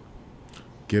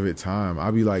 Give it time.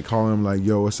 I'll be like calling him like,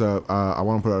 yo, what's up? I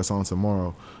want to put out a song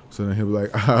tomorrow. So then he'll be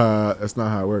like, that's not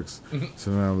how it works. So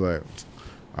then I'm like,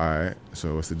 all right,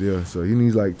 so what's the deal? So he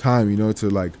needs like time, you know,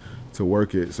 to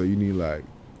work it. So you need like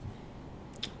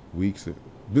weeks.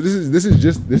 But this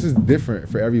is different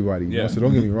for everybody. You know? So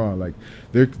don't get me wrong. Like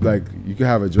you could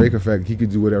have a Drake effect. He could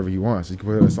do whatever he wants. He could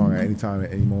put out a song at any time,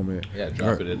 at any moment. Yeah,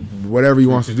 drop it in. Whatever he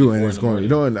wants to do, and it's going. You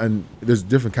know, and there's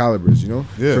different calibers. You know,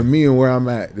 Yeah. For me and where I'm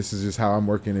at, this is just how I'm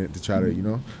working it to try to, you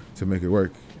know, to make it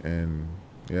work. And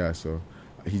yeah, so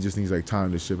he just needs like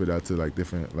time to ship it out to like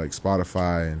different, like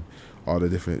Spotify and all the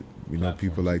different, you know,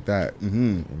 people like that.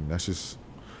 Mm-hmm. And that's just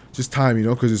time, you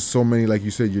know, because there's so many, like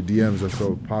you said, your DMs are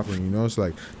so popping, you know. It's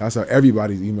like that's how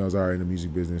everybody's emails are in the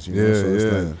music business, you know. Yeah, So it's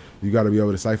yeah. like you got to be able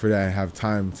to decipher that and have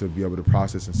time to be able to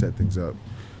process and set things up.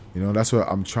 You know, that's what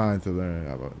I'm trying to learn.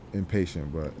 I'm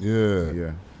impatient, but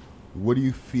yeah. What do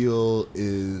you feel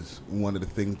is one of the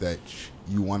things that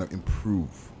you want to improve?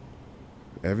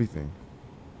 Everything.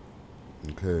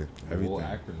 Okay. Everything. Whole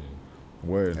acronym.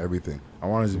 Word. Everything. I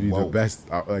want it to be Whoa. the best.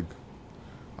 I'm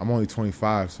only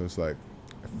 25, so it's like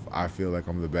if I feel like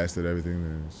I'm the best at everything,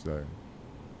 then it's like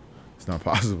it's not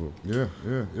possible. Yeah.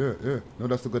 No,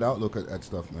 that's a good outlook at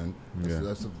stuff, man. Yeah.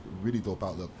 That's a really dope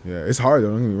outlook. Yeah, it's hard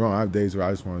though. Don't get me wrong. I have days where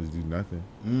I just want to do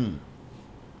nothing.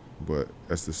 But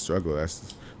that's the struggle.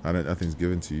 That's nothing's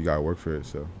given to you. You gotta work for it.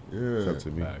 So it's up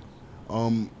to me.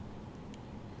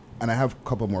 And I have a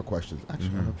couple more questions.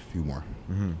 Actually, I have a few more.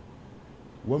 Mm-hmm.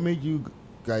 What made you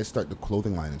guys start the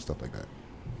clothing line and stuff like that?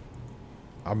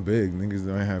 I'm big. Niggas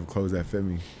don't have clothes that fit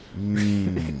me.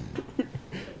 Mm.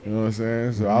 You know what I'm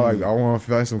saying? So I want to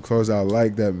find some clothes I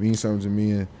like that mean something to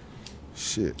me, and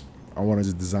shit, I want to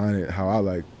just design it how I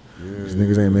like. Cause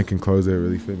niggas ain't making clothes that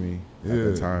really fit me at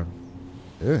that time.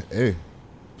 Yeah, hey.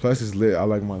 Plus it's lit. I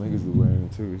like my niggas to wearing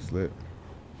it too. It's lit.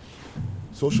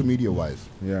 Social media wise,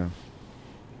 Yeah.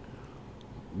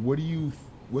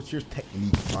 what's your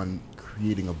technique on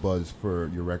creating a buzz for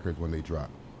your records when they drop?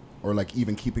 Or like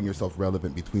even keeping yourself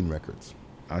relevant between records?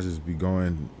 I just be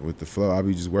going with the flow. I'll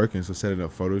be just working, so setting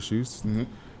up photo shoots,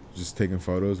 just taking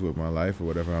photos with my life or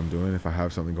whatever I'm doing. If I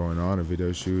have something going on, a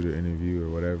video shoot or interview or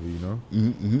whatever, you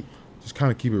know, just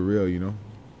kind of keep it real, you know,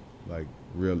 like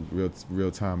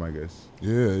real time, I guess.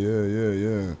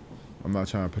 Yeah. I'm not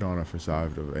trying to put on a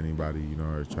facade of anybody, you know,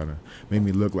 or trying to make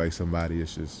me look like somebody.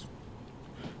 It's just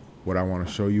what I want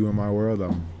to show you in my world.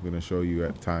 I'm gonna show you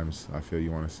at times I feel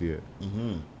you want to see it.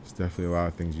 It's definitely a lot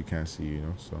of things you can't see, you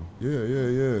know. So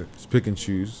yeah. Just pick and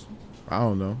choose. I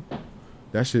don't know.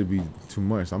 That should be too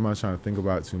much. I'm not trying to think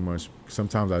about it too much.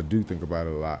 Sometimes I do think about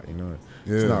it a lot, you know.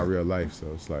 It's Yeah. not real life, so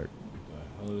it's like.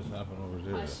 How did this happen over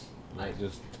there? Like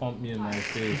just pump me in my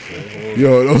face. Like,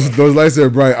 Yo, those lights are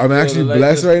bright. I'm actually the light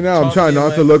blessed just right now. I'm pump trying me in not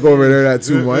my to look over face. there that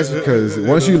too much because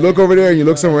once you look over there and you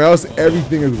look somewhere else,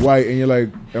 everything is white and you're like,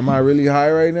 am I really high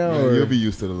right now? Yeah, Or? you'll be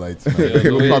used to the lights, man. Yeah, the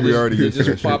You're way probably it already just, used to it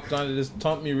that just shit. popped on. It just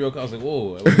thumped me real quick. I was like,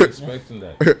 whoa, I wasn't expecting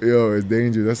that. Yo, it's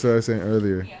dangerous. That's what I was saying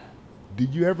earlier.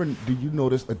 Did you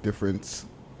notice a difference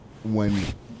when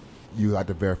you had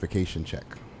the verification check?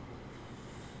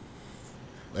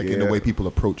 Like in the Yeah. way people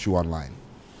approach you online?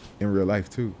 In real life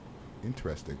too.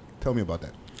 Interesting. Tell me about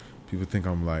that. People think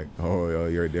I'm like, oh,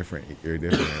 you're different. You're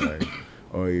different. Like,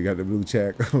 oh, you got the blue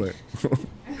check. I'm like,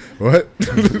 what? Like,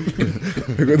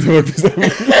 what the fuck is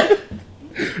that?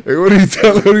 Like, what are you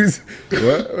telling me? What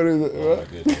is it?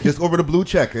 What? Just over the blue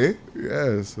check, eh?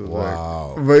 Yeah. So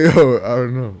Wow. Like, but yo, I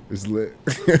don't know. It's lit.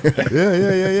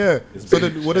 Yeah. So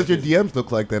then what does your DMs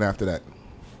look like then after that?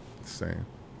 Same.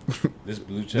 This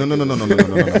blue check. No.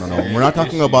 We're not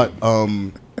talking about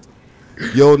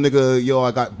yo nigga, yo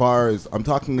I got bars. I'm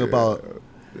talking about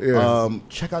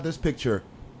check out this picture.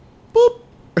 Boop.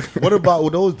 What about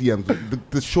those DMs?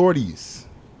 The shorties.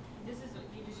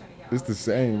 It's the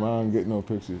same. I don't get no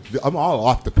pictures. I'm all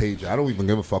off the page. I don't even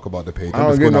give a fuck about the page. I I'm don't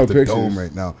just get going no off the pictures. dome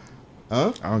right now.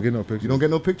 Huh? I don't get no pictures. You don't get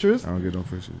no pictures? I don't get no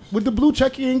pictures. With the blue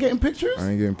check, you ain't getting pictures? I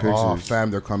ain't getting pictures. Oh, fam,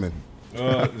 they're coming.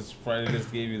 This Friday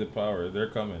just gave you the power. They're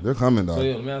coming. They're coming, dog. So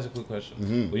let me ask a quick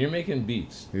question. When you're making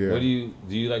beats, Yeah. what do you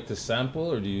like to sample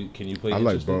or can you play I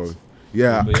like instruments? both.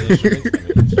 Yeah.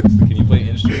 Can you play play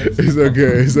instruments. It's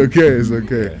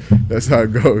okay. That's how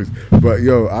it goes. But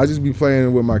yo, I just be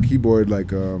playing with my keyboard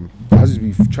like I just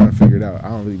be trying to figure it out. I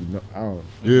don't really know.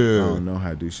 I don't know how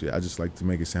to do shit. I just like to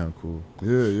make it sound cool.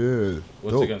 Yeah.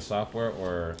 What's Dope. against software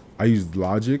or? I use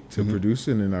Logic to produce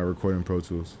it, and then I record in Pro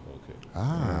Tools.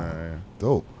 Okay.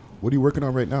 Dope. What are you working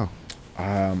on right now?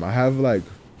 I have like,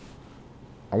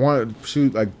 I want to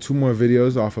shoot like 2 more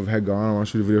videos off of Head Gone. I want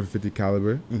to shoot a video for 50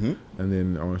 Caliber, and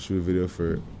then I want to shoot a video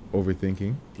for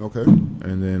Overthinking. Okay.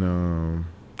 And then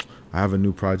I have a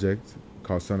new project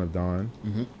called Son of Dawn.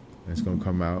 And it's gonna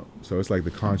come out. So it's like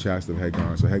the contrast of Head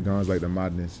Gone. So Head Gone is like the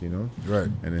madness, you know? Right.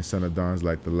 And then Son of Dawn's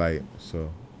like the light. So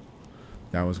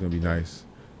that one's gonna be nice.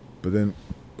 But then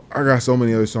I got so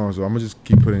many other songs, so I'm gonna just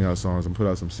keep putting out songs. I'm put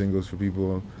out some singles for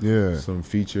people. Yeah. Some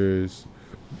features.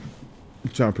 I'm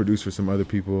trying to produce for some other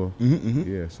people.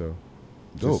 Yeah, so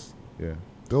Dope. Yeah.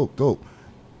 Dope.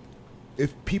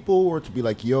 If people were to be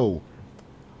like, yo,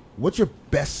 what's your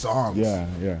best songs?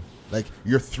 Yeah. Like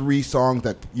your 3 songs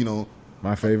that, you know,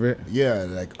 my favorite? Yeah,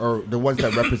 like, or the ones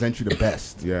that represent you the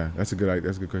best. Yeah, that's a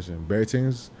good question. Bare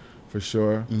Things, for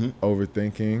sure.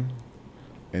 Overthinking.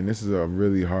 And this is a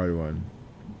really hard one.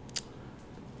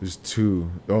 There's 2.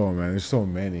 Oh man, there's so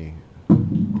many.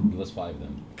 Let's 5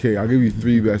 then. Okay, I'll give you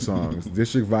 3 best songs.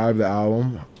 District Vibe, the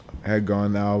album. Head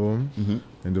Gone, the album.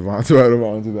 And Devontae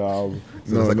Adams, the album.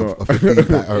 So it's like a 15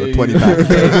 pack or a 20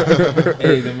 pack.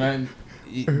 Hey, the man,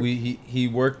 he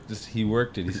worked this. He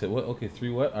worked it. He said, "What? Okay, 3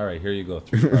 what? All right, here you go.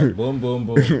 3. All right, boom, boom,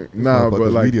 boom." Nah,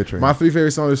 but like my 3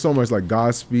 favorite songs. There's so much like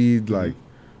Godspeed, like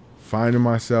Finding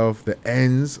Myself, The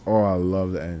Ends. Oh, I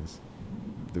love The Ends.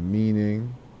 The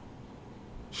Meaning,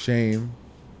 Shame.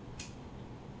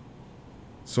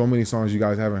 So many songs you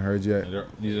guys haven't heard yet.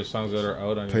 These are songs that are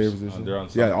out on Player your. Position. They're on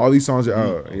SoundCloud. Yeah, all these songs are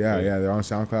out. Okay. Yeah, they're on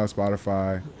SoundCloud,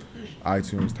 Spotify,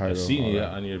 iTunes, Tidal. I've seen all you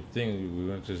that. on your thing. We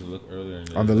went to look earlier.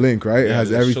 And On the link, right? It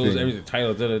has everything. Shows everything.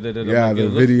 Title. Yeah, I'm the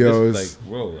like, videos.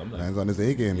 Like, whoa, I'm like, Man's on his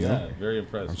A game, yeah, very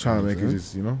impressed. I'm trying to make it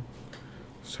just, you know,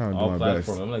 just trying to do all my platforms.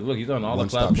 best. I'm like, look, he's on all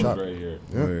One-stop the platforms shop. right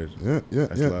here. Yeah.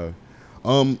 That's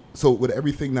love. So with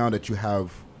everything now that you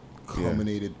have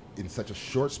culminated in such a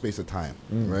short space of time,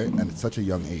 right, and at such a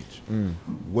young age,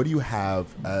 what do you have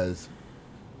as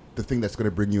the thing that's going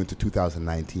to bring you into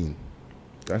 2019?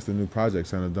 That's the new project,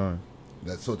 Son of Dawn.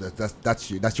 That's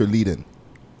your lead in.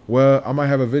 Well, I might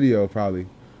have a video probably,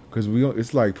 because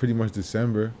it's like pretty much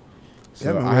December, so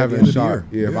Yeah, man, I we're at the haven't end of the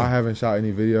shot. year. If I haven't shot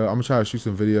any video, I'm gonna try to shoot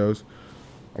some videos.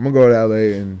 I'm gonna go to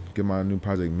LA and get my new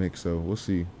project mixed. So we'll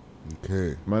see.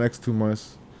 Okay. My next 2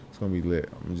 months, it's gonna be lit.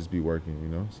 I'm gonna just be working, you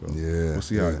know. So Yeah, we'll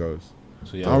see how it goes.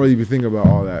 So I don't really be thinking about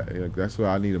all that. Like, that's what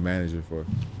I need a manager for.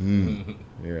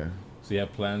 Yeah. So you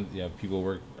have plans? You have people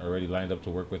already lined up to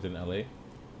work with in LA?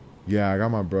 Yeah, I got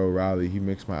my bro Riley. He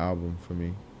mixed my album for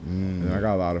me, and I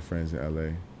got a lot of friends in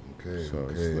LA. Okay. So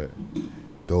it's lit.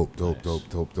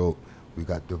 Dope. We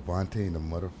got Devontae in the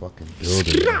motherfucking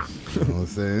building. You know what I'm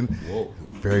saying? Whoa.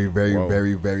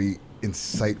 Very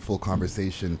insightful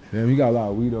conversation. Damn, you got a lot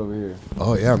of weed over here.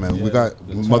 Oh yeah, man. We got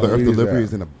Mother Earth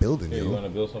Deliveries in the building, Hey, yo. you want to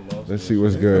build something else? Let's see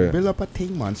what's good. Build up a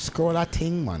ting, man. Scroll a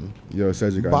ting, man. Yo,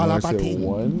 Cedric, I Ball know I up a said ting.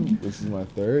 1. This is my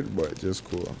 3rd, but just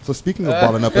cool. So speaking of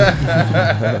balling up, Yo,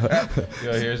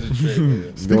 here's the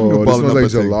trick. speaking No, of this balling smells up, like a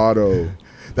ting, gelato.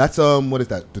 that's what is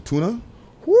that? The tuna?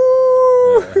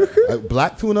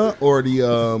 Black tuna or the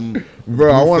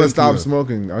Bro, I want to bluefin stop tuna?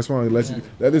 smoking. I just want to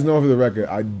let this know for the record.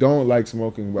 I don't like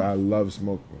smoking, but I love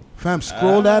smoking. Fam,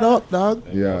 scroll that up, dog.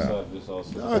 Yeah.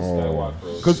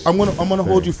 Because I'm gonna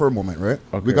hold you for a moment, right?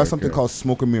 Okay, We got something okay. called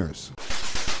Smoke and Mirrors.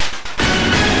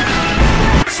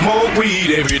 Smoke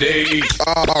weed every day.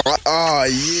 Oh,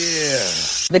 yeah.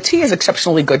 The tea is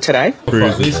exceptionally good today.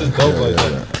 Lisa's dope like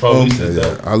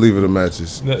that. I'll leave it to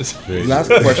matches. Last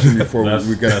question before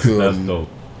we get to that's dope.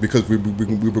 because we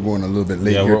were going a little bit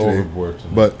late Yeah, here we're today. overboard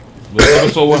tonight. But But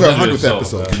episode this is our 100 100th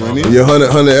episode. You know what I mean? Your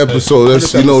 100 episode.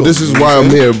 That's, you know, this is why I'm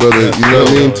here, brother. You know what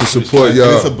I mean? To support And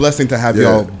y'all. it's a blessing to have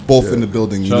y'all both in the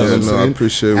building. You know what I'm no, I saying?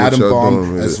 appreciate what Adam y'all Bomb,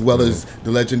 doing with as it. well as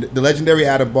the legendary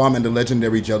Adam Bomb and the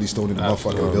legendary Jellystone in the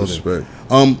motherfucking building. Respect.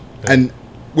 And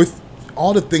with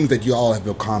all the things that you all have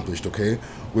accomplished, okay,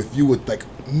 with you with like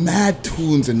mad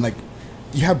tunes and like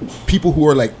you have people who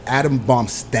are like Adam Bomb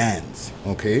stans,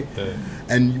 okay,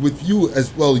 and with you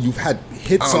as well, you've had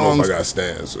hit I don't songs. know if I got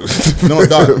stands. No,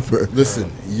 dog. Listen,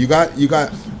 you got.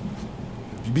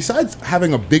 Besides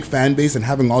having a big fan base and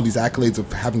having all these accolades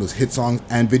of having those hit songs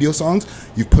and video songs,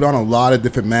 you've put on a lot of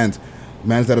different mans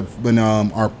that have been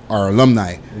our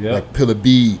alumni, Yeah. like Pillar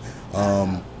B,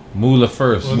 Moolah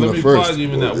first. Well, let me pause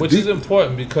you in that, which is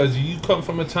important because you come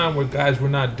from a time where guys were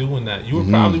not doing that. You were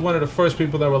probably one of the first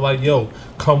people that were like, "Yo,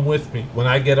 come with me. When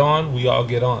I get on, we all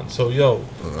get on." So, yo,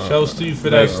 shouts to you for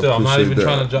that. Still, I'm not even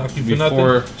trying to jock you for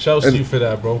nothing. Shouts to you for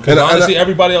that, bro. Because honestly,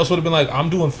 everybody else would have been like, "I'm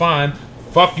doing fine.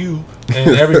 Fuck you,"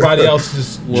 and everybody else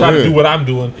is trying to do what I'm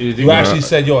doing. You actually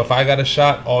said, "Yo, if I got a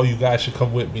shot, all you guys should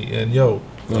come with me." And yo,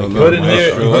 Good in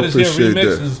Here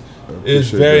remix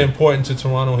is very important to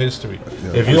Toronto history.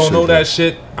 If you don't know that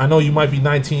shit, I know you might be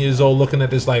 19 years old looking at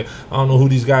this like, I don't know who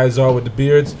these guys are with the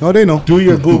beards. No, they know. Do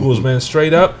your Googles, man.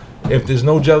 Straight up. If there's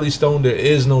no Jelly Stone, there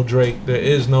is no Drake. There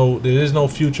is no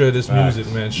future of this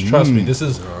music, man. Trust me. This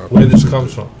is where this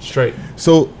comes from. Straight.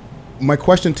 So, my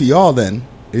question to y'all then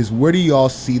is, where do y'all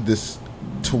see this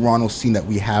Toronto scene that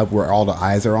we have, where all the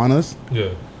eyes are on us? Yeah.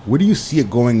 Where do you see it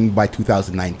going by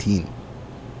 2019?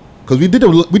 Because we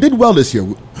did well this year.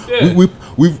 Yeah.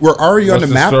 We're already on the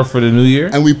map for the new year,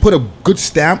 and we put a good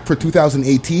stamp for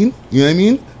 2018. You know what I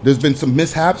mean? There's been some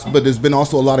mishaps, but there's been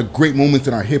also a lot of great moments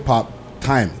in our hip hop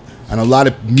time, and a lot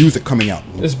of music coming out.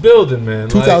 It's building, man.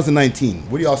 2019.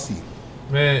 What do y'all see?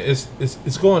 Man,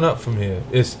 it's going up from here.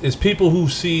 It's people who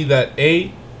see that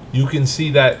you can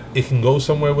see that it can go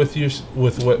somewhere with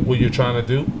what you're trying to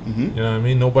do. You know what I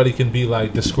mean? Nobody can be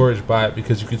like discouraged by it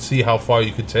because you can see how far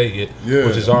you could take it,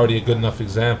 which is already a good enough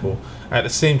example. At the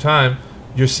same time,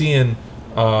 you're seeing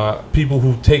people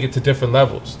who take it to different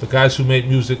levels. The guys who make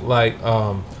music like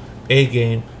A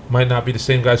Game might not be the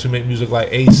same guys who make music like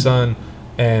A-Sun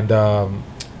and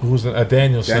who's a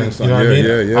Danielson. You know what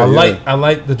I mean? I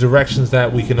like the directions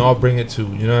that we can all bring it to.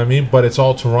 You know what I mean? But it's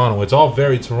all Toronto. It's all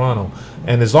very Toronto.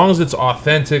 And as long as it's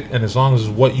authentic and as long as it's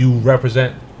what you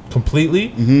represent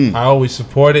completely, I always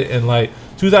support it. And like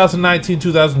 2019,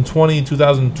 2020,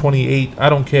 2028, I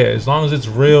don't care. As long as it's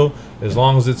real, as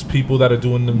long as it's people that are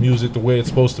doing the music the way it's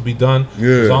supposed to be done,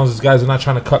 as long as these guys are not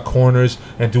trying to cut corners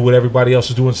and do what everybody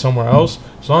else is doing somewhere else,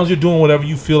 as long as you're doing whatever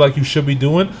you feel like you should be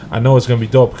doing, I know it's going to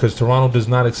be dope because Toronto does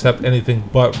not accept anything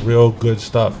but real good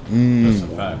stuff. That's a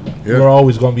fact. We're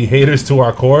always going to be haters to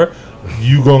our core.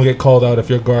 You gonna get called out if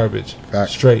you're garbage.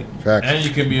 Straight. And you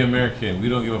can be American. We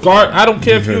don't give a fuck. I don't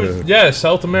care if you're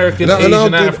South American, Asian,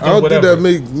 African, I don't whatever.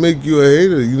 think that make you a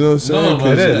hater. You know what I'm saying? No,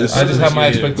 it is. I just have my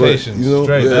expectations. But, you know,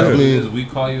 straight. I mean, we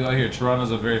call you out here.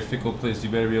 Toronto's a very fickle place. You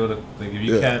better be able to. Like, if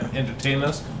you can't entertain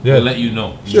us, Yeah. we'll let you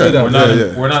know. Yeah.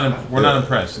 We're not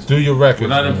impressed. Do your record. We're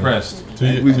not impressed.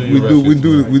 we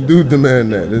do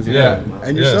demand that.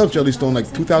 And yourself, Jelly Stone,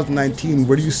 like 2019,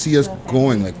 where do you see us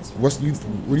going? Like, where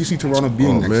do you see Toronto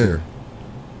being next year?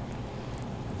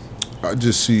 I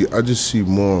just see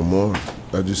more and more.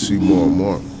 I just see more and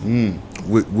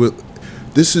more.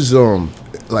 This is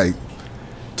like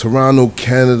Toronto,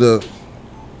 Canada.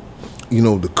 You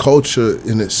know, the culture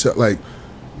in itself. Like,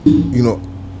 you know,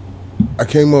 I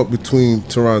came up between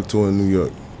Toronto and New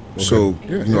York. Okay. So,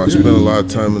 you know, I spent a lot of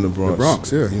time in the Bronx. The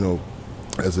Bronx, yeah. You know,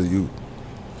 as a youth.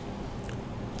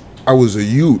 I was a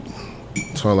youth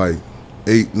till like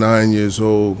 8, 9 years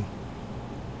old.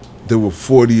 There were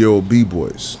 40-year-old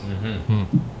B-boys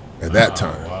at that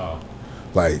time. Wow.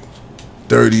 Like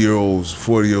 30-year-olds,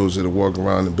 40-year-olds that are walking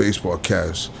around in baseball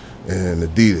caps and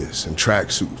Adidas and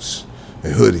tracksuits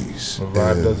and hoodies. The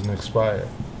vibe doesn't expire.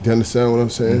 Do you understand what I'm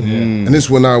saying? Yeah. And this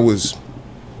when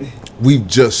we've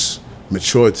just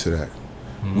matured to that.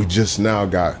 We just now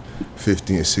got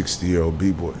 50 and 60-year-old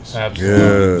B-boys. Absolutely.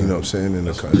 Yeah. You know what I'm saying, in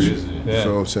the country. Crazy. You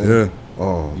know what I'm saying?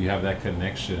 Yeah. You have that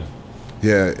connection.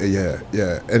 Yeah.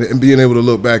 And being able to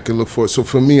look back and look forward. So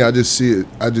for me, I just see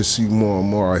more and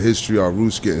more our history, our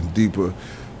roots getting deeper.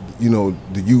 You know,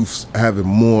 the youth having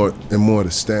more and more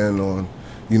to stand on.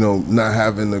 You know, not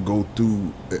having to go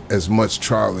through as much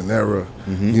trial and error.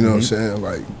 You know what I'm saying?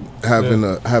 Like having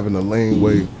a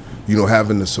laneway. You know,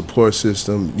 having the support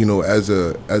system. You know, as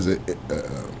a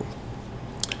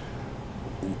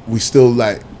we still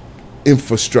like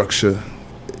infrastructure.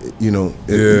 You know,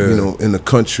 you know, in the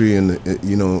country and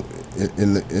you know,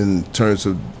 in terms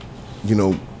of, you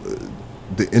know,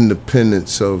 the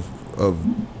independence of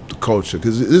the culture,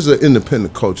 because this is an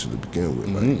independent culture to begin with.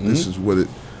 Like, this is what it,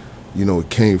 you know, it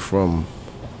came from.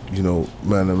 You know,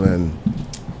 man,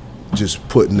 just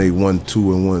putting they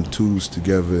 1-2 and 1-2s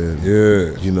together,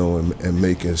 and you know, and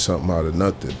making something out of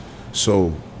nothing.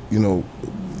 So, you know,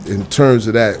 in terms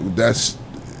of that, that's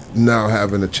now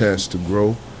having a chance to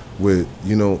grow. With,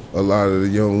 you know, a lot of the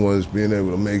young ones being able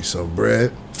to make some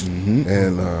bread,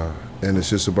 and it's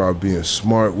just about being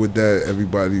smart with that.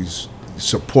 Everybody's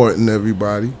supporting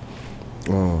everybody,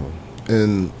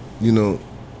 and you know,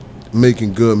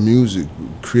 making good music,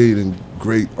 creating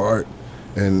great art,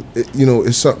 and you know,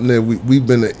 it's something that we've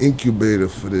been an incubator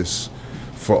for this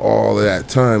for all of that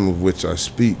time of which I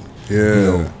speak. Yeah. You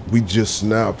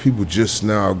know, people just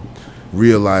now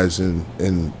realizing,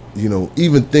 and you know,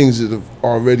 even things that have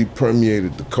already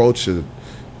permeated the culture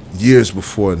years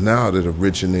before now that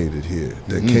originated here,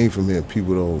 that came from here,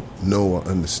 people don't know or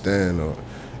understand, or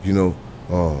you know,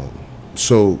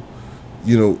 so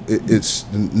you know, it's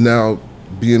now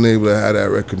being able to have that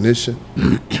recognition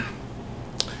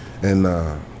and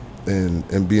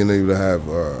being able to have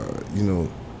you know,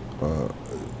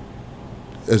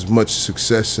 as much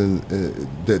success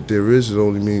that there is. It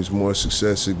only means more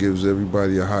success. It gives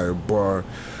everybody a higher bar,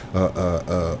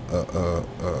 a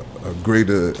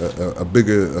greater, a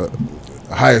bigger,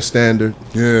 a higher standard.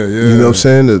 Yeah. You know what I'm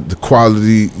saying? The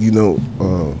quality, you know,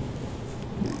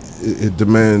 it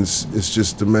demands. It's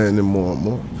just demanding more and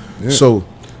more. Yeah. So,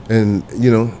 and you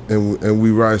know, and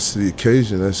we rise to the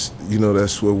occasion. That's, you know,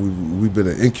 that's what we've been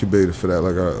an incubator for that.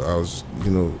 Like I was, you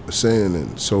know, saying,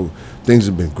 and so things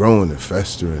have been growing and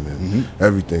festering and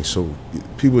everything. So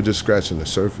people are just scratching the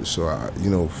surface. So you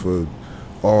know, for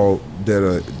all that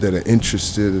are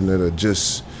interested and that are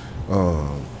just,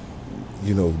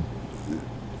 you know,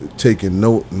 taking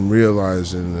note and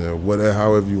realizing whatever,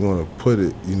 however you want to put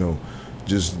it, you know,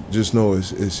 just know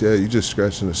it's you just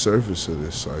scratching the surface of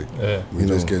this. Like, we're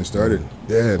just getting started.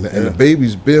 Yeah, and the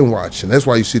baby's been watching. That's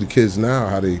why you see the kids now,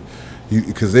 how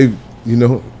because they, you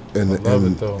know, and I love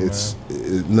it though, it's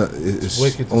it's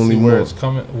wicked to only see where more. it's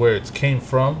coming, where it came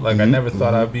from. Like I never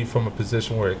thought I'd be from a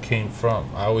position where it came from.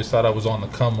 I always thought I was on the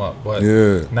come up, but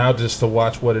now just to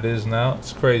watch what it is now,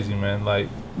 it's crazy, man. Like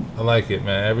I like it,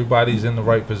 man. Everybody's in the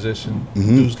right position.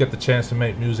 Dudes get the chance to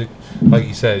make music. Like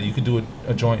you said, you could do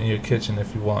a joint in your kitchen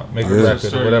if you want, make a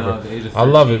record or whatever. I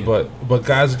love it, but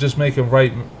guys are just making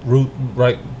right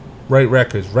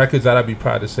records that I'd be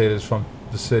proud to say that's from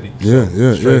the city.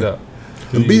 So, straight up.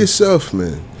 And be yourself,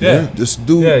 man. Yeah. Just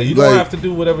do. Yeah, you don't have to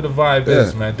do whatever the vibe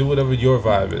is, man. Do whatever your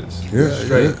vibe is.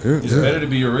 Straight. It's better to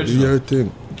be original. Do your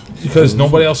thing. Because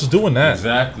nobody else is doing that.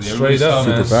 Exactly. Straight up,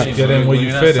 man. Super Get in where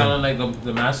you fit in. You're not sounding like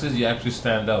the masses. You actually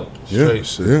stand out. Straight.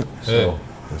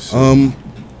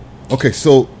 Okay,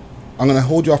 so I'm gonna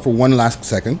hold you off for one last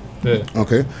second. Yeah.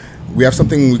 Okay. We have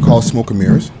something we call Smoke and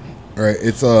Mirrors. All right.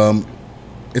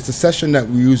 It's a session that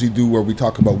we usually do where we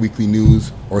talk about weekly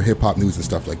news or hip hop news and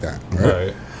stuff like that.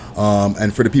 Right.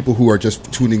 And for the people who are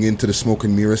just tuning into the Smoke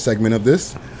and Mirror segment of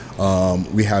this,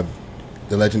 we have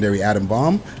the legendary Adam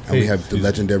Bomb, and we have the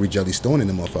legendary Jelly Stone in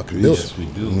the motherfucking building. Yes, we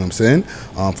do. You know what I'm saying?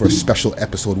 For a special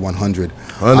episode 100.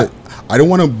 I don't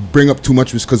want to bring up too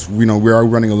much just because we are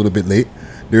running a little bit late.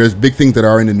 There's big things that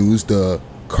are in the news. The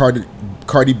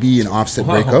Cardi B and Offset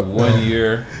breakup. 1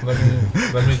 year. Let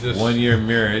me just 1 year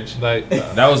marriage. Like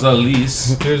that was a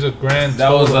lease. There's a grand.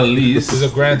 That was a lease. There's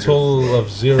a grand total of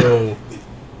 0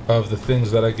 of the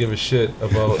things that I give a shit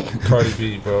about Cardi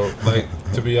B, bro. Like,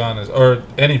 to be honest, or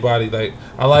anybody. Like,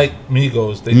 I like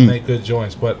Migos. They make good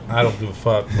joints, but I don't give a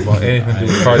fuck about anything to do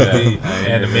with Cardi B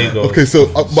and the Migos. Okay,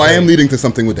 so I am leading to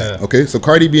something with that. Okay, so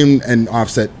Cardi B and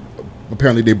Offset,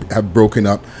 apparently they have broken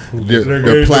up.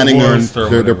 They're planning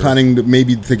they're planning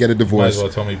maybe to get a divorce. Might as well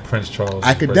tell me Prince Charles.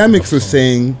 Academics are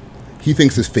saying he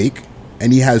thinks it's fake,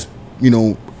 and he has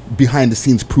behind the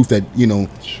scenes proof that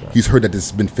he's heard that this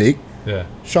has been fake. Yeah.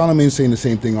 Charlamagne's saying the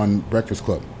same thing on Breakfast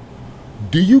Club.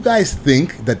 Do you guys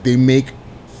think that they make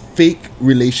fake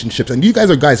relationships? And you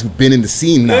guys are guys who've been in the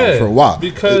scene now for a while.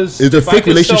 Because is there fake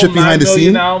relationship behind the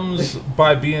scene? I can sell 9 million albums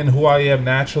by being who I am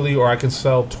naturally, or I can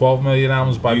sell 12 million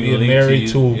albums by being married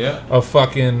to a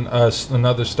fucking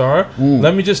another star.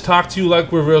 Let me just talk to you like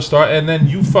we're real star, and then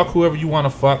you fuck whoever you want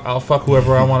to fuck. I'll fuck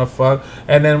whoever I want to fuck,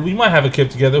 and then we might have a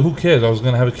kid together. Who cares? I was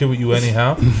gonna have a kid with you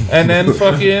anyhow, and then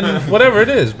fucking whatever it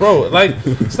is, bro. Like,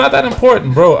 it's not that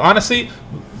important, bro. Honestly.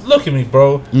 Look at me,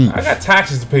 bro. I got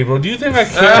taxes to pay, bro. Do you think I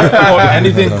care about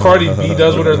anything Cardi B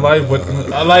does with her life?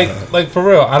 Like for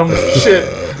real, I don't give a shit.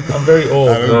 I'm very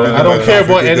old, bro. I don't care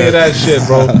about any of that shit,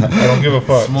 bro. I don't give a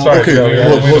fuck. Sorry, okay,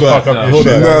 hold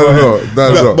on.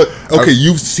 No. But okay,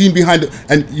 you've seen behind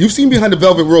the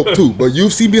velvet rope too. But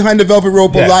you've seen behind the velvet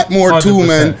rope a lot more 100%. Too,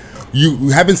 man. You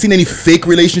haven't seen any fake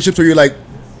relationships where you're like,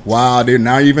 wow, they're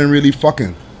not even really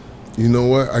fucking. You know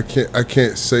what? I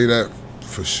can't say that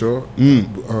for sure.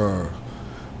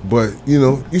 But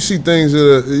you see things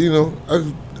that are,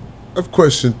 I've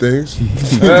questioned things.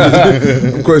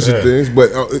 Things, but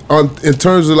in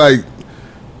terms of like,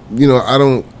 I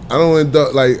don't end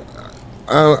up like,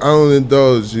 I don't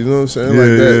indulge. You know what I'm saying? Yeah,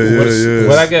 like that.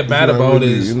 What I get mad It's not about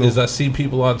really, is I see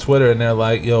people on Twitter and they're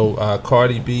like, "Yo,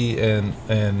 Cardi B and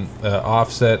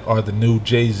Offset are the new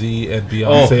Jay-Z and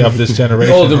Beyonce of this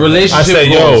generation." Oh, the relationship I say,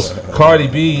 goals. "Yo, Cardi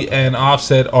B and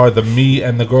Offset are the me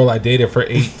and the girl I dated for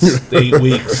 8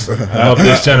 weeks of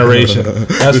this generation."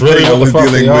 That's The really thing I what the was fuck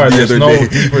dealing they with are. the There's other no day.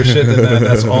 deeper shit than that.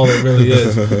 That's all it really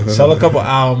is. Sell a couple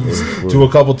albums, do a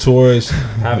couple tours,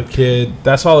 have a kid.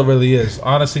 That's all it really is,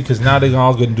 honestly. Because now they're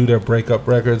all gonna do their breakup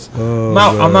records. I'm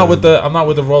not with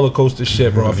the roller coaster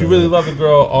shit, bro. If you really love the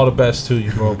girl, all the best to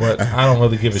you, bro. But I don't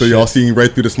really give a So shit. y'all seeing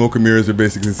right through the smoke and mirrors are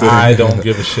basically saying I don't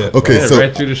give a shit. Okay, Yeah, so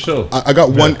right through the show. I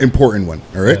got one important one.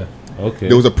 All right. Yeah. Okay.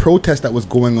 There was a protest that was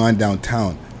going on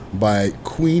downtown by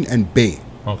Queen and Bay.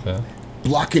 Okay.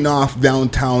 Blocking off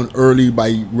downtown early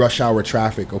by rush hour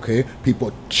traffic. Okay,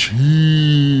 people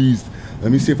cheesed.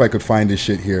 Let me see if I could find this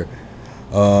shit here.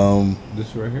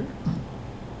 This right here.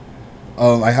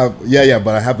 I have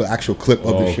but I have the actual clip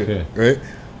of this shit. Right.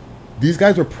 These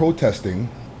guys were protesting.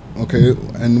 Okay,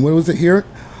 and what was it here?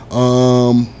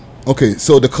 Okay,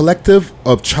 so the collective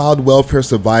of child welfare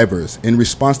survivors in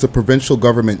response to provincial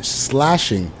government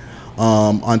slashing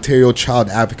Ontario child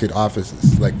advocate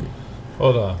offices. Like,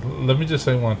 Hold on. Let me just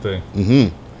say one thing.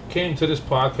 Mm-hmm. Came to this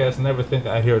podcast, never think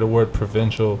I hear the word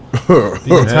provincial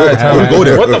the entire time. Go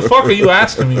there. What the fuck are you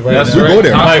asking me right That's now? right. Go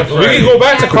there. Like, we can go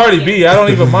back to Cardi B. I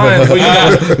don't even mind. But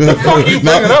the fuck you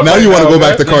bringing up? Now right you want to go man?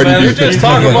 back to Cardi B. You just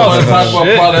talking about some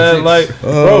shit, man. Like,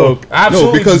 bro,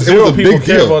 absolutely no, because it zero was a people big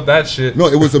care deal about that shit. No,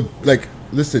 it was a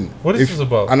listen. What is this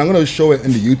about? And I'm gonna show it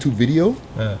in the YouTube video.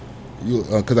 Yeah.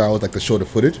 Because I always like to show the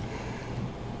footage.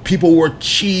 People were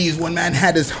cheese. One man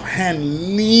had his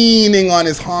hand leaning on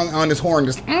his horn,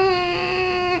 just.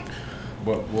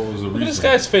 What was the reason? Look at this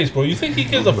guy's face, bro. You think he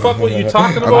gives a fuck what you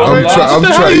talking I'm about right now? trying. What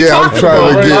the hell are you talking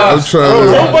about right now?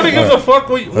 Bro, nobody gives a fuck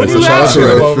what you I'm asking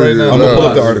trying to about right now. I'm gonna pull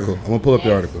up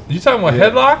the article. You talking about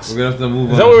headlocks? We're gonna have to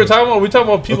move Is that what we're talking about? We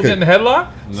talking about people Okay. getting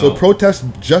headlocked? So protests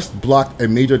just blocked a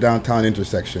major downtown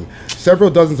intersection. Several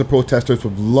dozens of protesters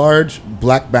with large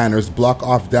black banners block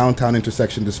off downtown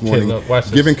intersection this morning, look, watch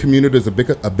this. giving commuters a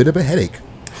bit of a headache.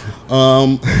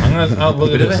 I'm gonna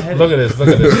look at this. Look at this. Look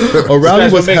at this. A rally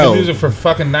This guy's was been held. making music for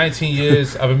fucking 19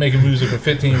 years. I've been making music for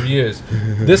 15 years.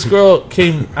 This girl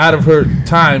came out of her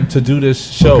time to do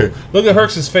this show. Okay. Look at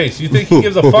Herx's face. You think he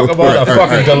gives a fuck about a All right,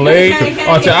 fucking delay?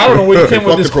 I don't know where you came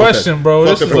with Fuck this the protest. question, bro. Fuck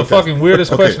This the is the protest. fucking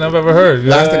weirdest Okay. question I've ever heard.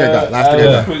 Last thing I got.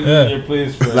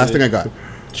 Yeah. Last thing I got.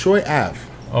 Troy Ave.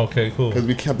 Okay, cool. Because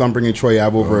we kept on bringing Troy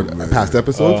Ave over past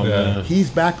episodes. Oh, man. He's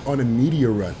back on a media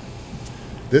run.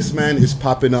 This man is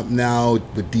popping up now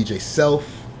with DJ Self.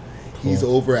 He's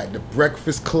over at the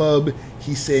Breakfast Club.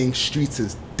 He's saying streets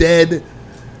is dead.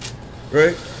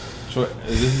 Right?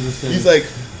 He's like,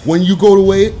 when you go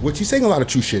away, which he's saying a lot of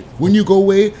true shit. When you go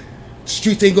away,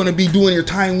 streets ain't gonna be doing your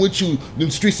time with you.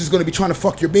 The streets is gonna be trying to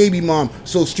fuck your baby mom.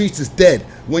 So streets is dead.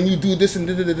 When you do this and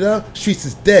da da da da, streets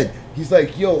is dead. He's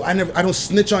like, yo, I don't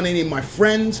snitch on any of my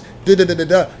friends. Da da da da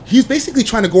da. He's basically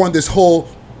trying to go on this whole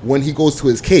when he goes to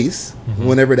his case,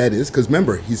 whenever that is, because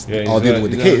remember he's all dealing with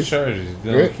the case. Charges. He's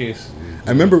dealing with cases. I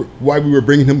remember why we were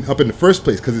bringing him up in the first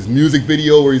place, because his music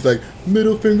video where he's like,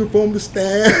 middle finger from the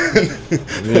stand.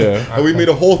 Yeah. And we made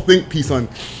a whole think piece on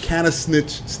can a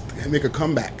snitch make a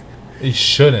comeback? He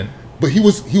shouldn't. But he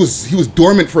was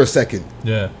dormant for a second.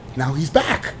 Yeah. Now he's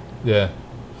back. Yeah.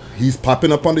 He's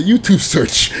popping up on the YouTube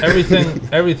search.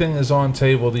 Everything is on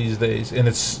table these days, and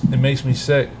it makes me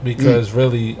sick because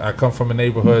really I come from a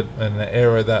neighborhood and an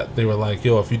era that they were like,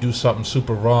 yo, if you do something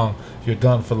super wrong, you're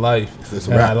done for life. It's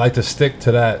a And wrap. I like to stick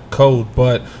to that code,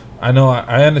 but I know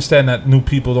I understand that new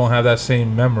people don't have that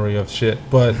same memory of shit,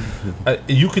 but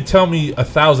you could tell me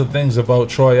 1,000 things about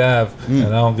Troy Ave, and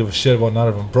I don't give a shit about none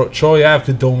of them. Bro, Troy Ave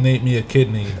could donate me a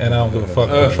kidney, and I don't give a fuck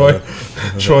about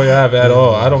Troy Ave at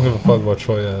all. I don't give a fuck about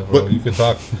Troy Ave, bro. You can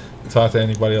talk to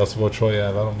anybody else about Troy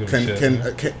Ave. I don't give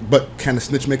a shit. But can a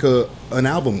snitch make an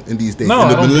album in these days? No, In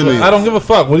the I millennials? don't give a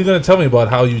fuck. What are you gonna tell me about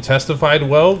how you testified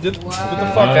well? Get the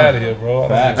fuck out of here, bro.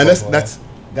 And that's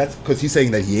because he's saying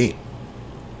that he ain't.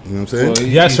 You know what I'm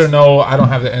saying? Yes or no? I don't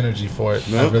have the energy for it.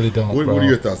 No? I really don't. What bro. are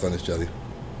your thoughts on this, Jelly?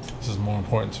 This is more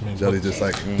important to me. Jelly just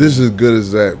like This is as good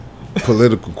as that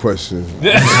political question.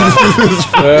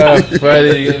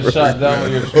 Friday getting shot down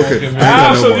with your smoking Yo,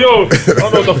 I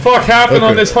don't know what the fuck happened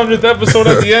on this 100th episode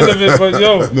at the end of it, but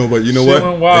yo, no, but you know shit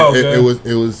what? went wild, it man.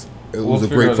 was a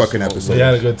great fucking episode. We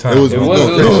had a good time. It was. It was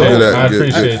I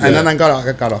appreciate and that. then I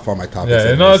got off on my topics.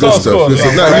 Yeah, no, it's all Good stuff, cool. good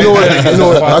stuff. Now, you know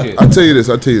what? I tell you this.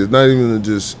 It's not even to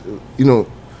just,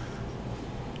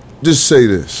 just say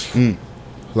this.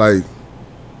 Like,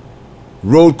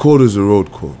 road code is a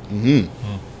road code.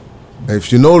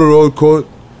 If you know the road code,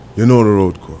 you know the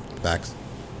road code. Facts.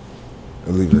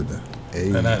 I'll leave it at that.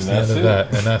 And that's the end of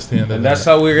that. And that's the end of that. And that's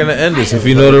how we're gonna end this. If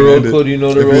you know the road code, you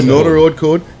know the road code. If you know the road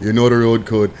code, you know the road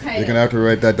code. You're gonna have to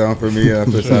write that down for me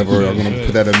after Cyber. I'm gonna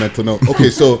put that in a mental note. Okay,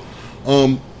 so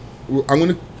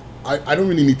I don't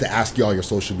really need to ask y'all your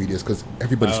social medias because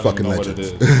everybody's fucking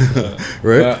legends,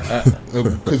 right?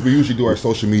 Because we usually do our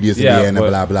social medias in the end and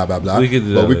blah blah blah blah. We could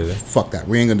do that later. Fuck that.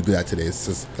 We ain't gonna do that today.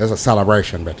 It's a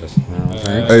celebration, bitches.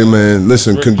 Hey man,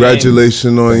 listen,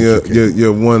 congratulations on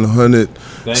your 100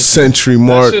 century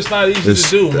mark. That's just not easy to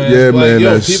do, man. Yeah, like,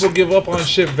 man. People give up on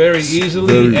shit very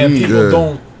easily, and people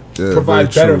don't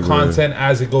provide better content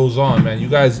as it goes on, man. You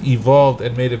guys evolved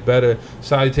and made it better.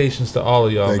 Salutations to all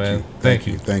of y'all, man. Thank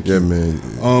you. Yeah, man.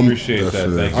 Appreciate that.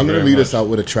 Thank you. I'm gonna lead us out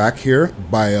with a track here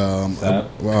by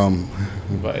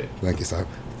Bye. Thank you, Sab.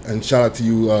 And shout out to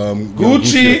you,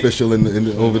 Gucci official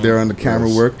over there on the camera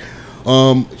work.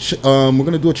 We're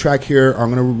gonna do a track here. I'm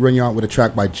gonna run you out with a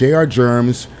track by J.R.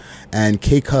 Germs and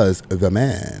K Cuz the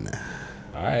Man.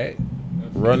 All right,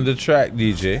 run the track,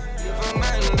 DJ.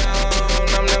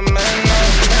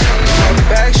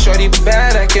 Back, shorty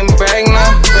bad, I can brag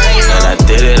now. And I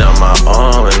did it on my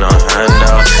own with no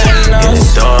handouts. In the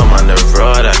door, I'm on the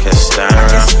road, I can stand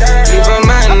around. Leave a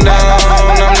man down,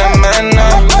 I'm the man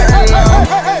now.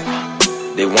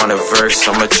 They want a verse,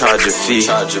 I'ma charge a fee.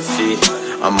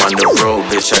 I'm on the road,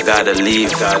 bitch, I gotta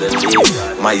leave.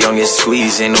 My youngest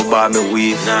squeeze, ain't no bob and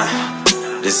weave. Nah,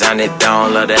 design it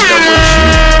down, love that double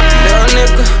G. Little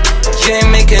nigga, you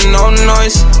ain't making no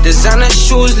noise. Designer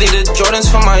shoes, leave the Jordans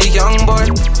for my young boy.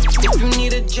 If you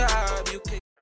need a job